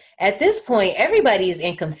 Because at this point, everybody is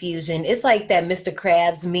in confusion. It's like that Mr.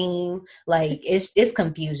 Krabs meme. Like, it's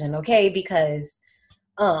confusion, okay? Because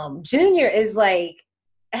Junior is like,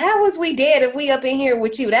 how was we dead if we up in here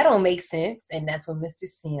with you? That don't make sense. And that's when Mr.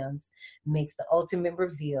 Sims makes the ultimate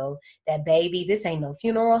reveal that, baby, this ain't no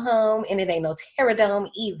funeral home and it ain't no terror dome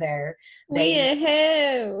either. We in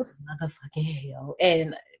hell. Motherfucking hell.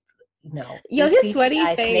 And no. Yo, his sweaty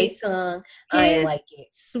face. Snake tongue. I ain't like it.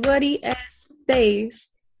 Sweaty ass face.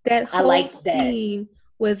 That whole scene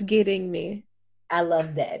was getting me. I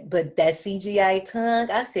love that. But that CGI tongue,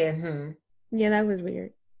 I said, Yeah, that was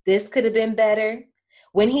weird. This could have been better.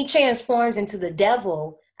 When he transforms into the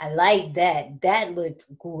devil, I like that. That looked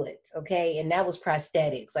good, okay? And that was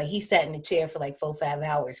prosthetics. Like, he sat in the chair for like 4-5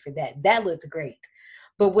 hours for that. That looked great.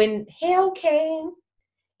 But when hell came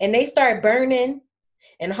and they start burning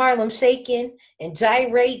and Harlem shaking and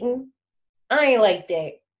gyrating, I ain't like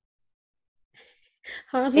that.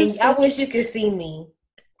 And I wish you could see me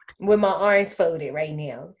with my arms folded right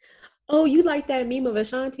now. Oh, you like that meme of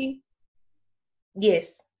Ashanti?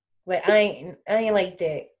 Yes. But I ain't like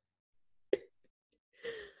that.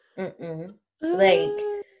 Like,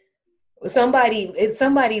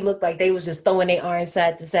 Somebody looked like they was just throwing their arms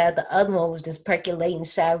side to side. The other one was just percolating,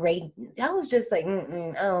 gyrating. I was just like,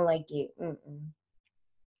 I don't like it.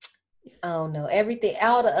 I don't know. Everything,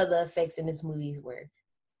 all the other effects in this movie were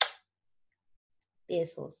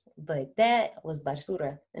pesos, but that was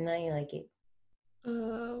basura, and I didn't like it.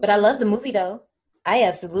 But I love the movie though. I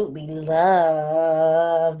absolutely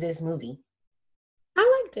love this movie.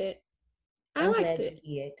 I liked it. I'm glad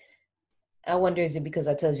you did. I wonder, is it because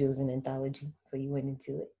I told you it was an anthology before you went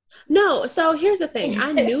into it? No, so here's the thing.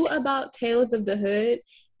 I knew about Tales of the Hood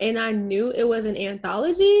and I knew it was an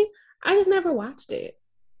anthology. I just never watched it.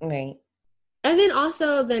 Right. And then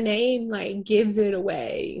also the name like gives it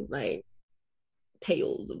away, like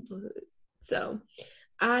Tales of the Hood. So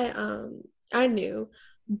I knew.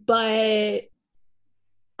 But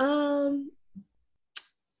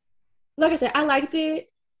like I said, I liked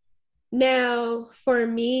it. Now, for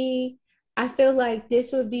me, I feel like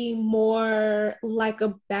this would be more like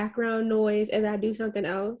a background noise as I do something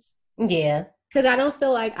else. Yeah. Because I don't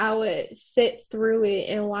feel like I would sit through it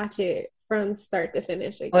and watch it from start to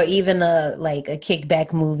finish again. Or even a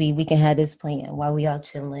kickback movie. We can have this playing while we all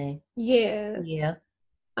chilling. Yeah. Yeah.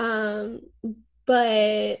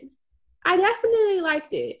 But I definitely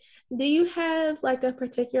liked it. Do you have like a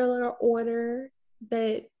particular order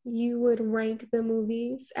that you would rank the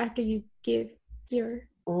movies after you give your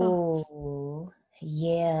thoughts? Ooh,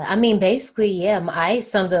 yeah. I mean, basically, yeah. I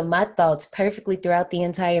summed up my thoughts perfectly throughout the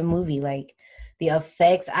entire movie. Like the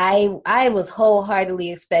effects, I was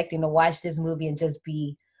wholeheartedly expecting to watch this movie and just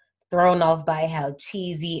be thrown off by how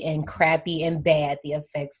cheesy and crappy and bad the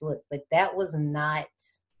effects look. But that was not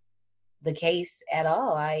the case at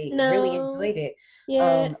all. I really enjoyed it.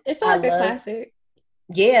 Yeah, it felt like a classic.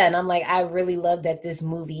 Yeah, and I'm like, I really love that this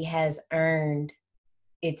movie has earned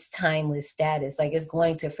its timeless status. Like, it's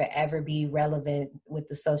going to forever be relevant with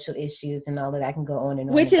the social issues and all that. I can go on and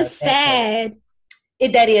on. Which is sad.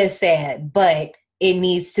 That is sad, but it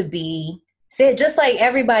needs to be said. Just like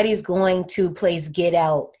everybody's going to place Get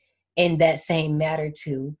Out in that same matter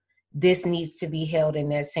too, this needs to be held in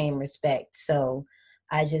that same respect. So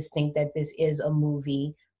I just think that this is a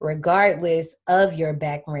movie, regardless of your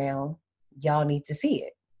background, y'all need to see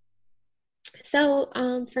it. So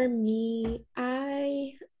for me,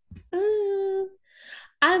 I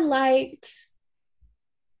liked,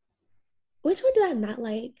 which one did I not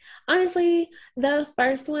like? Honestly, the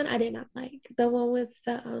first one I did not like. The one with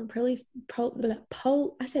the police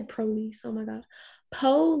I said police, oh my god.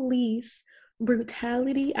 Police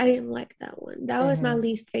brutality. I didn't like that one. That was my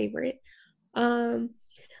least favorite.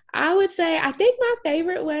 I would say I think my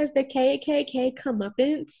favorite was the KKK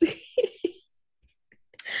comeuppance.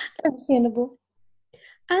 Understandable.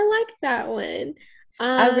 I like that one.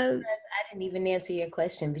 I realized I didn't even answer your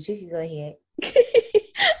question, but you can go ahead.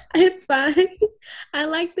 It's fine. I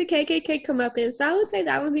like the KKK comeuppance. So I would say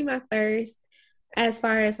that would be my first as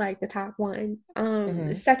far as like the top one.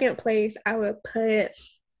 The second place I would put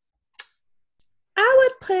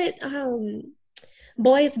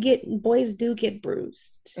Boys Do Get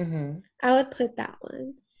Bruised. I would put that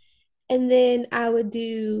one. And then I would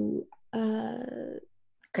do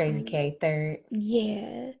Crazy K third.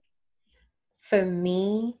 Yeah. For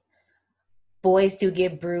me, Boys Do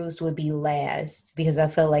Get Bruised would be last because I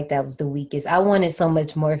felt like that was the weakest. I wanted so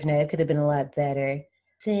much more from that. It could have been a lot better.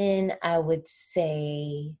 Then I would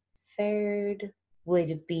say third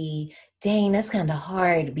would be, dang, that's kind of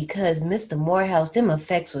hard because Mr. Morehouse, them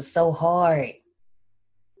effects was so hard.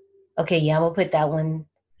 Okay, yeah, I'm going to put that one.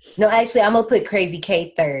 No, actually, I'm going to put Crazy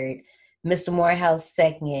K third, Mr. Morehouse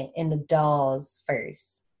second, and the Dolls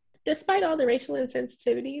first. Despite all the racial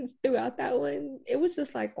insensitivities throughout that one, it was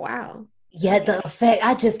just like, wow. Yeah, the effect,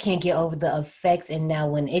 I just can't get over the effects in that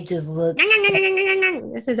one. It just looks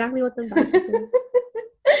That's exactly what them do.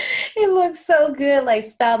 It looks so good, like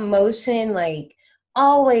stop motion, like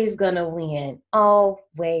always gonna win,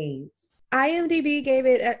 always. IMDb gave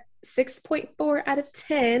it a 6.4 out of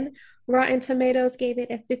 10. Rotten Tomatoes gave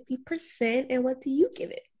it a 50%. And what do you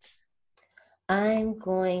give it? I'm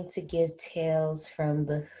going to give Tales from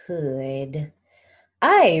the Hood.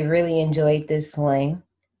 I really enjoyed this one.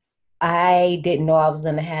 I didn't know I was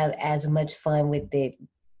going to have as much fun with it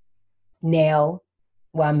now.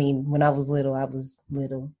 Well, I mean, when I was little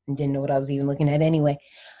and didn't know what I was even looking at anyway.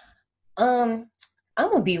 I'm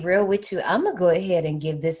going to be real with you. I'm going to go ahead and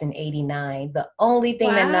give this an 89. The only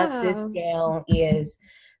thing that knocks this down is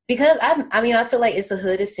because I feel like it's a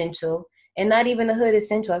hood essential and not even a hood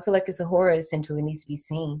essential. I feel like it's a horror essential. It needs to be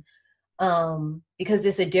seen. because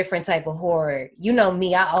it's a different type of horror. You know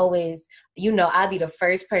me, I always, I'll be the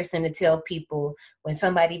first person to tell people when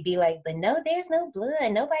somebody be like, but no, there's no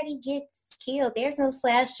blood. Nobody gets killed. There's no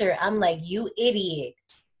slasher. I'm like, you idiot.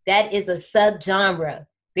 That is a subgenre.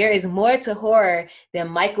 There is more to horror than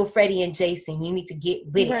Michael, Freddy, and Jason. You need to get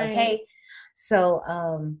with it, okay? So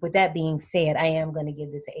with that being said, I am going to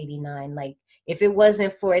give this an 89. Like, if it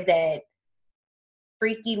wasn't for that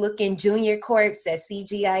freaky looking junior corpse, that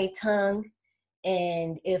CGI tongue,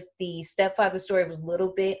 and if the stepfather story was a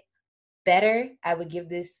little bit better, I would give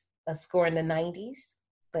this a score in the 90s,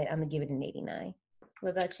 but I'm gonna give it an 89.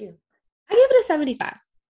 What about you? I give it a 75.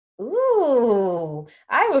 Ooh,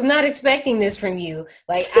 I was not expecting this from you.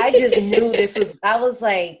 Like, I just knew I was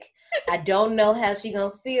like, I don't know how she gonna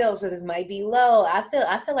feel, so this might be low. I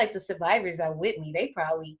feel like the survivors are with me. They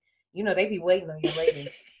probably, they be waiting on you later.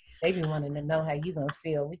 They be wanting to know how you gonna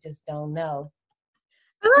feel. We just don't know.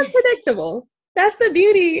 I'm unpredictable. That's the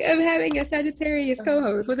beauty of having a Sagittarius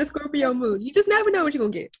co-host with a Scorpio moon. You just never know what you're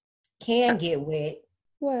gonna get. Can get wet.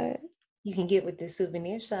 What? You can get with this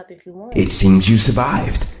souvenir shop if you want. It seems you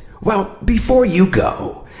survived. Well, before you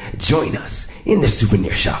go, join us in the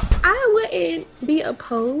souvenir shop. I wouldn't be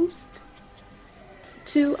opposed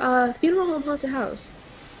to a funeral home haunted house.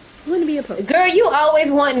 Wouldn't be opposed. Girl, you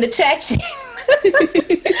always wanting to check shit.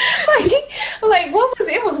 like what was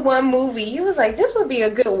it? Was one movie. He was like, this would be a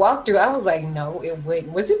good walkthrough. I was like, no, it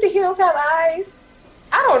wouldn't. Was it The Hills Have Eyes?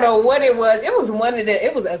 I don't know what it was. It was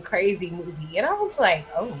it was a crazy movie. And I was like,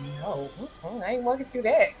 oh no, I ain't walking through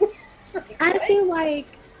that. I feel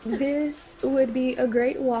like this would be a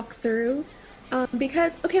great walkthrough.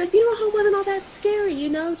 Because, okay, the funeral home wasn't all that scary,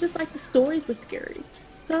 just like the stories were scary.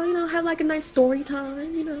 So, have like a nice story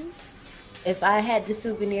time, If I had the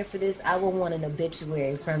souvenir for this, I would want an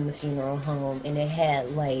obituary from the funeral home. And it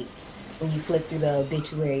had, like, when you flip through the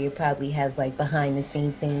obituary, it probably has, like,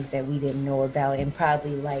 behind-the-scene things that we didn't know about. And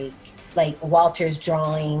probably, like Walter's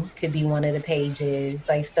drawing could be one of the pages,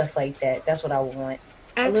 like, stuff like that. That's what I would want.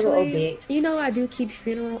 Actually, a little obit. I do keep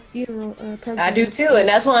funeral programs. I do, too. And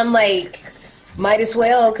that's why I'm like, might as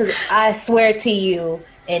well, because I swear to you,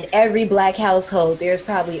 in every Black household, there's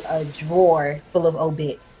probably a drawer full of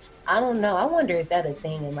obits. I don't know. I wonder, is that a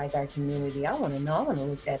thing in like our community? I want to know. I want to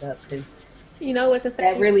look that up because it's a thing.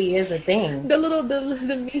 That really is a thing. The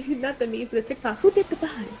memes, not the memes, but the TikTok. Who did the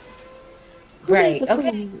body? Right.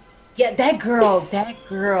 Okay. Yeah, that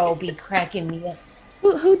girl be cracking me up.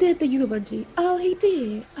 Who did the eulogy? Oh, he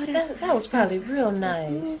did. Oh, that was probably real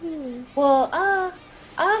nice. Mm-hmm. Well,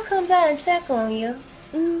 I'll come by and check on you.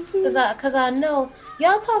 Mm-hmm. Cause I know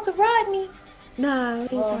y'all talked to Rodney. Nah, we ain't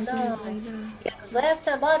talking to him right now. Yeah, cause last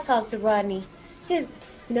time I talked to Rodney, his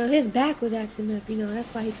back was acting up. That's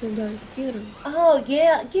why he couldn't go to the funeral. Oh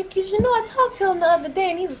yeah, cause I talked to him the other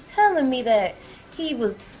day, and he was telling me that he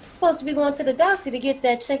was supposed to be going to the doctor to get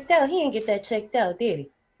that checked out. He didn't get that checked out, did he?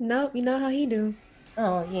 Nope. You know how he do.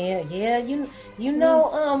 Oh yeah. You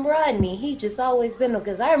know, Rodney. He just always been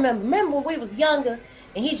because I remember when we was younger,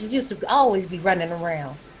 and he just used to always be running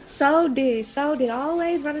around. So did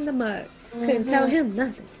always running the mud. Couldn't tell him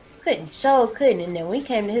nothing. Couldn't. And then when he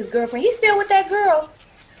came to his girlfriend, he's still with that girl.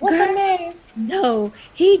 What's her name? No,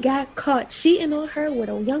 he got caught cheating on her with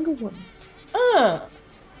a younger woman. Don't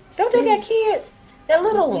they got kids? That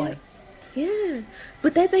little one. Yeah,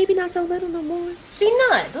 but that baby not so little no more. She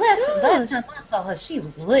not. Last time I saw her, she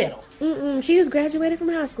was little. She just graduated from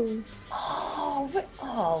high school.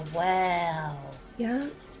 Oh wow. Yeah.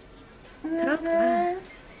 Time flies.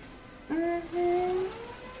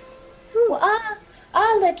 Well,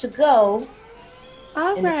 I'll let you go.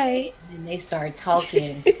 All right. And they start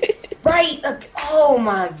talking. Right. Oh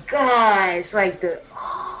my gosh.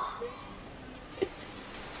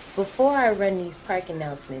 Before I run these park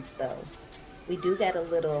announcements, though, we do got a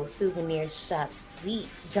little souvenir shop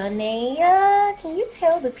sweets. Janaea, can you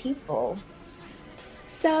tell the people?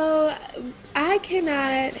 So, I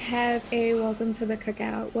cannot have a welcome to the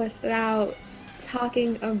cookout without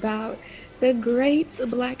talking about the great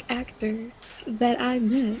Black actors that I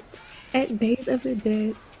met at Days of the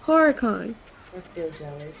Dead HorrorCon. I'm still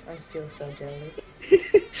jealous. I'm still so jealous.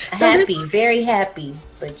 Very happy,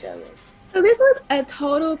 but jealous. So this was a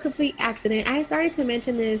total, complete accident. I started to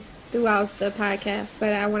mention this throughout the podcast,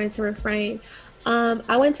 but I wanted to refrain.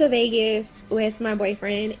 I went to Vegas with my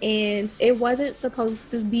boyfriend, and it wasn't supposed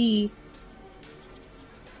to be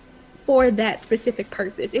for that specific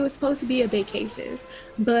purpose. It was supposed to be a vacation.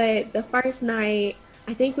 But the first night,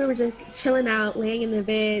 I think we were just chilling out, laying in the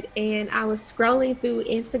bed, and I was scrolling through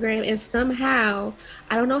Instagram, and somehow,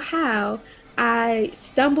 I don't know how, I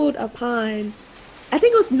stumbled upon I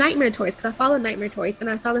think it was Nightmare Toys, because I follow Nightmare Toys, and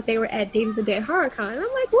I saw that they were at Days of the Dead Horror Con. And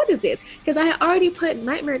I'm like, what is this? Because I had already put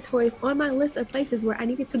Nightmare Toys on my list of places where I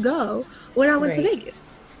needed to go when I went to Vegas.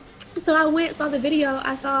 So I went, saw the video.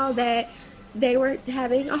 I saw that they were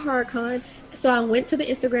having a horror con. So I went to the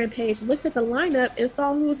Instagram page, looked at the lineup, and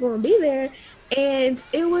saw who was going to be there. And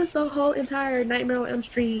it was the whole entire Nightmare on Elm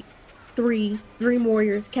Street 3 Dream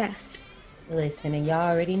Warriors cast. Listen, and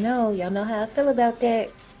y'all already know. Y'all know how I feel about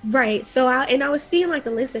that. Right. So I was seeing like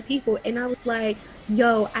the list of people, and I was like,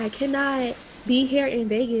 yo, I cannot be here in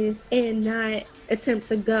Vegas and not attempt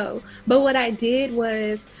to go. But what I did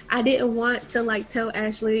was I didn't want to like tell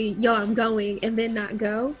Ashley, yo, I'm going, and then not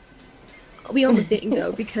go. We almost didn't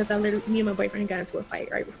go because me and my boyfriend got into a fight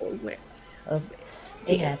right before we went.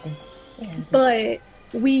 It happens. But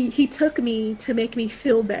he took me to make me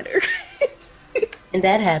feel better. And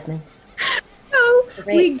that happens. So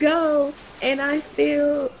we go, and I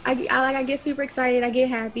feel I get super excited, I get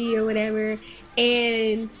happy or whatever,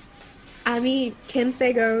 and I meet Ken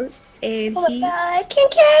Sagos, and Kincaid!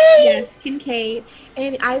 Yes, Kincaid,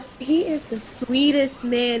 and he is the sweetest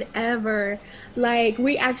man ever. Like,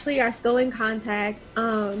 we actually are still in contact.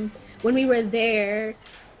 When we were there,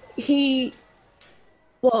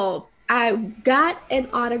 I got an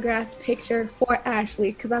autographed picture for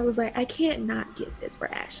Ashley because I was like, I can't not get this for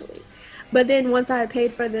Ashley. But then once I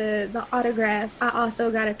paid for the autograph, I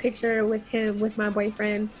also got a picture with him, with my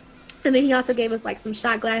boyfriend. And then he also gave us like some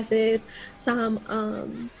shot glasses,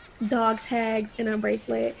 some dog tags, and a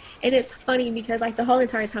bracelet. And it's funny because like the whole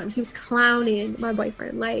entire time he was clowning my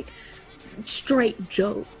boyfriend, like straight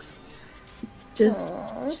jokes, just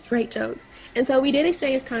straight jokes. And so we did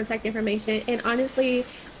exchange contact information. And honestly,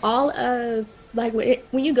 all of like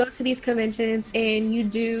when you go to these conventions and you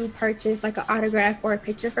do purchase like an autograph or a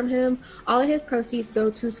picture from him, all of his proceeds go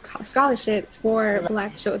to scholarships for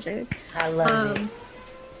Black children. I love it.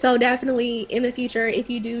 So definitely in the future, if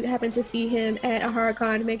you do happen to see him at a horror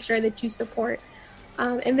con, make sure that you support.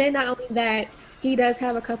 And then not only that, he does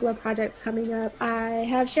have a couple of projects coming up. I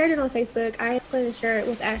have shared it on Facebook. I am going to share it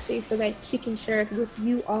with Ashley so that she can share it with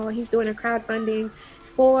you all. He's doing a crowdfunding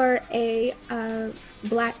for a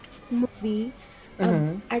Black movie.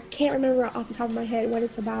 I can't remember off the top of my head what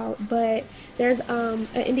it's about, but there's an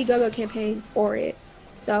Indiegogo campaign for it.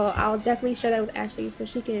 So I'll definitely share that with Ashley so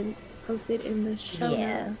she can post it in the show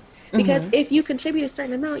notes. Because if you contribute a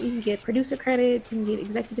certain amount, you can get producer credits, you can get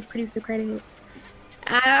executive producer credits.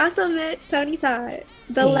 I also met Tony Todd,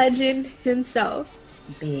 the legend himself.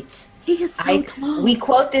 Bitch. He is so tall. We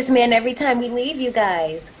quote this man every time we leave, you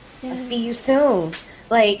guys. I'll see you soon.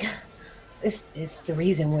 Like, it's the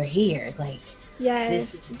reason we're here. Like,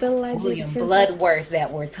 yes, this the legend William himself. Bloodworth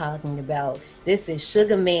that we're talking about. This is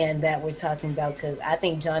Sugar Man that we're talking about, because I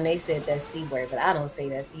think John A said that C word, but I don't say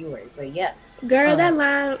that C word. But yeah. Girl, that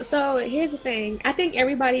line. So here's the thing. I think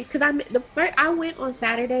everybody, because I went on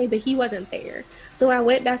Saturday, but he wasn't there. So I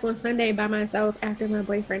went back on Sunday by myself after my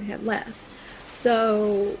boyfriend had left.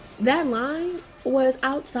 So that line was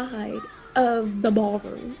outside of the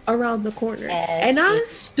ballroom around the corner. And I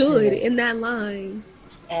stood in that line.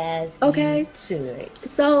 As okay. You should.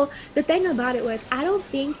 So the thing about it was, I don't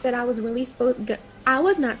think that I was really I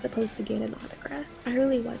was not supposed to get an autograph. I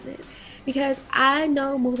really wasn't. Because I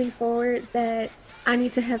know moving forward that I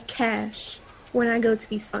need to have cash when I go to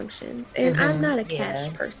these functions. And I'm not a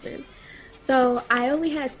cash person. So I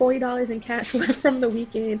only had $40 in cash left from the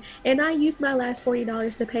weekend. And I used my last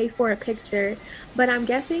 $40 to pay for a picture. But I'm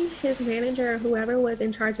guessing his manager or whoever was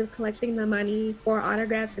in charge of collecting the money for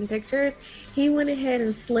autographs and pictures, he went ahead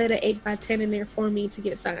and slid an 8x10 in there for me to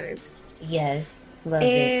get signed. Yes. Love it.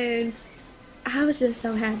 And I was just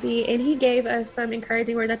so happy, and he gave us some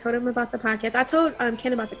encouraging words. I told him about the podcast. I told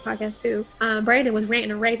Ken about the podcast too. Brandon was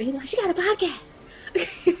ranting and raving. He's like, "She got a podcast."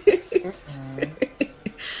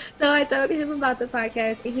 So I told him about the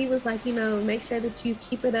podcast, and he was like, make sure that you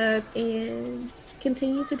keep it up and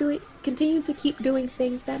continue to keep doing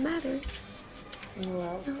things that matter.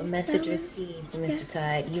 Well, a message received, Mr.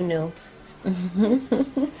 Todd. You know.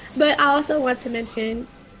 But I also want to mention,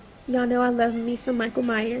 y'all know I love me some Michael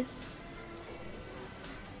Myers.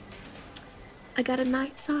 I got a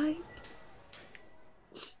knife signed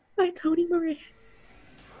by Tony Moran,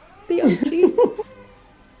 the OG,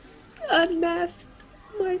 unmasked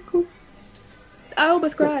Michael. I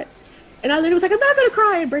almost cried, and I literally was like, "I'm not gonna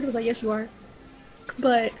cry," and Brandon was like, "Yes, you are."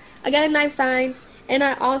 But I got a knife signed, and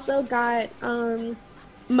I also got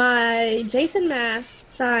my Jason mask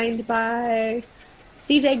signed by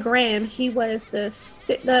CJ Graham. He was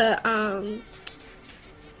the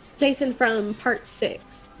Jason from Part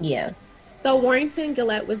 6. Yeah. So Warrington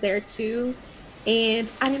Gillette was there too,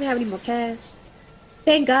 and I didn't have any more cash.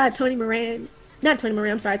 Thank God not Tony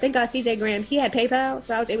Moran, I'm sorry. Thank God CJ Graham, he had PayPal,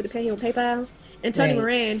 so I was able to pay him with PayPal. And Tony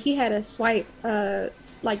Moran, he had a swipe,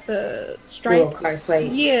 like the Stripe. Little car swipe.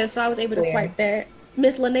 Yeah, so I was able to swipe that.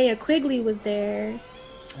 Miss Linnea Quigley was there.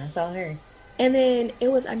 I saw her. And then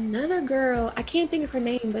it was another girl. I can't think of her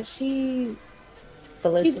name, but Felissa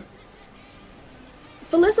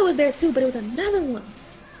was there too, but it was another one.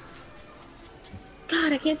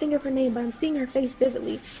 God, I can't think of her name, but I'm seeing her face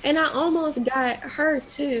vividly. And I almost got her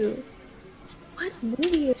too. What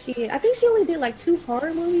movie is she in? I think she only did like 2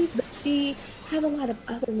 horror movies, but she has a lot of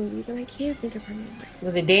other movies, and I can't think of her name.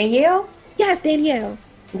 Was it Danielle? Yes, Danielle.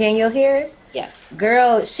 Danielle Harris? Yes.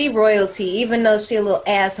 Girl, she royalty, even though she a little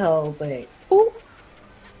asshole, but ooh,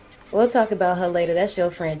 we'll talk about her later. That's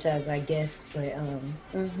your franchise, I guess. But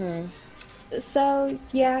So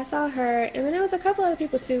yeah, I saw her, and then there was a couple other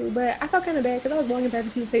people too. But I felt kind of bad because I was walking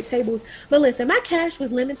past the people tables. But listen, my cash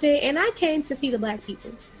was limited, and I came to see the black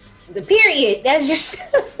people. The period. That's just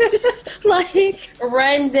like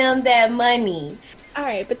run them that money. All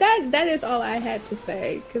right, but that is all I had to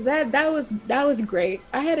say because that was great.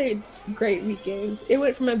 I had a great weekend. It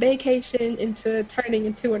went from a vacation into turning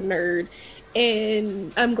into a nerd,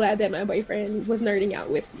 and I'm glad that my boyfriend was nerding out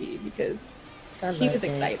with me because he was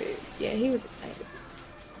excited. Yeah, he was excited.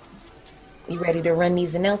 You ready to run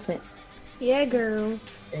these announcements? Yeah, girl.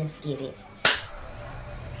 Let's get it.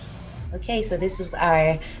 Okay, so this was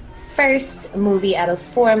our first movie out of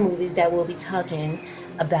 4 movies that we'll be talking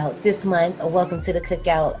about this month. Welcome to the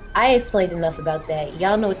Cookout. I explained enough about that.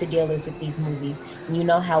 Y'all know what the deal is with these movies. You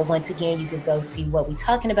know how, once again, you could go see what we're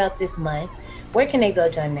talking about this month. Where can they go,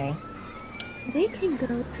 Janae? They can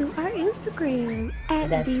go to our Instagram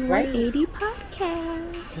at the 180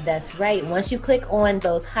 Podcast. That's right. Once you click on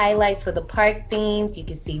those highlights for the park themes, you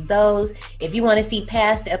can see those. If you want to see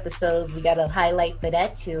past episodes, we got a highlight for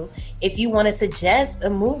that too. If you want to suggest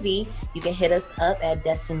a movie, you can hit us up at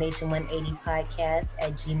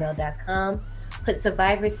destination180podcast@gmail.com. Put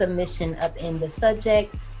Survivor submission up in the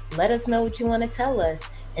subject. Let us know what you want to tell us.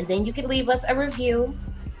 And then you can leave us a review,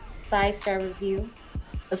 5-star review.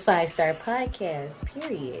 A 5-star podcast,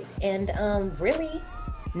 period. And really,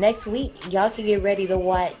 next week, y'all can get ready to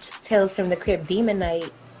watch Tales from the Crypt Demon Night.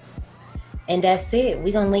 And that's it.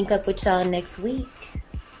 We're going to link up with y'all next week.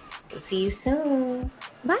 See you soon.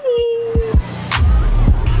 Bye.